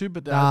able to,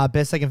 but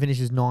best they can finish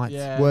is 9th.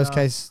 Yeah, Worst no.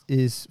 case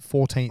is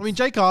 14th. I mean,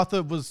 Jake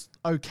Arthur was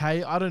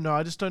okay. I don't know.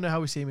 I just don't know how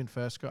we see him in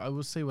first grade. I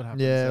will see what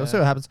happens. yeah, we'll see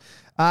what happens.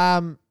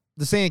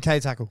 The C&K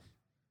tackle.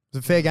 It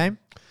was a fair game.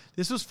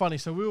 This was funny.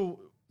 So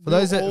For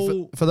those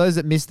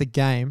that missed the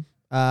game,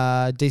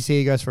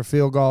 DCE goes for a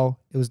field goal.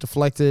 It was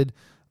deflected.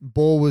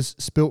 Ball was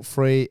spilt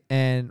free,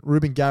 and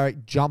Ruben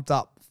Garrick jumped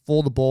up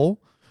for the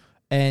ball,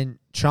 and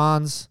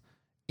Chance,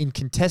 in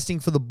contesting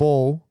for the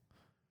ball,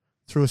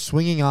 threw a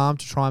swinging arm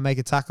to try and make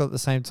a tackle at the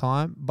same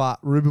time, but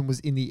Ruben was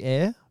in the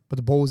air, but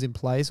the ball was in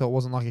play, so it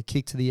wasn't like a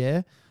kick to the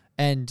air,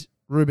 and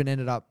Ruben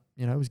ended up,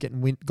 was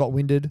got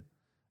winded.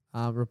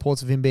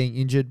 Reports of him being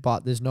injured,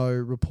 but there's no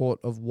report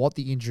of what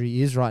the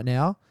injury is right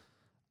now.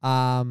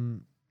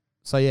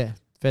 So yeah,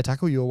 fair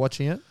tackle. You were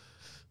watching it.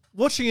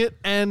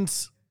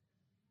 and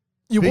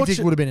you Big watch Dick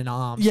it. would have been in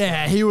arms.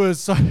 Yeah, he was.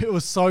 So it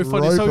was so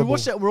funny. So we Ropeable.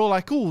 watched it. We're all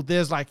like, "Oh,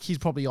 there's like he's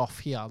probably off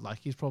here. Like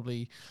he's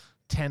probably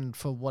 10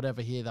 for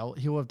whatever here.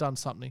 He'll have done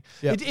something."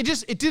 Yep.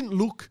 It didn't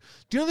look.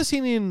 Do you know the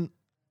scene in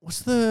what's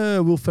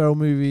the Will Ferrell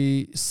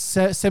movie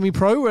Semi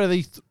Pro where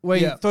you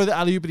throw the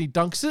alley oop and he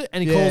dunks it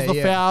and he calls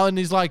the foul and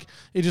he's like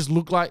it just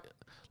looked like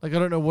I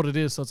don't know what it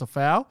is, so it's a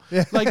foul.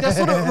 Yeah. Like that's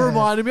what it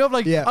reminded me of.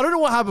 Like Yeah. I don't know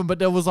what happened, but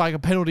there was like a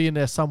penalty in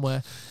there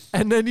somewhere,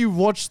 and then you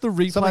watch the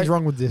replay. Something's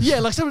wrong with this. Yeah,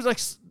 like something's like.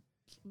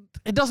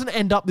 It doesn't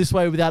end up this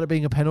way without it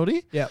being a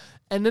penalty. Yeah.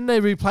 And then they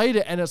replayed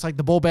it, and it's like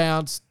the ball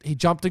bounced. He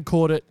jumped and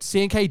caught it.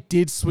 CNK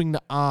did swing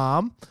the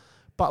arm,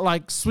 but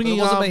like swinging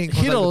wasn't arm making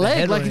hit contact a with the leg.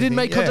 head or Like it didn't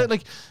make anything. contact.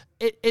 Like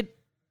it.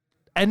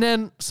 And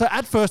then so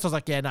at first I was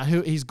like, yeah, no,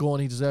 he's gone.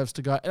 He deserves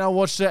to go. And I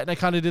watched it, and they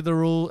kind of did the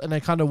rule, and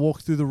they kind of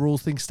walked through the rule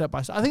thing step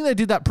by step. I think they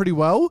did that pretty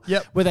well.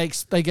 Yep. Where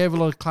they gave a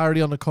lot of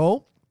clarity on the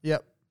call.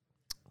 Yep.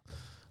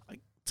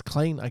 It's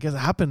clean. I guess it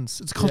happens.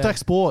 It's contact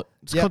sport.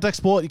 It's Yep. contact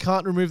sport. You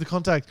can't remove the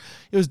contact.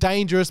 It was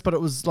dangerous, but it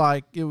was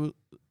like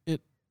it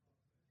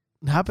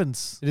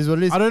happens. It is what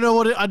it is. I don't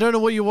know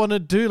what you want to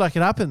do. Like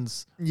it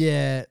happens.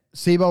 Yeah.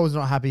 Sebo was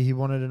not happy. He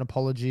wanted an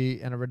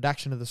apology and a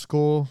redaction of the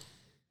score.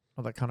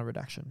 Not that kind of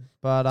redaction.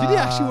 But Did he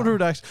actually want a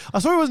redaction? I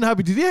saw he wasn't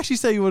happy. Did he actually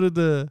say he wanted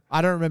the?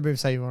 I don't remember him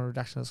saying he wanted a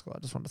redaction of the score. I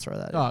just wanted to throw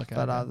that in. Oh, okay,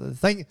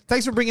 But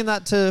thanks for bringing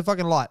that to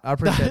fucking light. I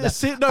appreciate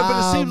that. No, but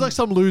it seems like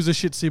some loser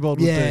shit Seabold would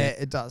do. Yeah,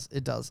 it does.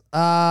 It does.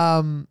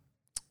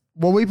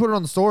 Well, we put it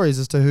on the stories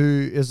as to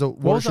who is What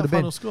what it was should that have been.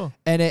 final score?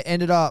 And it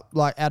ended up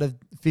like out of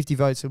 50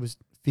 votes, it was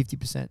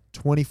 50%.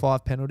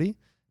 25 penalty,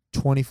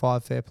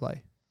 25 fair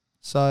play.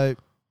 So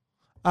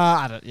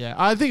I don't. Yeah,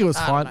 I think it was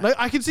I fine. don't know. Like,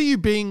 I can see you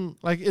being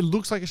like, it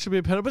looks like it should be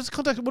a penalty, but it's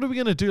contact. What are we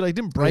gonna do? Like,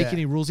 didn't break Yeah.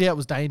 any rules. Yeah, it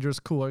was dangerous.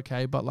 Cool,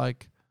 okay, but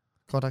like,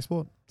 contact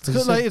sport.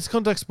 it's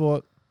contact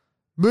sport.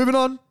 Moving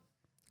on.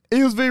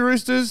 Eels v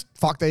Roosters.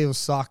 Fuck, the Eels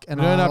suck. And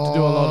We don't I have to do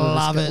a lot of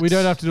love this. it. We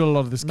don't have to do a lot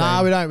of this. No,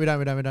 game. we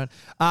don't.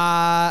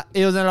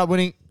 Eels ended up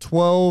winning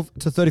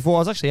 12-34. I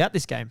was actually at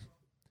this game.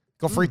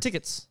 Got free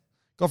tickets.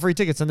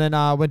 And then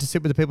went to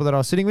sit with the people that I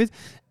was sitting with.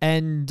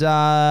 And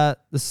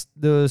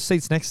the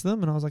seats next to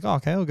them. And I was like, oh,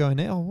 okay, I'll go in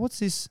there. Oh, what's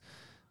this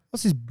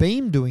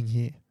beam doing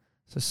here?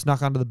 So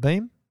snuck under the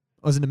beam.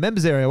 I was in the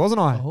members area,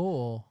 wasn't I?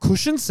 Oh,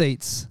 Cushion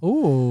seats.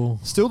 oh,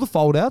 Still the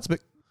fold outs, but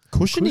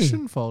cushiony.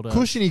 cushion folder.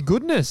 Cushiony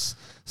goodness.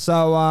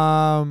 So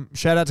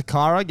shout out to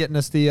Kara getting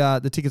us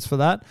the tickets for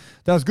that.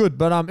 That was good.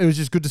 But it was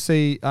just good to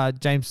see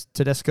James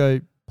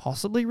Tedesco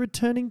possibly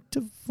returning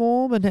to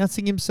form,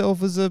 announcing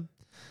himself as a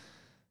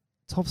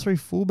top 3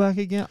 fullback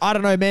again. I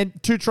don't know, man.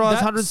 2 tries,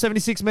 That's-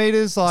 176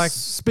 meters. Like,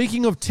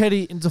 Speaking of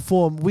Teddy into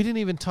form, we didn't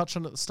even touch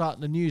on it at the start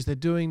in the news. They're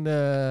doing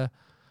the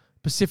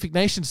Pacific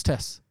Nations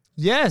test.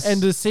 yes.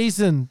 End of the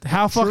season.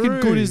 How fucking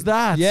True. good is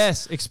that?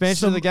 Yes.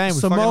 Expansion of the game.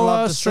 We fucking Samoa,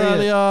 love to see it.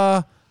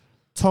 Australia,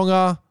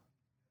 Tonga.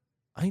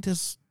 I think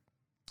there's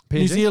New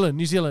PNG? Zealand.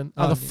 New Zealand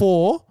are Oh, the yeah.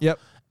 4. Yep.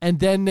 And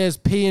then there's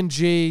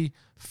PNG,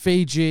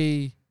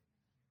 Fiji,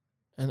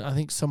 and I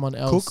think someone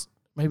else. Cook?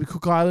 Maybe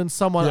Cook Islands.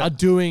 Someone Yeah. are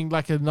doing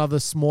like another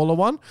smaller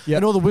one. Yep.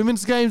 And all the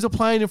women's games are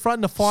playing in front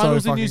in the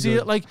finals in New fucking Zealand.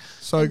 good. Like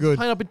So good.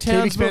 playing up in Keep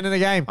town. expanding the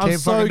game. I'm Keep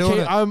so fucking doing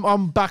keen. it.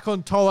 I'm back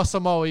on Toa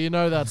Samoa. You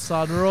know that,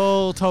 son. We're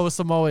all Toa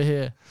Samoa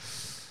here.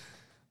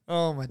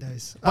 Oh, my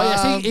days. But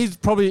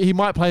yes, he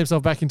might play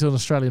himself back into an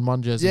Australian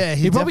one jersey. Yeah,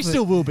 he he probably definitely-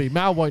 still will be.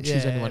 Mal won't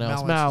choose Yeah, anyone Mal else.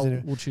 won't Mal choose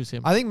anyone. will choose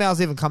him. I think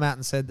Mal's even come out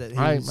and said that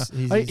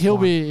He'll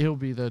fine.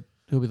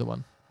 be the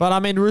one. But I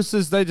mean,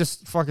 Roosters, they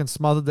just fucking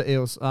smothered the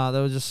Eels. They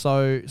were just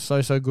so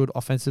good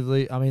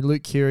offensively. I mean,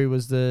 Luke Keary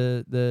was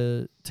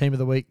the team of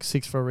the week,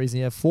 6 for a reason.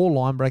 He had 4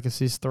 line break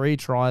assists, 3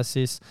 try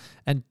assists,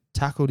 and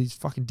tackled his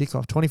fucking dick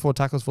off. 24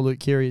 tackles for Luke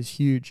Keary is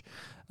huge.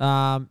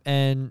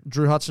 And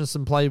Drew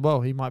Hutchinson played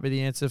well. He might be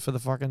the answer for the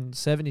fucking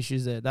 7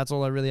 issues there. That's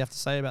all I really have to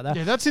say about that.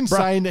 Yeah, that's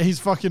insane that he's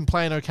fucking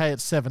playing okay at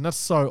 7. That's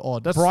so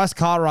odd. That's Bryce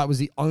Cartwright was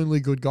the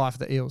only good guy for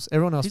the Eels.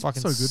 Everyone else He's been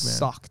fucking so good, man.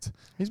 sucked.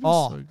 he's been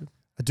Oh. so good.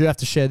 I do have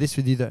to share this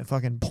with you though,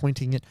 fucking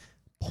pointing at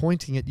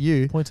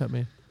you. Point at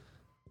me.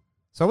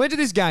 So I went to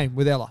this game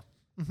with Ella.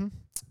 Mm-hmm.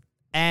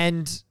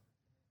 And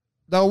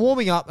they were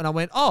warming up, and I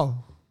went,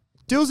 "Oh,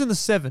 Dill's in the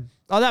 7.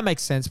 Oh, that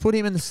makes sense. Put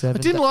him in the 7."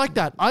 I didn't like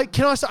that. I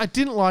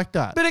didn't like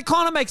that. but it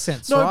kind of makes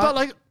sense. No, right? but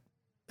like,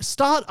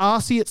 start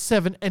RC at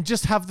 7 and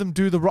just have them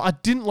do the. I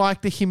didn't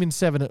like the him in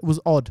 7. It was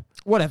odd.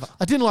 whatever.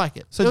 I didn't like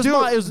it. So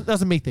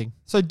that's a me thing.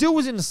 So Dill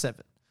was in the 7.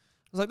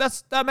 I was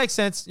like, that makes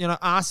sense. You know,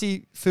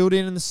 RC filled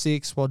in the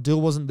 6 while Dill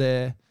wasn't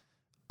there.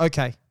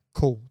 Okay,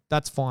 cool.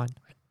 That's fine.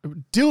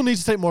 Dill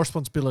needs to take more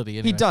responsibility.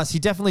 Anyway. He does. He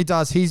definitely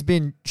does. He's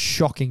been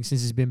shocking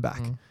since he's been back.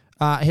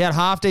 He had a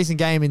half decent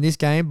game in this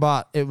game,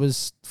 but it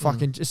was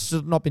fucking just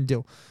not been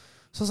Dill.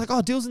 So I was like,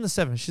 oh, Dill's in the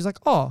 7. She's like,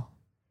 oh,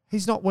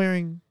 he's not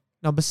wearing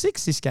number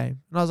 6 this game.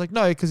 And I was like,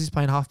 no, because he's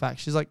playing halfback.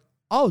 She's like,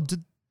 oh,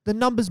 did the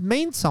numbers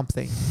mean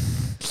something?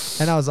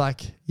 And I was like,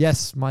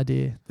 yes, my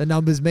dear, the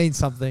numbers mean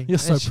something. You're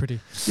so And pretty.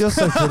 You're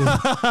so pretty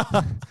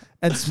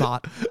and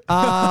smart.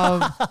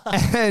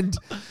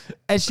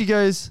 And she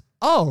goes,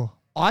 oh,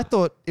 I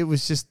thought it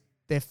was just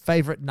their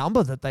favorite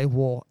number that they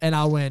wore. And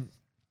I went,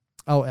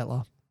 oh,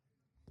 Ella.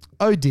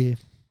 Oh, dear.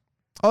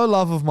 Oh,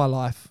 love of my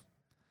life.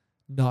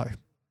 No.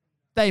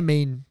 They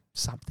mean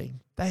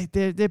something.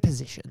 They're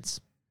positions.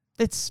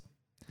 It's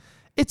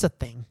a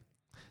thing.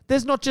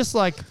 There's not just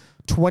like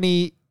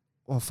 20.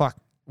 Oh, fuck.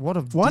 Why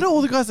do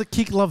all the guys that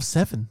kick love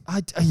 7?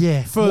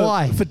 Yeah.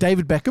 Why? For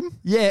David Beckham?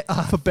 Yeah.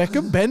 For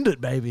Beckham? Bend it,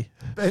 baby.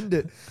 Bend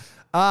it.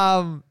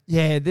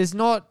 Yeah, there's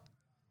not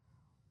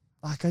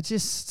like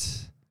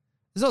there's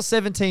not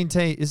 17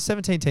 teams. Is it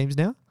 17 teams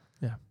now?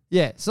 Yeah.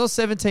 Yeah, it's not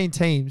 17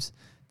 teams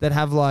that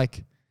have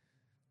like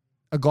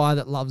a guy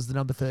that loves the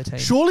number 13.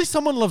 Surely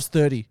someone loves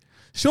 30.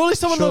 Surely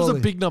someone loves a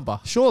Surely. big number.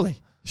 Surely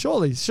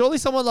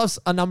someone loves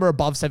a number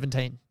above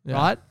 17, Yeah.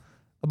 right?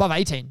 Above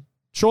 18.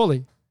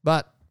 Surely,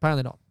 but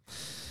apparently not.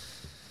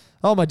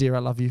 Oh my dear, I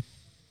love you.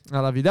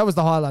 That was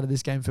the highlight of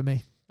this game for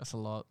me. That's a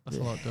lot. That's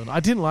a lot, dude. I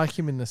didn't like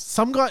him in this.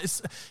 Some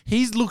guys,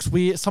 he looks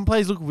weird. Some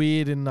players look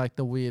weird in like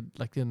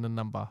in the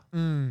number.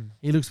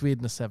 He looks weird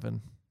in the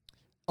 7.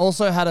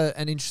 Also had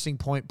an interesting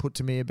point put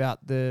to me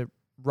about the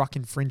ruck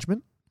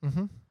infringement.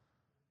 Mm-hmm.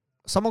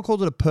 Someone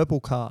called it a purple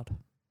card.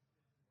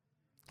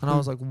 And I Who?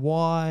 was like,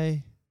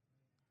 why?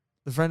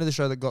 The friend of the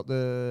show that got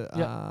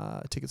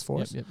the tickets for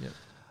us. Yep.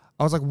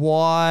 I was like,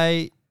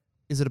 why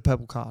is it a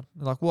purple card?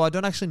 They're like, well, I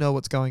don't actually know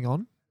what's going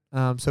on.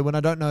 So when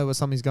I don't know what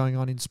something's going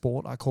on in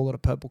sport, I call it a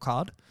purple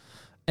card.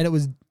 And it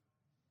was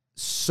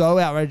so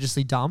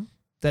outrageously dumb.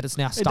 that it's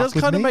now stuck It does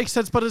with kind of me. make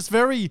sense, but it's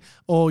very,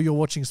 you're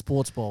watching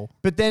sports ball.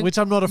 But then, which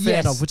I'm not a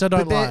fan of, which I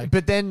don't like.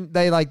 But then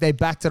they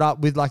backed it up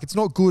with like, it's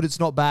not good, it's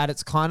not bad.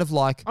 It's kind of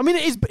like, I mean,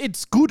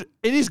 it's good.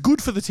 It is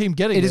good for the team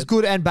getting it. it is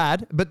good and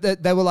bad. But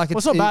they were like, Well,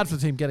 it's not bad for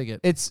the team getting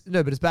it. But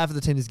it's bad for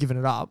the team that's given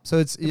it up. So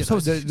it's So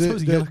is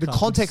the yellow the card.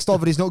 context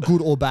of it is not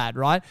good or bad,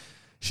 right?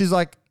 She's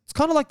like, it's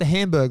kind of like the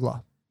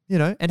Hamburglar,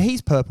 and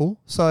he's purple.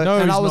 So No,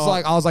 and he's I was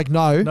not. like,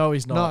 no, No,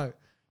 he's not. no.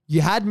 You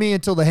had me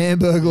until the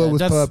Hamburglar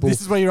was purple. This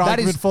is where your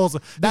argument falls.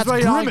 This is where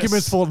your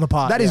argument's falling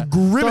apart. That is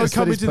grimace. Don't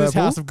come that is into this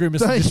purple. house of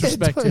grimace and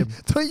disrespect him.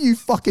 Don't you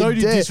fucking Don't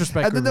you dare.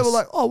 disrespect And then they were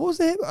Grimace. like, oh, what was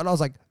the Hamburglar? And I was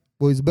like,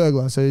 well, he's a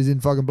burglar, so he's in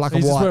fucking black He's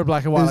and just white. wearing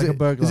black and white like a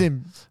burglar. He's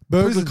in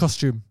Burglar prison-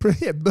 costume.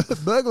 Yeah,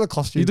 burglar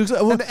costume. He looks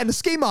like- well, and a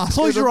ski mask.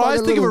 Close with your eyes,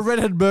 fucking think of a little-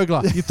 redhead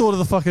burglar. You thought of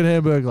the fucking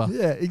Hamburglar.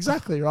 Yeah,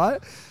 exactly,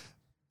 right?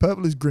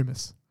 Purple is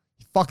grimace.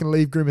 You fucking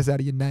leave grimace out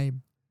of your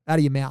name, out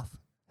of your mouth.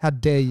 How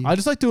dare you? I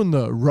just like doing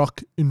the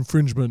rock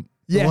infringement.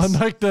 Yes. The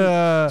one like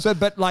the... So,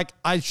 but like,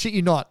 I shit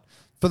you not,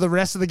 for the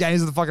rest of the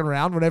games of the fucking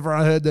round, whenever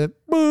I heard the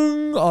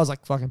boom, I was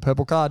like, fucking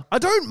purple card. I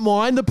don't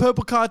mind the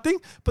purple card thing,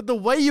 but the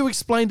way you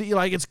explained it, you're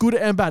like, it's good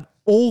and bad.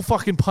 All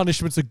fucking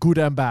punishments are good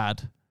and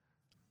bad.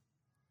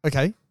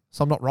 Okay,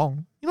 so I'm not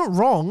wrong. You're not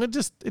wrong. It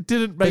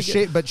didn't make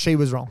it. But she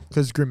was wrong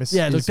because grimace.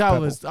 Yeah, look, is that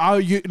purple. was.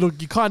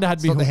 You kind of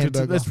had me not the hooked.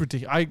 Hamburglar. That's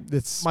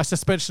ridiculous. My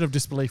suspension of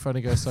disbelief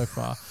only goes so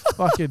far.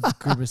 Fucking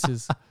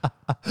grimaces.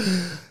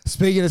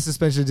 Speaking of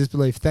suspension of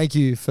disbelief, thank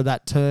you for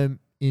that term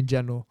in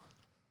general.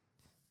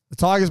 The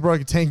Tigers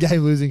broke a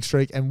 10-game losing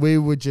streak, and we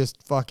were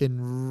just fucking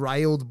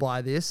railed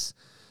by this.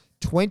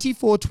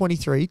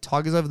 24-23,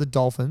 Tigers over the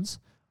Dolphins.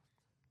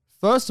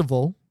 First of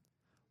all,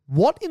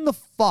 what in the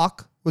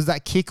fuck was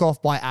that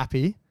kickoff by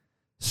Appy?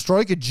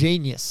 Stroke of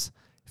genius.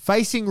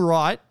 Facing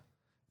right,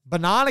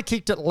 Banana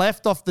kicked it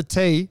left off the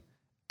tee,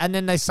 and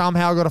then they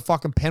somehow got a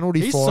fucking penalty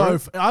He's for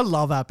it. I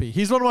love Appy.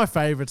 He's one of my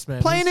favorites, man.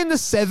 Playing in the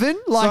 7,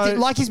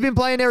 like he's been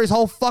playing there his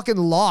whole fucking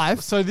life.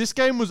 So this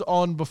game was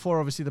on before,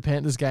 obviously, the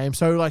Panthers game.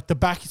 So like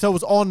so it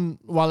was on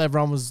while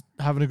everyone was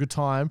having a good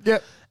time.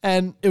 Yep.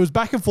 And it was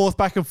back and forth,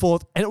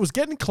 and it was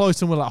getting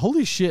close, and we're like,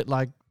 holy shit,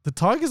 like the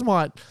Tigers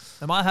might.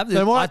 They might have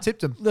They might I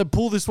tipped him. They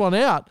pull this one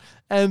out,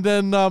 and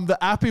then the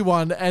Appy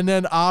one, and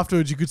then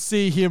afterwards you could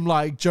see him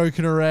like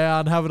joking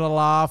around, having a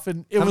laugh,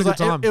 and it Having was a like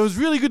good time. it was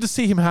really good to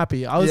see him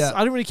happy. I Yeah.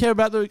 didn't really care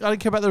about I didn't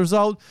care about the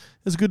result.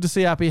 It was good to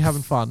see Appy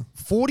having fun.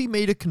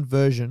 40-meter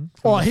conversion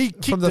He from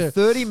kicked the it.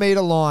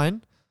 30-meter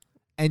line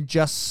and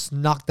just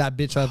snuck that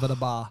bitch over the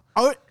bar.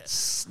 Oh,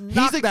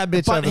 Snuck that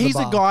bitch but over he's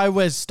the bar. a guy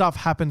where stuff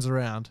happens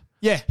around.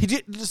 Yeah. He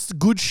did just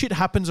good shit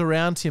happens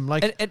around him.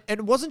 Like And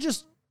it wasn't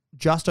just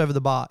over the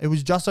bar. It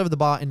was just over the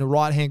bar in the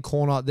right-hand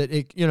corner that,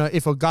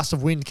 if a gust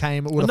of wind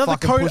came, it would have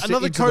fucking pushed it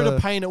into coat the...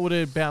 of paint, it would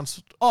have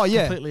bounced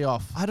completely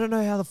off. I don't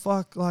know how the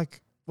fuck,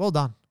 well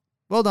done.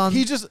 Well done.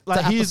 He just,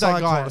 like, to he's that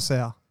Apasai guy.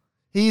 Coruscant.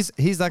 He's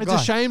that It's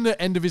guy. a shame the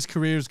end of his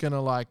career is going to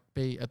like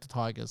be at the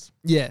Tigers.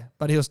 Yeah,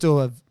 but he'll still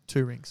have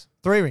 2 rings.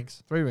 3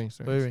 rings. 3 rings.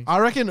 Three rings. I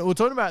reckon we were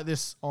talking about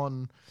this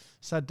on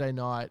Saturday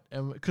night,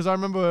 and because I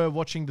remember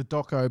watching the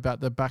doco about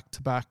the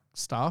back-to-back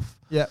stuff.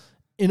 Yeah.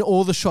 In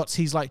all the shots,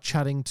 he's like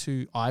chatting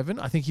to Ivan.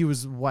 I think he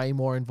was way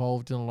more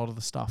involved in a lot of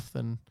the stuff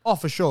than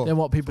For sure.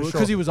 what people For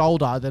because sure. he was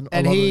older than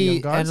And a lot of the he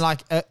young guys. and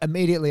like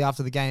immediately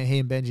after the game, he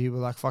and Benji were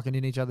like fucking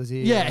in each other's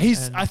ear. yeah,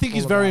 and I think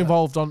he's all very about it.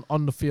 involved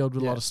on the field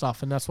with a Yeah. lot of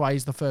stuff, and that's why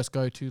he's the first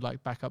go-to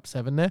like backup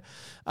 7 there.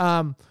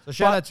 So So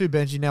shout out to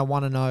Benji, now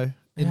 1-0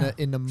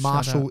 in the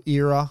Marshall out.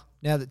 era.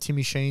 Now that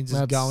Timmy Sheens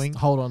is going,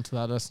 Hold on to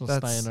that. That's not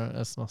That's- staying.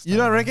 That's not. You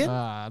don't staying. reckon?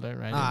 I don't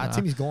reckon.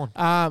 Timmy's gone.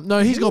 No,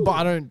 he's gone, but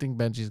I don't think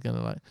Benji's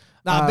gonna like.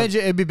 Benji,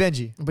 it'd be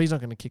Benji. But he's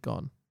not gonna kick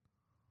on.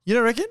 You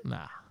don't reckon?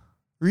 Nah,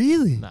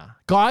 Really? nah.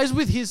 Guys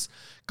with his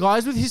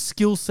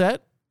skill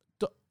set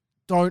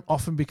don't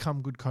often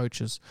become good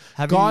coaches.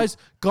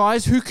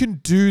 Guys who can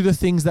do the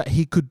things that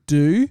he could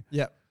do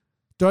Yeah.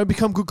 don't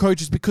become good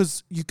coaches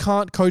because you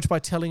can't coach by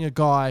telling a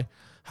guy,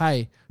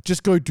 "Hey,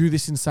 just go do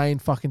this insane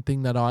fucking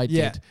thing that I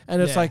Yeah. did,"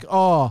 and it's Yeah. like,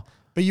 oh.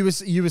 But you were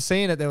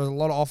seeing it. There was a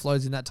lot of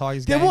offloads in that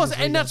Tigers There game. was, this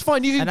and weekend. that's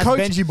fine. You can And that's coach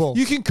Benji ball.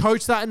 You can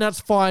coach that, and that's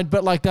fine.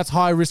 But like that's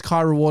high risk, high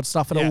reward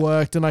stuff, and Yeah. it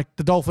worked. And like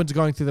the Dolphins are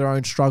going through their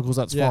own struggles.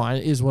 That's Yeah. fine.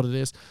 It is what it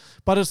is.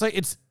 But it's like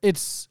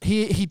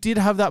he did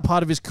have that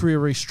part of his career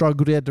where he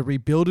struggled. He had to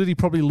rebuild it. He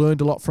probably learned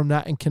a lot from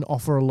that and can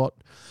offer a lot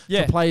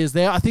Yeah. to players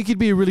there. I think he'd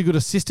be a really good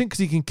assistant because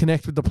he can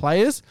connect with the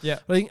players. Yeah.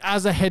 But I think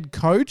as a head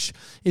coach,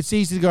 it's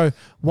easy to go,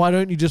 why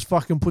don't you just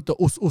fucking put the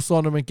us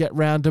on him and get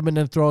round him and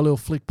then throw a little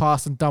flick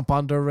pass and dump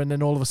under and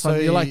then all of a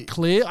sudden you're like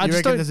clear. I You just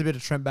reckon don't. there's a bit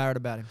of Trent Barrett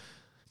about him?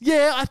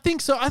 Yeah, I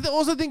think so. I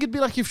also think it'd be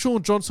like if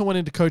Sean Johnson went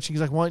into coaching,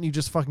 he's like, why don't you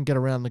just fucking get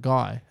around the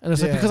guy? And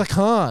it's like, Yeah. because I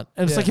can't.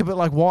 And it's Yeah. like, a bit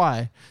like,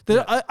 why?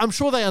 I'm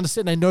sure they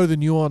understand, they know the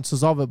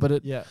nuances of it,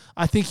 but Yeah.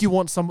 I think you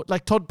want some,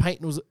 like Todd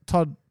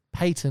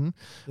Payton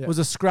Yeah. was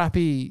a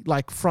scrappy,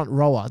 like, front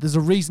rower. There's a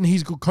reason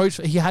he's a good coach.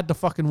 He had to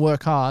fucking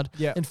work hard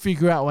Yeah. and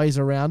figure out ways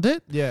around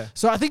it. Yeah.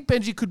 So I think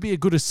Benji could be a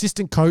good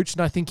assistant coach,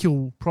 and I think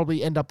he'll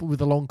probably end up with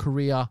a long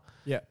career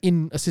Yeah.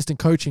 in assistant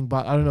coaching,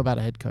 but I don't know about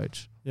a head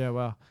coach. Yeah,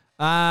 wow.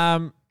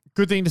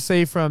 good thing to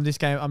see from this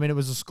game. I mean, it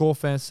was a score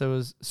fest. There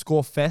was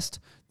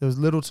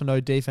little to no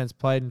defense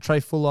played, and Trey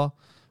Fuller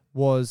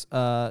was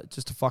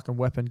just a fucking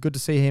weapon. Good to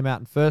see him out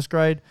in first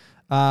grade.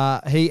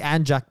 He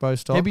and Jack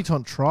Bostock.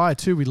 Debutant try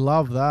too. We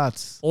love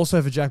that.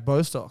 Also for Jack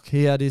Bostock,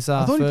 he had his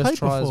I thought he first played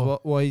try as before.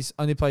 well. Well, he's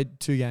only played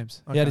 2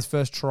 games. He Okay. had his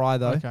first try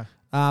though. Okay.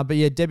 But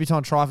yeah,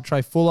 debutant try for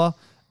Trey Fuller.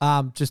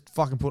 Just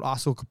fucking put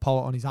Arsenal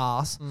Capola on his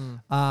ass.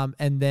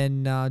 And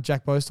then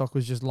Jack Bostock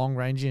was just long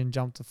rangey and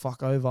jumped the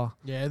fuck over.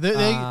 Yeah.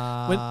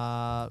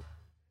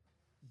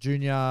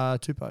 Junior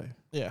Tupou.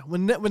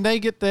 When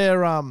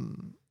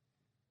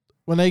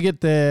they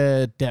get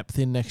their depth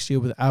in next year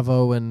with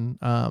Avo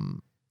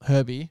and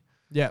Herbie,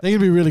 Yeah. they're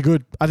gonna be really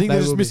good. I think They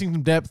they're just will be. missing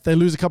some depth. They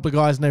lose a couple of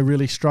guys and they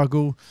really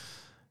struggle.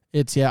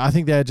 I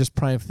think they're just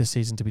praying for this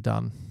season to be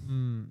done.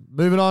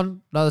 Moving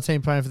on, another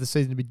team praying for the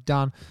season to be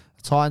done.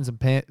 Titans and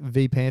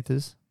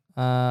Panthers.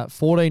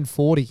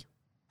 14-40.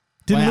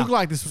 Didn't Wow. look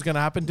like this was gonna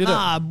happen, did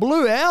Nah,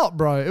 blew out,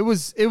 bro. It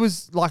was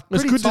like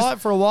was pretty good to tight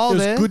for a while it? It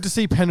was there. good to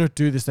see Penrith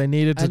do this. They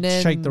needed to And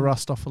then- shake the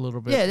rust off a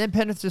little bit. Yeah, then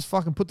Penrith just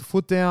fucking put the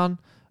foot down,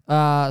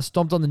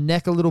 stomped on the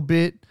neck a little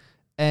bit,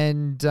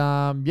 and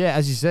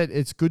as you said,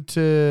 it's good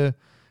to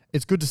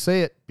see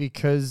it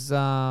because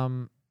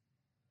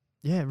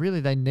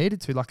really they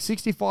needed to, like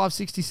 65,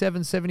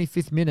 67,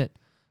 75th minute,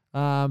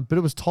 but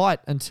it was tight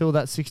until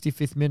that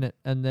 65th minute,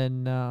 and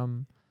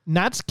then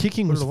Nat's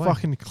kicking Put was it away.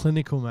 fucking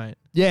clinical, mate.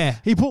 yeah,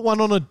 He put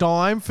one on a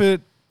dime for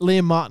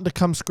Liam Martin to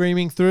come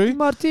screaming through.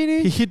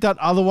 Martini, He hit that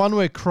other one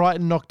where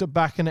Crichton knocked it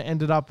back and it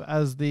ended up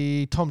as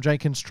the Tom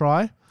Jenkins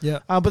try. yeah,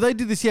 But they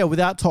did this,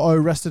 without To'o,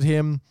 rested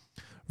him,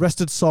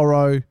 rested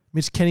Sorrow.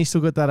 Mitch Kenny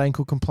still got that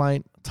ankle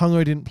complaint.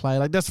 Tungo didn't play.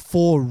 Like, that's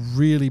 4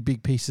 really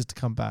big pieces to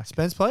come back.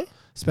 Spence play.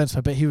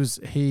 Spencer, but he was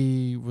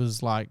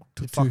like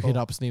took Fuck 2 hit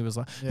all. ups and he was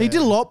like Yeah. he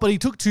did a lot, but he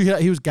took 2 hit.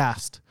 He was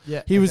gassed.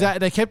 Yeah, He was out.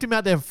 They kept him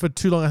out there for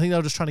too long. I think they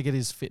were just trying to get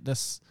his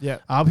fitness yeah.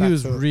 up. He back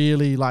was to it.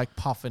 really like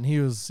puffing. He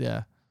was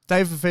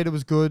Dave Fafita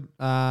was good.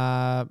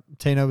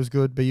 Tino was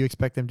good, but you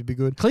expect them to be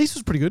good. Cleese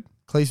was pretty good.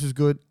 Cleese was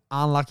good.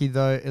 Unlucky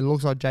though. It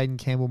looks like Jaden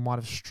Campbell might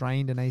have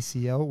strained an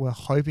ACL. We're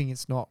hoping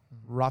it's not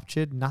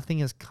ruptured. Nothing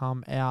has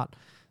come out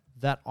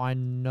that I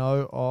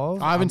know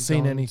of. I haven't I'm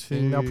seen going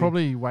anything. to They'll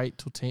probably wait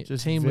till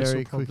just team list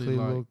very will probably quickly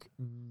like, look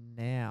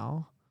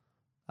now.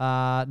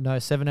 No,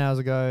 7 hours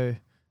ago.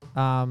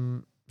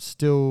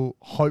 Still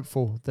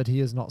hopeful that he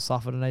has not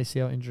suffered an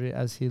ACL injury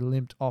as he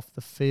limped off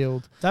the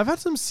field. They've had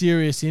some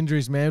serious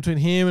injuries, man, between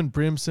him and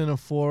Brimson and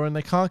Four, and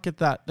they can't get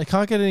that. They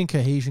can't get any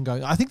cohesion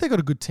going. I think they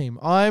got a good team.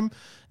 I'm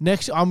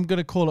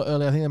gonna call it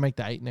early. I think they make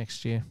the 8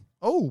 next year.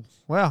 Oh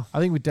wow, I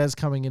think with Des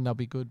coming in, they'll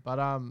be good. But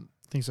I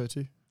think so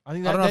too. I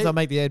think I don't know if they'll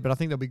make the 8, but I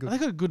think they'll be good. they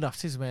got a good enough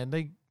season, man.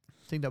 I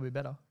think they'll be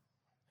better.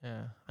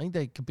 I think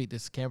they could beat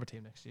this Canberra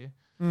team next year.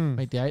 Mm.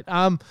 Make the 8.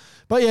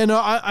 But yeah, no,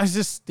 I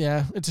just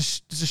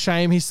it's a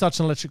shame. He's such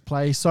an electric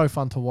player. He's so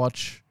fun to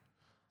watch.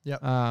 Yep.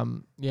 I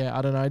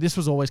don't know. This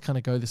was always kind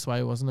of go this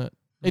way, wasn't it?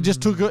 It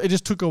just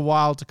took a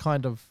while to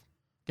kind of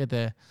get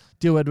there.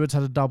 Dio Edwards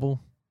had a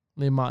double.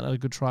 Liam Martin had a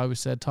good try. We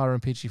said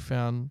Tyrone Peachy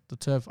found the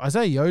turf.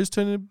 Isaiah Yo's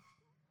turned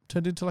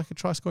into like a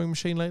try scoring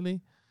machine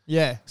lately.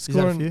 Yeah,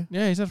 Scoring, he's had a few.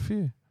 Yeah, he's had a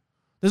few.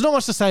 There's not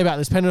much to say about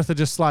this. Penrith are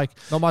just like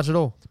Not much at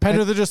all.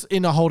 Penrith are just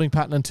in a holding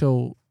pattern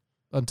until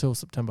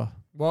September.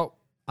 Well,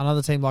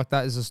 another team like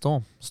that is the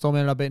Storm. Storm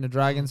ended up beating the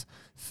Dragons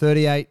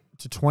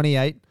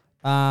 38-28.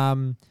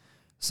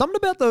 Something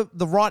about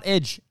the right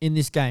edge in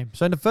this game.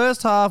 So in the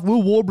first half,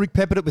 Will Warbrick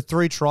peppered it with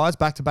 3 tries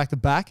back to back to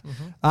back.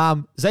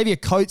 Xavier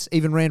Coates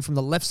even ran from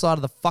the left side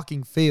of the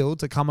fucking field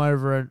to come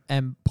over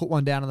and put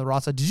one down on the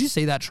right side. Did you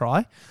see that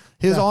try?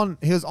 He was on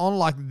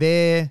like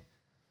their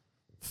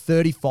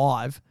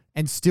 35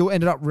 and still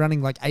ended up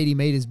running like 80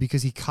 meters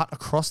because he cut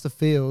across the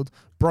field,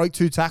 broke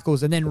 2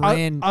 tackles, and then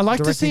ran. I like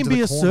to directly see him into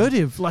be the corner.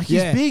 assertive. Like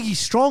he's Yeah. big, he's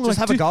strong. Just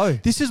like, have a go.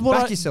 This is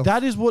what Back yourself.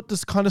 that is what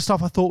this kind of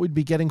stuff I thought we'd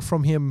be getting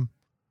from him.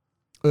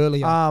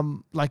 Earlier.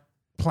 Like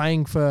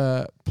playing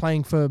for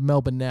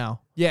Melbourne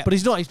now. Yeah. But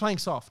he's not. He's playing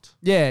soft.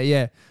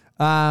 Yeah.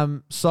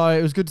 So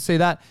it was good to see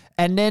that.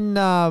 And then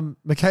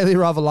Michaeli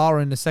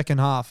Ravalawa in the second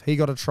half, he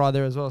got a try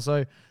there as well.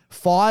 So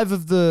 5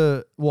 of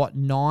the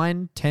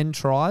 9, 10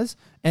 tries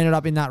ended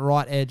up in that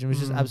right edge and was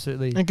just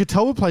absolutely And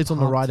Katoa plays on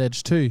the Pumped. right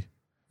edge too.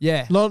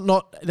 yeah.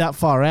 Not that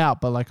far out,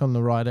 but like on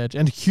the right edge.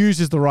 And Hughes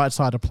is the right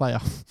sided player.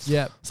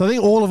 Yeah. So I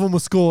think all of them were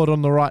scored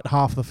on the right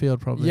half of the field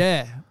probably.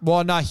 Yeah.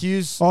 Well, no,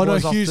 Hughes. Oh, no,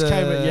 was off Hughes the-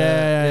 came at- yeah,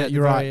 at the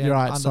you're right, very you're end,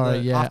 right, under sorry,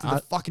 the- yeah, After the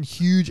fucking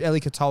huge Eli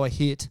Katoa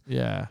hit.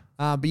 Yeah.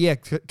 But yeah,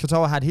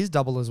 Katoa had his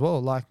double as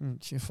well. Like,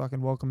 you're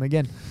fucking welcome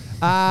again.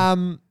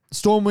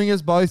 Storm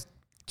wingers both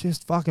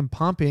just fucking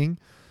pumping.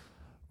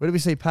 Where do we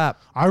see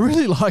Pap? I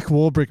really like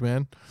Warbrick,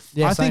 man.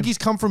 Yeah, I same. think he's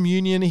come from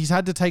Union. He's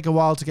had to take a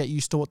while to get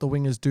used to what the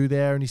wingers do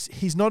there, and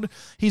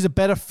he's a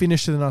better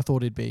finisher than I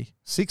thought he'd be.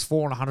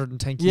 6'4" and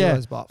 110 Yeah,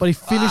 kilos, but he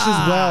finishes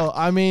well.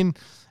 I mean,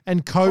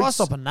 and Try Coates.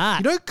 stopping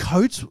that. You know,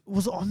 Coates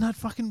was on that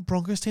fucking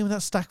Broncos team with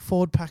that stacked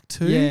forwd pack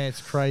too. Yeah,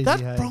 it's crazy.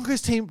 that hey?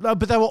 Broncos team, but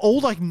they were all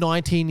like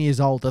 19 years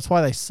old. That's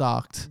why they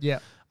sucked. Yeah.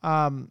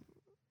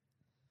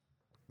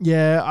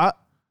 Yeah,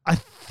 I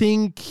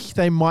think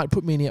they might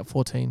put Meany at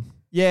 14.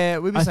 Yeah,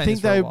 we've been I saying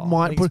think this for a they while.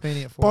 might I think put it's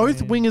been at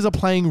 14. both wingers are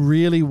playing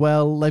really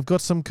well. They've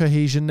got some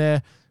cohesion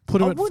there.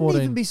 Put him I at wouldn't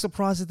 14. even be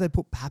surprised if they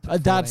put Pap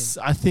at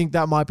 14. I think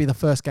that might be the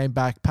first game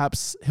back.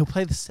 Perhaps he'll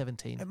play the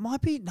 17. It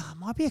might be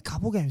a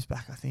couple games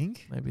back, I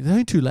think. Maybe there's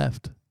only 2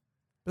 left.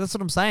 But that's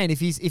what I'm saying. If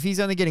he's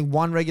only getting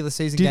one regular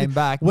season Do you- game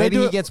back, where maybe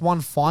do he it- gets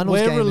one finals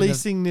game. We're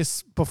releasing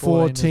this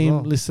before 14 as team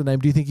well. list the name.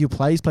 Do you think he'll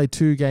play? He's played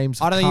 2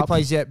 games. I don't think he Cup.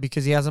 plays yet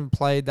because he hasn't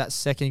played that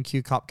second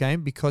Q Cup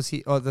game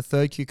or the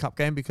third Q Cup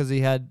game because he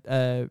had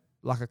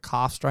like a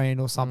calf strain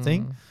or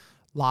something.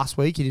 Last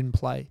week he didn't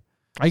play.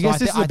 I guess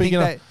this is a big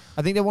enough.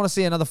 I think they want to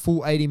see another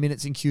full 80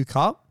 minutes in Q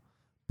Cup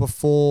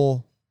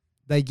before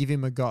they give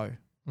him a go.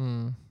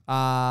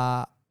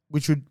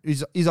 Which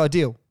is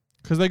ideal.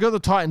 Because they got the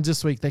Titans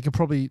this week. They could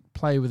probably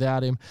play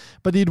without him.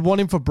 But you'd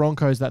want him for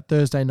Broncos, that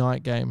Thursday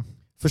night game.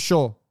 For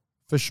sure.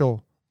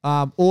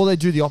 Or they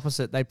do the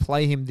opposite. They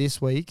play him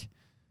this week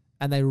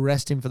and they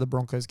rest him for the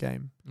Broncos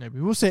game. Maybe.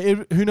 We'll see.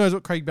 Who knows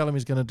what Craig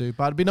Bellamy's going to do.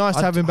 But it'd be nice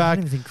to have him I back.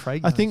 don't even think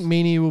Craig I knows. think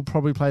Meany will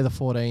probably play the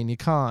 14. You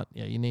can't.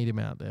 Yeah, you need him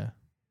out there.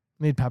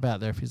 You need Pap out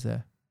there if he's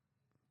there.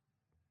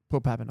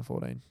 Put Pap in a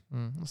 14.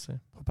 We'll see.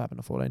 Put Pap in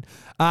a 14.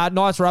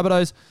 Knights,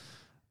 Rabbitohs.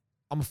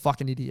 I'm a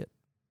fucking idiot.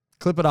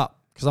 Clip it up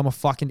because I'm a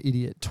fucking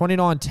idiot.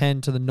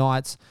 29-10 to the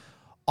Knights.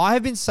 I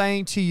have been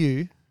saying to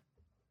you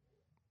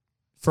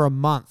for a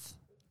month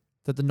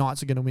that the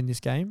Knights are going to win this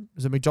game. It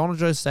was at McDonald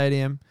Joe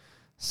Stadium,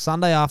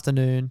 Sunday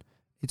afternoon.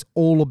 It's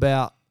all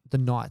about the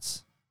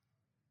Knights.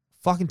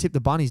 Fucking tipped the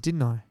bunnies,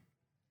 didn't I?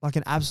 Like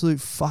an absolute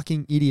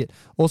fucking idiot.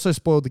 Also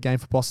spoiled the game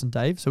for Boston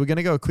Dave. So we're going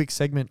to go a quick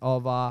segment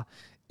of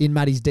In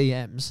Matty's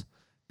DMs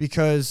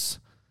because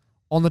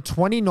on the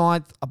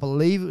 29th, I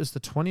believe it was the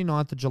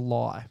 29th of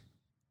July.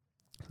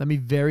 Let me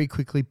very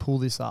quickly pull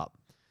this up.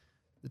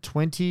 The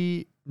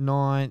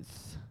 29th.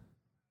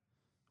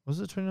 Was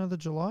it 29th of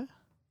July?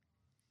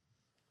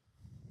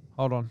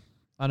 Hold on.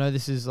 I know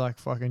this is like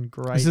fucking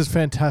great. This is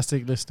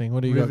fantastic listening.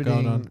 What do you got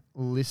going on?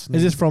 Listening.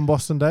 Is this from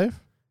Boston Dave?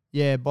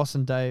 Yeah,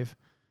 Boston Dave.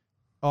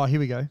 Oh, here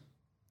we go.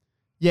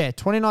 Yeah,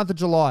 29th of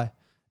July.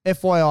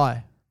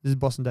 FYI. This is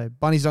Boston Dave.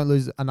 Bunnies don't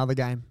lose another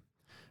game.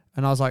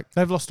 And I was like,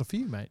 They've lost a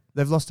few, mate.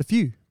 they've lost a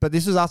few. But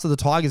this was after the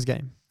Tigers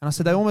game. And I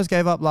said, they almost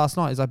gave up last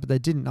night. He's like, but they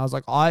didn't. And I was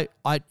like,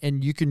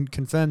 and you can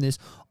confirm this.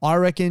 I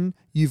reckon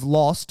you've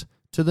lost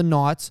to the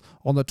Knights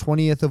on the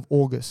 20th of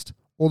August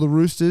or the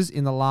Roosters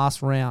in the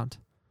last round.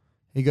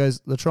 He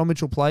goes, Latrell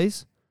Mitchell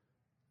plays,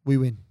 we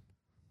win.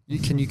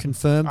 Can you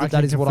confirm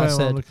that is what I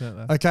said?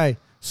 Okay,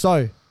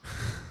 so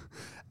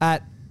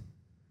at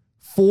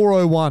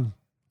 4:01,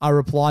 I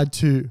replied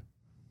to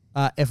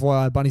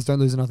FYI, Bunnies don't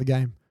lose another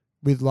game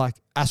with like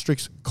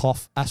asterisk,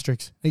 cough,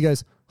 asterisk. He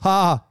goes,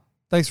 ha,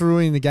 thanks for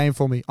ruining the game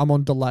for me. I'm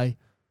on delay.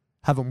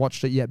 Haven't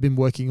watched it yet. Been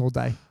working all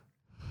day.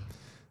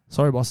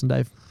 Sorry, Boston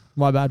Dave.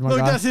 My bad, my Look,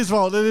 guy. that's his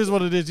fault. It is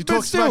what it is. You But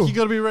talk still, smack, you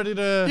got to be ready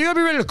to... You gotta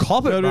be ready to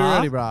cop it, Gotta be bruh.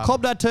 ready, bruh.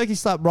 Cop that turkey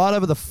slap right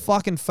over the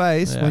fucking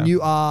face Yeah. when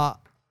you are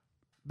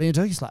being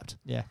turkey slapped.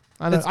 Yeah.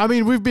 I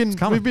mean, we've been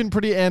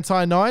pretty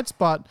anti-Knights,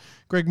 but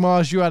Greg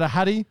Mars, you had a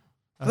Hattie.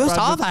 First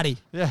half, Bradman- Hattie.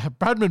 Yeah,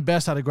 Bradman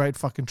Best had a great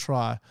fucking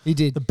try. He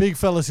did. The big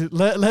fellas,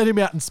 let him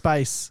out in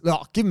space.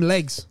 Oh, give him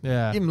legs.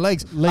 Yeah. Give him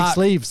legs. Leg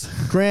sleeves.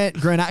 Grant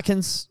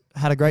Atkins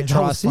had a great That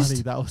try was assist.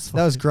 funny. That was funny.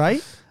 That was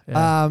great.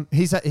 Yeah.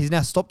 He's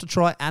now stopped a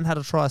try and had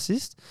a try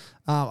assist.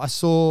 I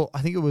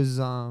think it was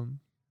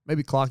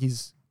maybe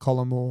Clarkie's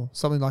column or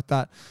something like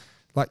that.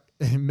 Like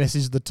he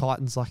messaged the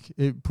Titans, like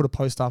he put a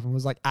post up and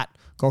was like, at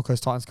Gold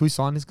Coast Titans, can we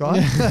sign this guy?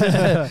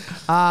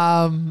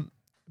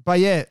 But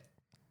yeah,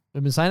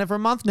 we've been saying it for a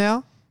month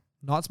now.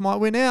 Knights might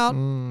win out.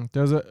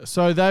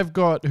 So they've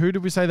got, who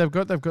did we say they've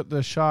got? They've got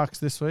the Sharks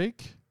this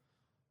week.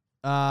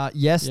 Yes,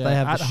 Yeah, they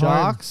have at the home.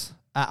 Sharks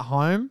at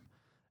home.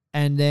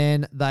 And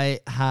then they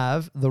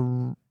have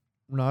who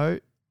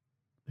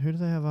do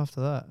they have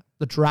after that?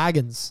 The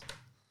Dragons.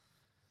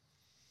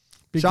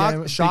 Big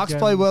Sharks game.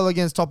 play well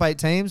against top 8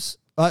 teams.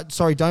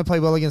 Don't play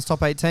well against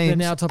top 8 teams. They're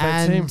now top 8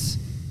 and teams.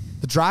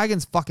 The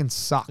Dragons fucking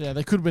suck. Yeah,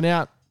 they could win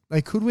out.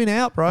 They could win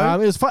out,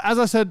 bro. It was fun, as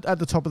I said at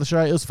the top of the show,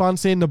 it was fun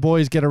seeing the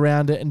boys get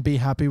around it and be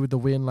happy with the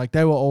win. Like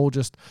they were all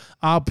just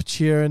up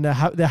cheering. They're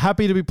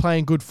happy to be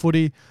playing good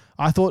footy.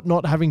 I thought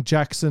not having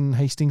Jackson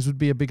Hastings would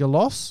be a bigger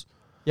loss.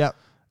 Yep.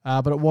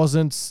 But it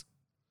wasn't.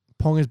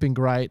 Pong has been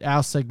great.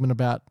 Our segment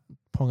about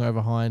Pong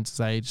over Hines has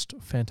aged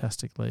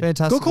fantastically.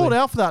 Got called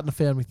out for that in the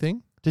family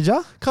thing. Did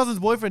ya? Cousin's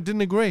boyfriend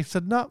didn't agree.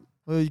 Said no.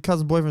 Well, your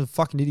cousin's boyfriend's a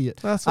fucking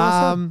idiot. That's what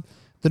I said.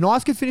 The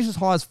Knights could finish as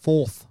high as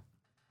 4th.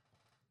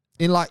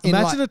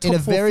 Imagine a top in a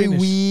 4 very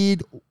finish.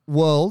 weird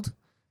world,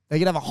 they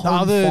could have a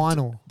home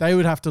final. They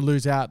would have to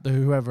lose out to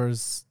whoever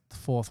is the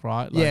 4th,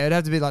 right? Like, Yeah, it'd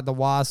have to be like the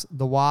Waz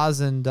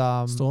and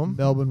Storm?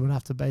 Melbourne would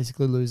have to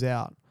basically lose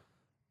out.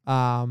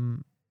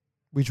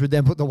 Which would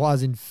then put the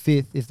Waz in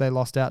 5th if they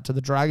lost out to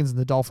the Dragons and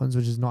the Dolphins,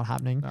 which is not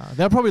happening. no,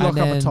 they'll probably lock And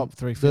up a then top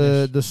 3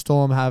 finish. The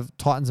Storm have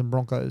Titans and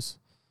Broncos.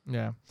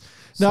 Yeah.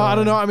 No, I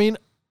don't know. I mean,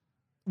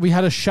 we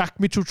had a Shaq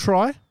Mitchell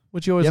try,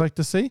 which you always Yep. like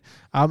to see.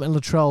 And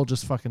Latrell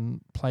just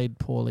fucking played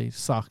poorly,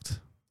 sucked.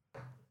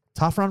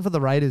 tough run for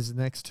the Raiders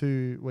the next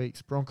 2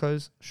 weeks.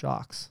 Broncos,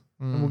 Sharks.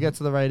 And we'll get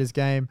to the Raiders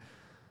game.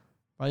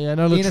 But yeah,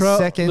 no, in a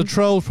second.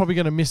 Latrell's probably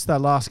going to miss that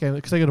last game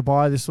because they got to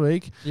bye this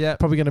week. Yeah.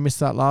 Probably going to miss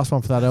that last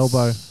one for that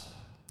elbow.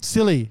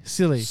 Silly.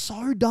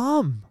 So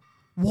dumb.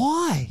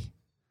 Why?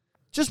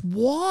 Just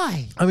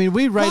why? I mean,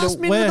 we rate Last it.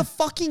 minute of the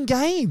fucking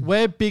game.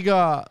 We're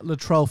bigger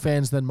Latrell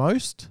fans than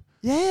most.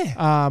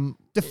 Yeah.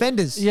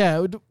 Defenders.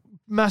 Yeah,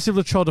 massive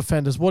Latrell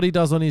defenders. What he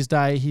does on his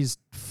day, he's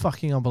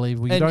fucking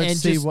unbelievable. You don't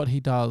see what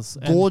he does.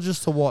 Gorgeous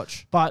to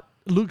watch. But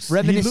looks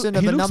reminiscent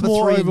of he the looks number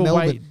more 3 in Melbourne.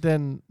 overweight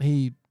than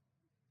he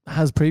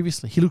has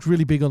previously. He looked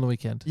really big on the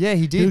weekend. Yeah,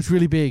 he did. He looked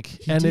really big.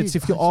 He It's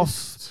if you're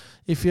off,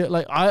 if you're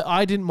like,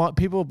 I didn't mind.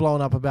 People were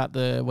blowing up about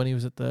when he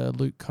was at the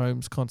Luke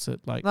Combs concert.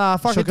 Like, nah,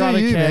 fucking do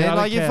you, man.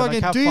 Like, you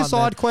fucking do your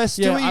side quests.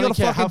 Do what you gotta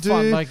fucking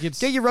do. Like,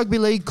 get your rugby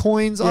league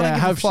coins. I don't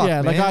give a fuck,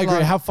 man. Like, I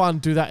agree. Have fun.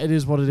 Do that. It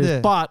is what it is.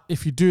 Yeah. But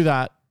if you do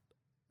that,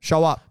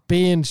 show up.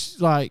 be in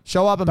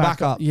Show up and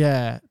back up.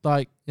 Yeah,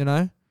 like, You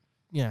know.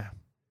 yeah.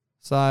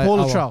 So Paul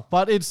Latrell.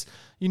 But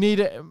you need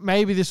it.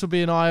 Maybe this will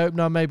be an eye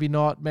opener. Maybe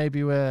not.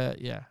 Maybe we'll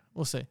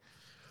see.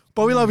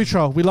 But we love you,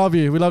 Troll. We love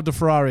you. We love the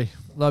Ferrari.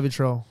 Love you,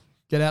 Troll.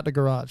 Get out the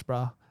garage,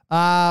 bruh.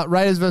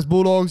 Raiders versus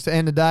Bulldogs to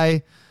end the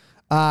day.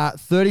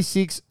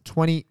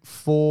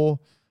 36-24.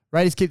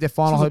 Raiders keep their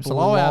final hopes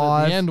blowout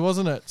alive. at the end,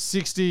 wasn't it?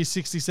 60,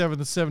 67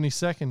 to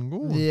 72nd.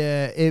 Ooh.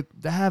 Yeah,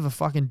 they have a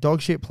fucking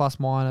dog shit plus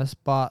minus,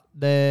 but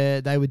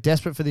they were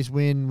desperate for this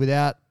win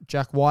without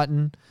Jack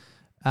Whiten.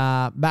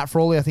 Matt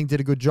Frawley, I think,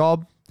 did a good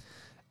job.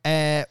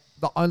 The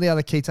only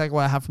other key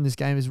takeaway I have from this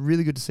game is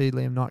really good to see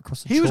Liam Knight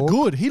cross the chalk. He was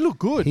good. He looked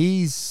good.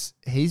 He's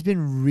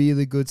been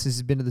really good since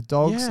he's been to the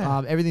Dogs.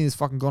 Yeah. Everything that's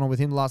fucking gone on with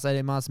him the last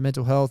 18 months,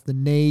 mental health, the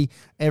knee,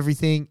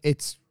 everything.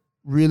 It's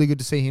really good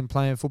to see him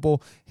playing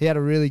football. He had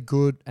a really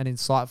good and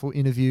insightful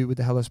interview with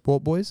the Hello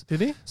Sport boys. Did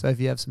he? So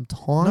if you have some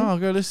time, No, I'll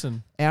go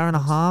listen. hour and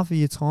a half of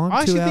your time, I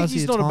 2 actually hours think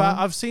he's of your not time.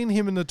 I've seen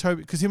him in the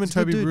Toby, because him and He's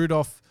a good Toby dude.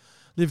 Rudolph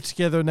live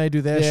together and they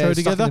do their Yeah, show stuck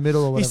in together. the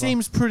middle or He whatever.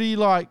 seems pretty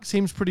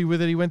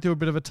with it. He went through a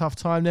bit of a tough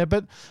time there,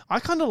 but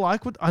I kind of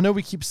like what, I know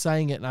we keep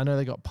saying it and I know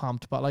they got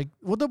pumped, but like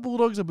what the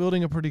Bulldogs are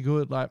building are pretty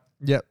good. Like,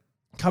 Yep.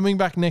 coming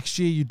back next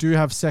year, you do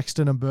have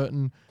Sexton and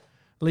Burton,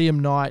 Liam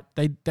Knight.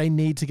 They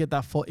need to get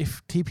that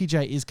if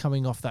TPJ is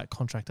coming off that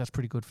contract, that's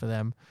pretty good for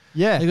them.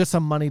 Yeah. They got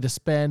some money to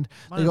spend.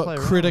 Money They to got play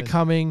around Critter with.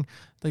 coming.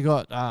 They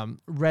got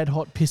Red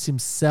Hot Piss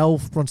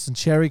himself, Bronson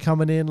Cherry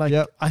coming in. Like,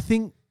 Yep. I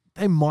think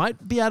they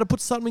might be able to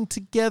put something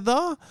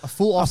together. A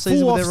full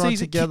off-season with everyone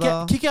off-season.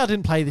 together. Kick-Out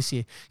didn't play this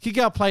year.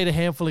 Kick-Out played a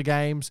handful of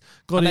games,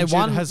 got And they injured,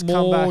 won has come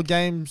more back.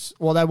 games.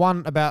 Well, they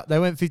went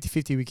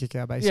 50-50 with kick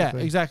out, basically.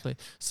 Yeah, exactly.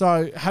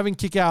 So having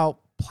Kick-Out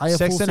play a full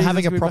Sexton season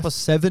having is a gonna be proper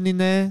best. 7 in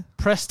there.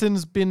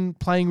 Preston's been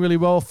playing really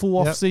well. Full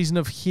Yep. off season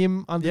of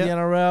him under Yep. the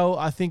NRL.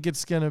 I think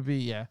it's going to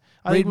be, I Reed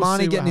think we'll Marnie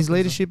see what getting his happens.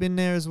 leadership in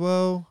there as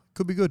well.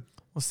 Could be good.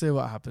 We'll see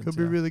what happens. Could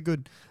be yeah. really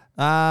good.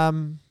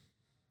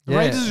 The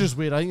Raiders are just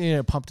weird. I think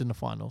they're pumped in the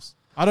finals.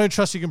 I don't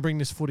trust you can bring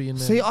this footy in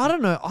there. See, I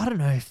don't know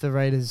if the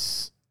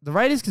Raiders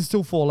can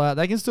still fall out.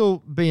 They can still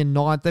be in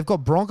ninth. They've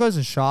got Broncos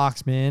and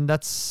Sharks, man.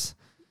 That's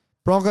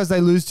Broncos they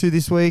lose to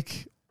this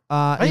week.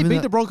 They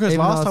beat the Broncos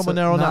last time when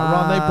they were on that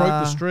run. They broke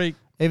the streak.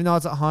 Even though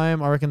it's at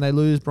home, I reckon they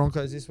lose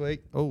Broncos this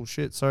week. Oh,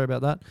 shit. Sorry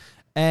about that.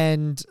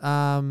 And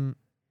I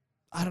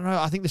don't know.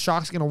 I think the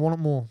Sharks are going to want it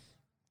more.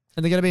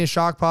 And they're going to be in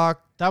Shark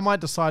Park. That might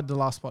decide the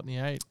last spot in the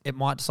 8. It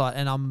might decide.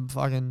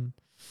 And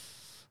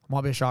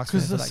might be a Sharks fan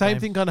Because for the that same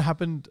game. thing kind of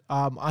happened.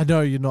 I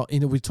know you're not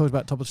in it. We talked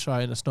about top of the show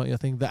and it's not your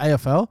thing. The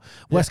AFL.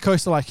 West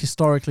Coast are like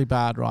historically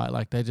bad, right?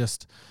 Like they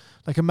just...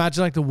 Like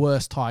imagine like the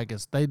worst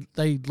Tigers.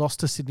 They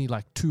lost to Sydney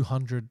like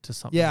 200 to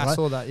something. Yeah, right? I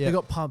saw that. Yeah. They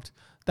got pumped.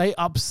 They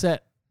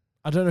upset...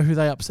 I don't know who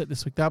they upset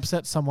this week. They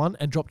upset someone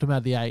and dropped them out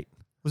of the 8.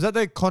 Was that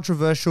the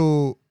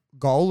controversial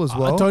goal as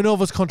well? I don't know if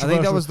it was controversial.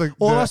 I think that was the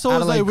All I saw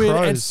was they Adelaide win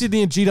and Crows.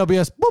 Sydney and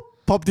GWS boop,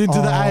 popped into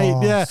the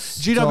 8. Yeah,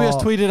 GWS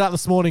stop. tweeted out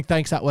this morning,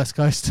 thanks at West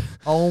Coast.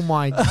 Oh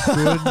my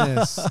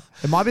goodness.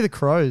 It might be the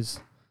Crows.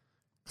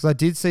 Because I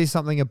did see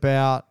something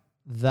about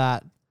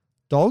that.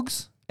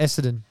 Dogs?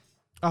 Essendon.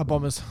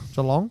 Bombers.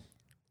 Geelong?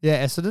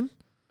 Yeah, Essendon.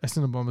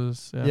 Essendon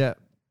Bombers. Yeah.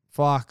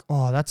 Fuck.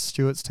 Oh, that's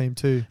Stewart's team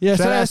too. Yeah,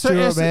 Shout out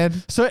Stewart, man.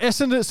 So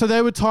Essendon, so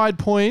they were tied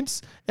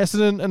points.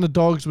 Essendon and the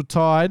Dogs were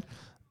tied.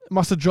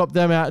 Must have dropped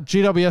them out.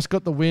 GWS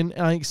got the win.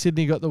 I think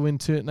Sydney got the win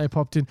too, and they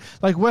popped in.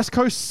 Like West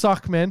Coast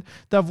suck, man.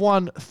 They've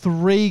won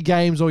 3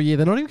 games all year.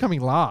 They're not even coming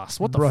last.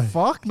 What Bro. the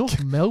fuck?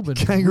 North Melbourne.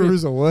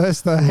 Kangaroos are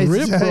worse though. I hate to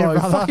Rip, tell you, bro.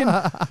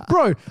 brother. Fucking,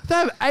 bro, they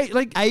have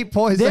 8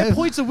 points. Their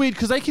points are weird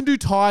because they can do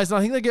ties, and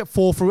I think they get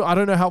 4 for. I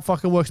don't know how it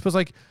fucking works, but it's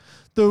like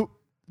the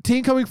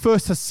team coming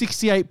first has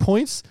 68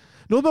 points.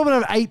 North Melbourne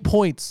have 8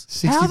 points.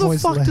 60 How the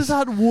points fuck less. does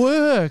that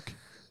work?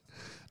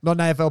 Not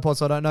an AFL pod,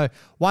 so I don't know.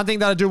 One thing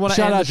that I do want to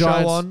Shout end the out show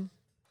Giants. on.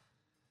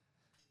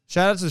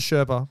 Shout out to the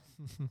Sherpa.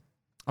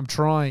 I'm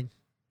trying.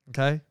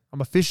 Okay? I'm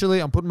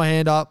putting my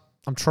hand up.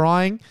 I'm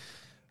trying.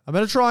 I'm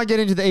going to try and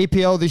get into the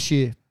EPL this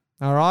year.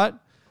 All right?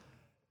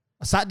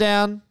 I sat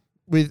down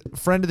with a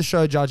friend of the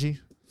show, Judgy.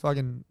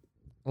 Fucking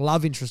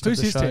love interest Who's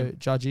of the his show, team?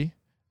 Judgy.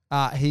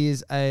 He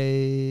is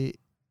a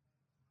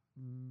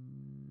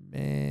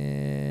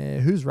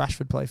who's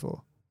Rashford play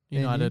for?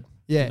 Man U? United.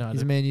 Yeah, United.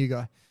 he's a Man U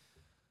guy.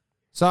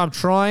 So I'm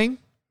trying.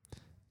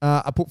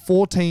 I put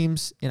 4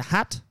 teams in a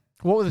hat.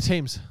 What were the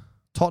teams?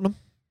 Tottenham,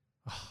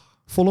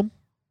 Fulham,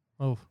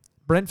 Oh,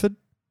 Brentford,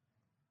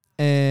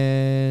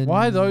 and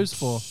why those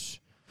 4?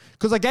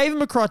 Because I gave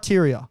him a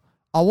criteria.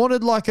 I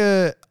wanted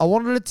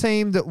a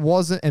team that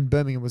wasn't, and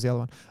Birmingham was the other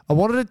one. I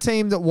wanted a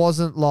team that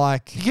wasn't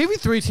like. He gave you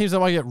 3 teams that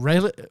might get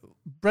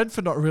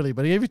Brentford, not really,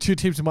 but he gave you 2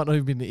 teams that might not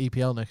even be in the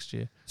EPL next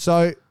year.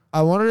 So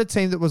I wanted a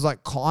team that was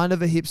like kind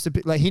of a hipster.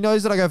 Like he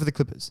knows that I go for the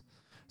Clippers.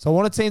 So I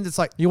want a team that's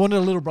like You wanted a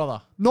little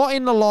brother. not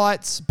in the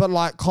lights, but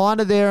like kind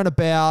of there and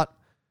about.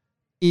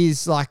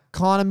 Is like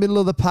kind of middle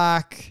of the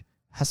pack.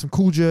 Has some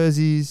cool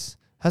jerseys.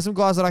 Has some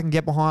guys that I can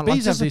get behind.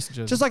 Bees have just, decent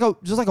jerseys.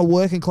 just like a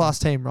working class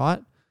team, right?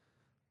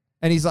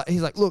 And he's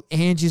like, look,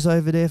 Angie's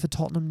over there for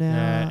Tottenham now.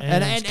 Yeah,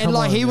 and Ange, and come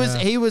like on, he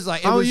was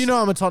like, it Oh, was, you know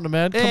I'm a Tottenham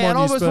man. Come yeah, on, and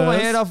I you almost put my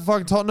Spurs. hand up for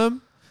fucking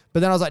Tottenham. But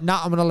then I was like,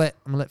 nah, I'm gonna let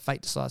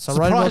fate decide. So I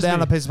wrote them all Surprise down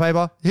me. on a piece of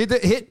paper.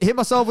 Hit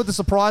myself with the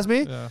surprise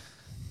me. Yeah.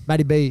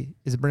 Matty B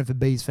is a Brentford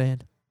Bees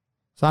fan.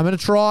 So I'm gonna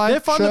try. They're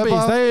fun, the Sherpa.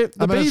 Bees.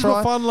 The I'm gonna Bees were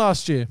try. fun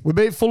last year. We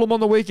beat Fulham on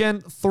the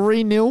weekend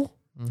 3-0.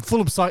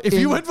 Fulham suck. If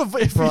you went for,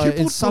 if Bro, you it's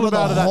pulled some of Fulham the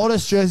out of that,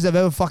 hottest jerseys I've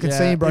ever fucking Yeah,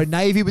 seen, bro. if-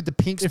 Navy with the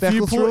pink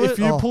speckle through it. if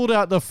you Oh. pulled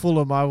out the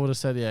Fulham, I would have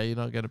said, yeah, you're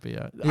not going to be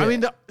out. Yeah. I mean,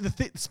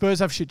 the Spurs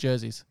have shit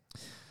jerseys.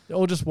 They're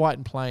all just white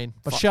and plain.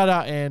 But shout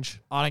out Ange.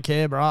 I don't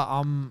care, bro.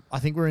 I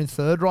think we're in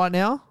third right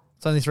now.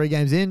 It's only 3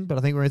 games in, but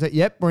I think we're in third.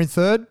 Yep, we're in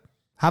third.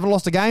 Haven't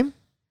lost a game.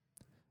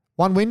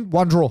 1 win,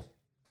 1 draw.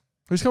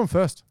 Who's coming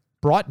first?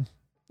 Brighton.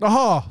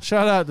 Oh,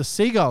 shout out the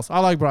Seagulls. I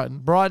like Brighton.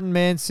 Brighton,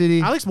 Man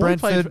City, Alex Moy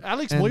Brentford,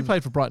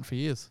 played for Brighton for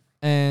years.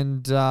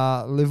 and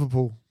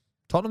Liverpool.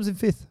 Tottenham's in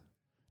 5th.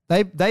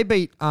 They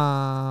beat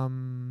who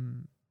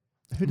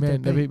did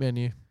Man, they they beat? beat Man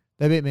U.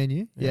 They beat Man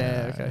U.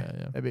 Yeah, okay.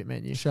 Yeah. They beat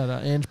Man U. Shout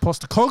out Ange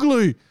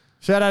Postecoglou.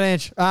 Shout out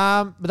Ange.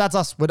 But that's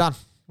us. We're done.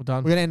 We're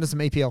done. We're gonna end with some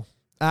EPL.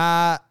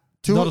 Not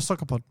a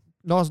soccer pod.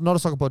 Not a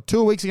soccer pod.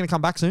 2 weeks are gonna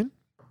come back soon.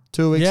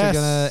 2 weeks Yes. are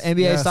gonna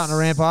NBA Yes. starting to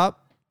ramp up.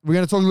 We're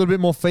gonna talk a little bit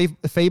more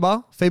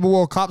FIBA. FIBA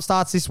World Cup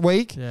starts this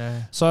week.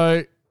 Yeah.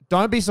 So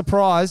don't be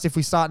surprised if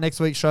we start next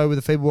week's show with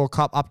a FIBA World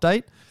Cup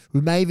update. We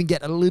may even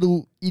get a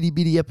little itty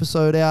bitty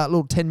episode out, a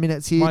little 10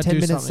 minutes here, Might 10 do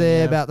minutes something, there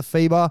yeah. about the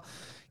FIBA.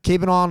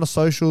 Keep an eye on the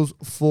socials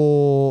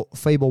for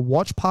FIBA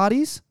watch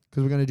parties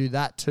because we're going to do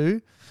that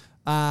too.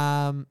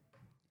 And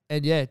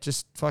yeah,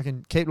 just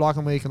fucking keep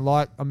liking where you can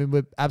like. I mean,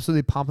 we're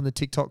absolutely pumping the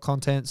TikTok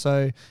content.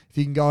 So if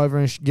you can go over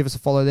and give us a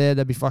follow there,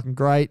 that'd be fucking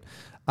great.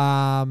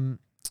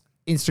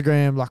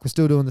 Instagram, like we're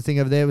still doing the thing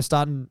over there. We're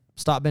starting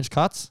start bench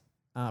cuts.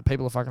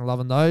 People are fucking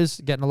loving those,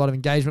 getting a lot of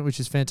engagement, which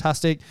is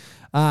fantastic.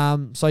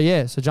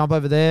 So jump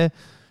over there,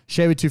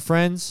 share with 2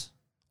 friends,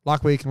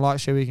 like where you can like,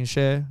 share where you can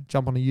share,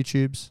 jump on the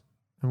YouTubes,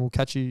 and we'll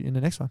catch you in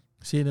the next one.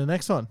 See you in the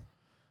next one.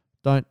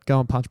 Don't go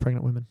and punch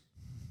pregnant women.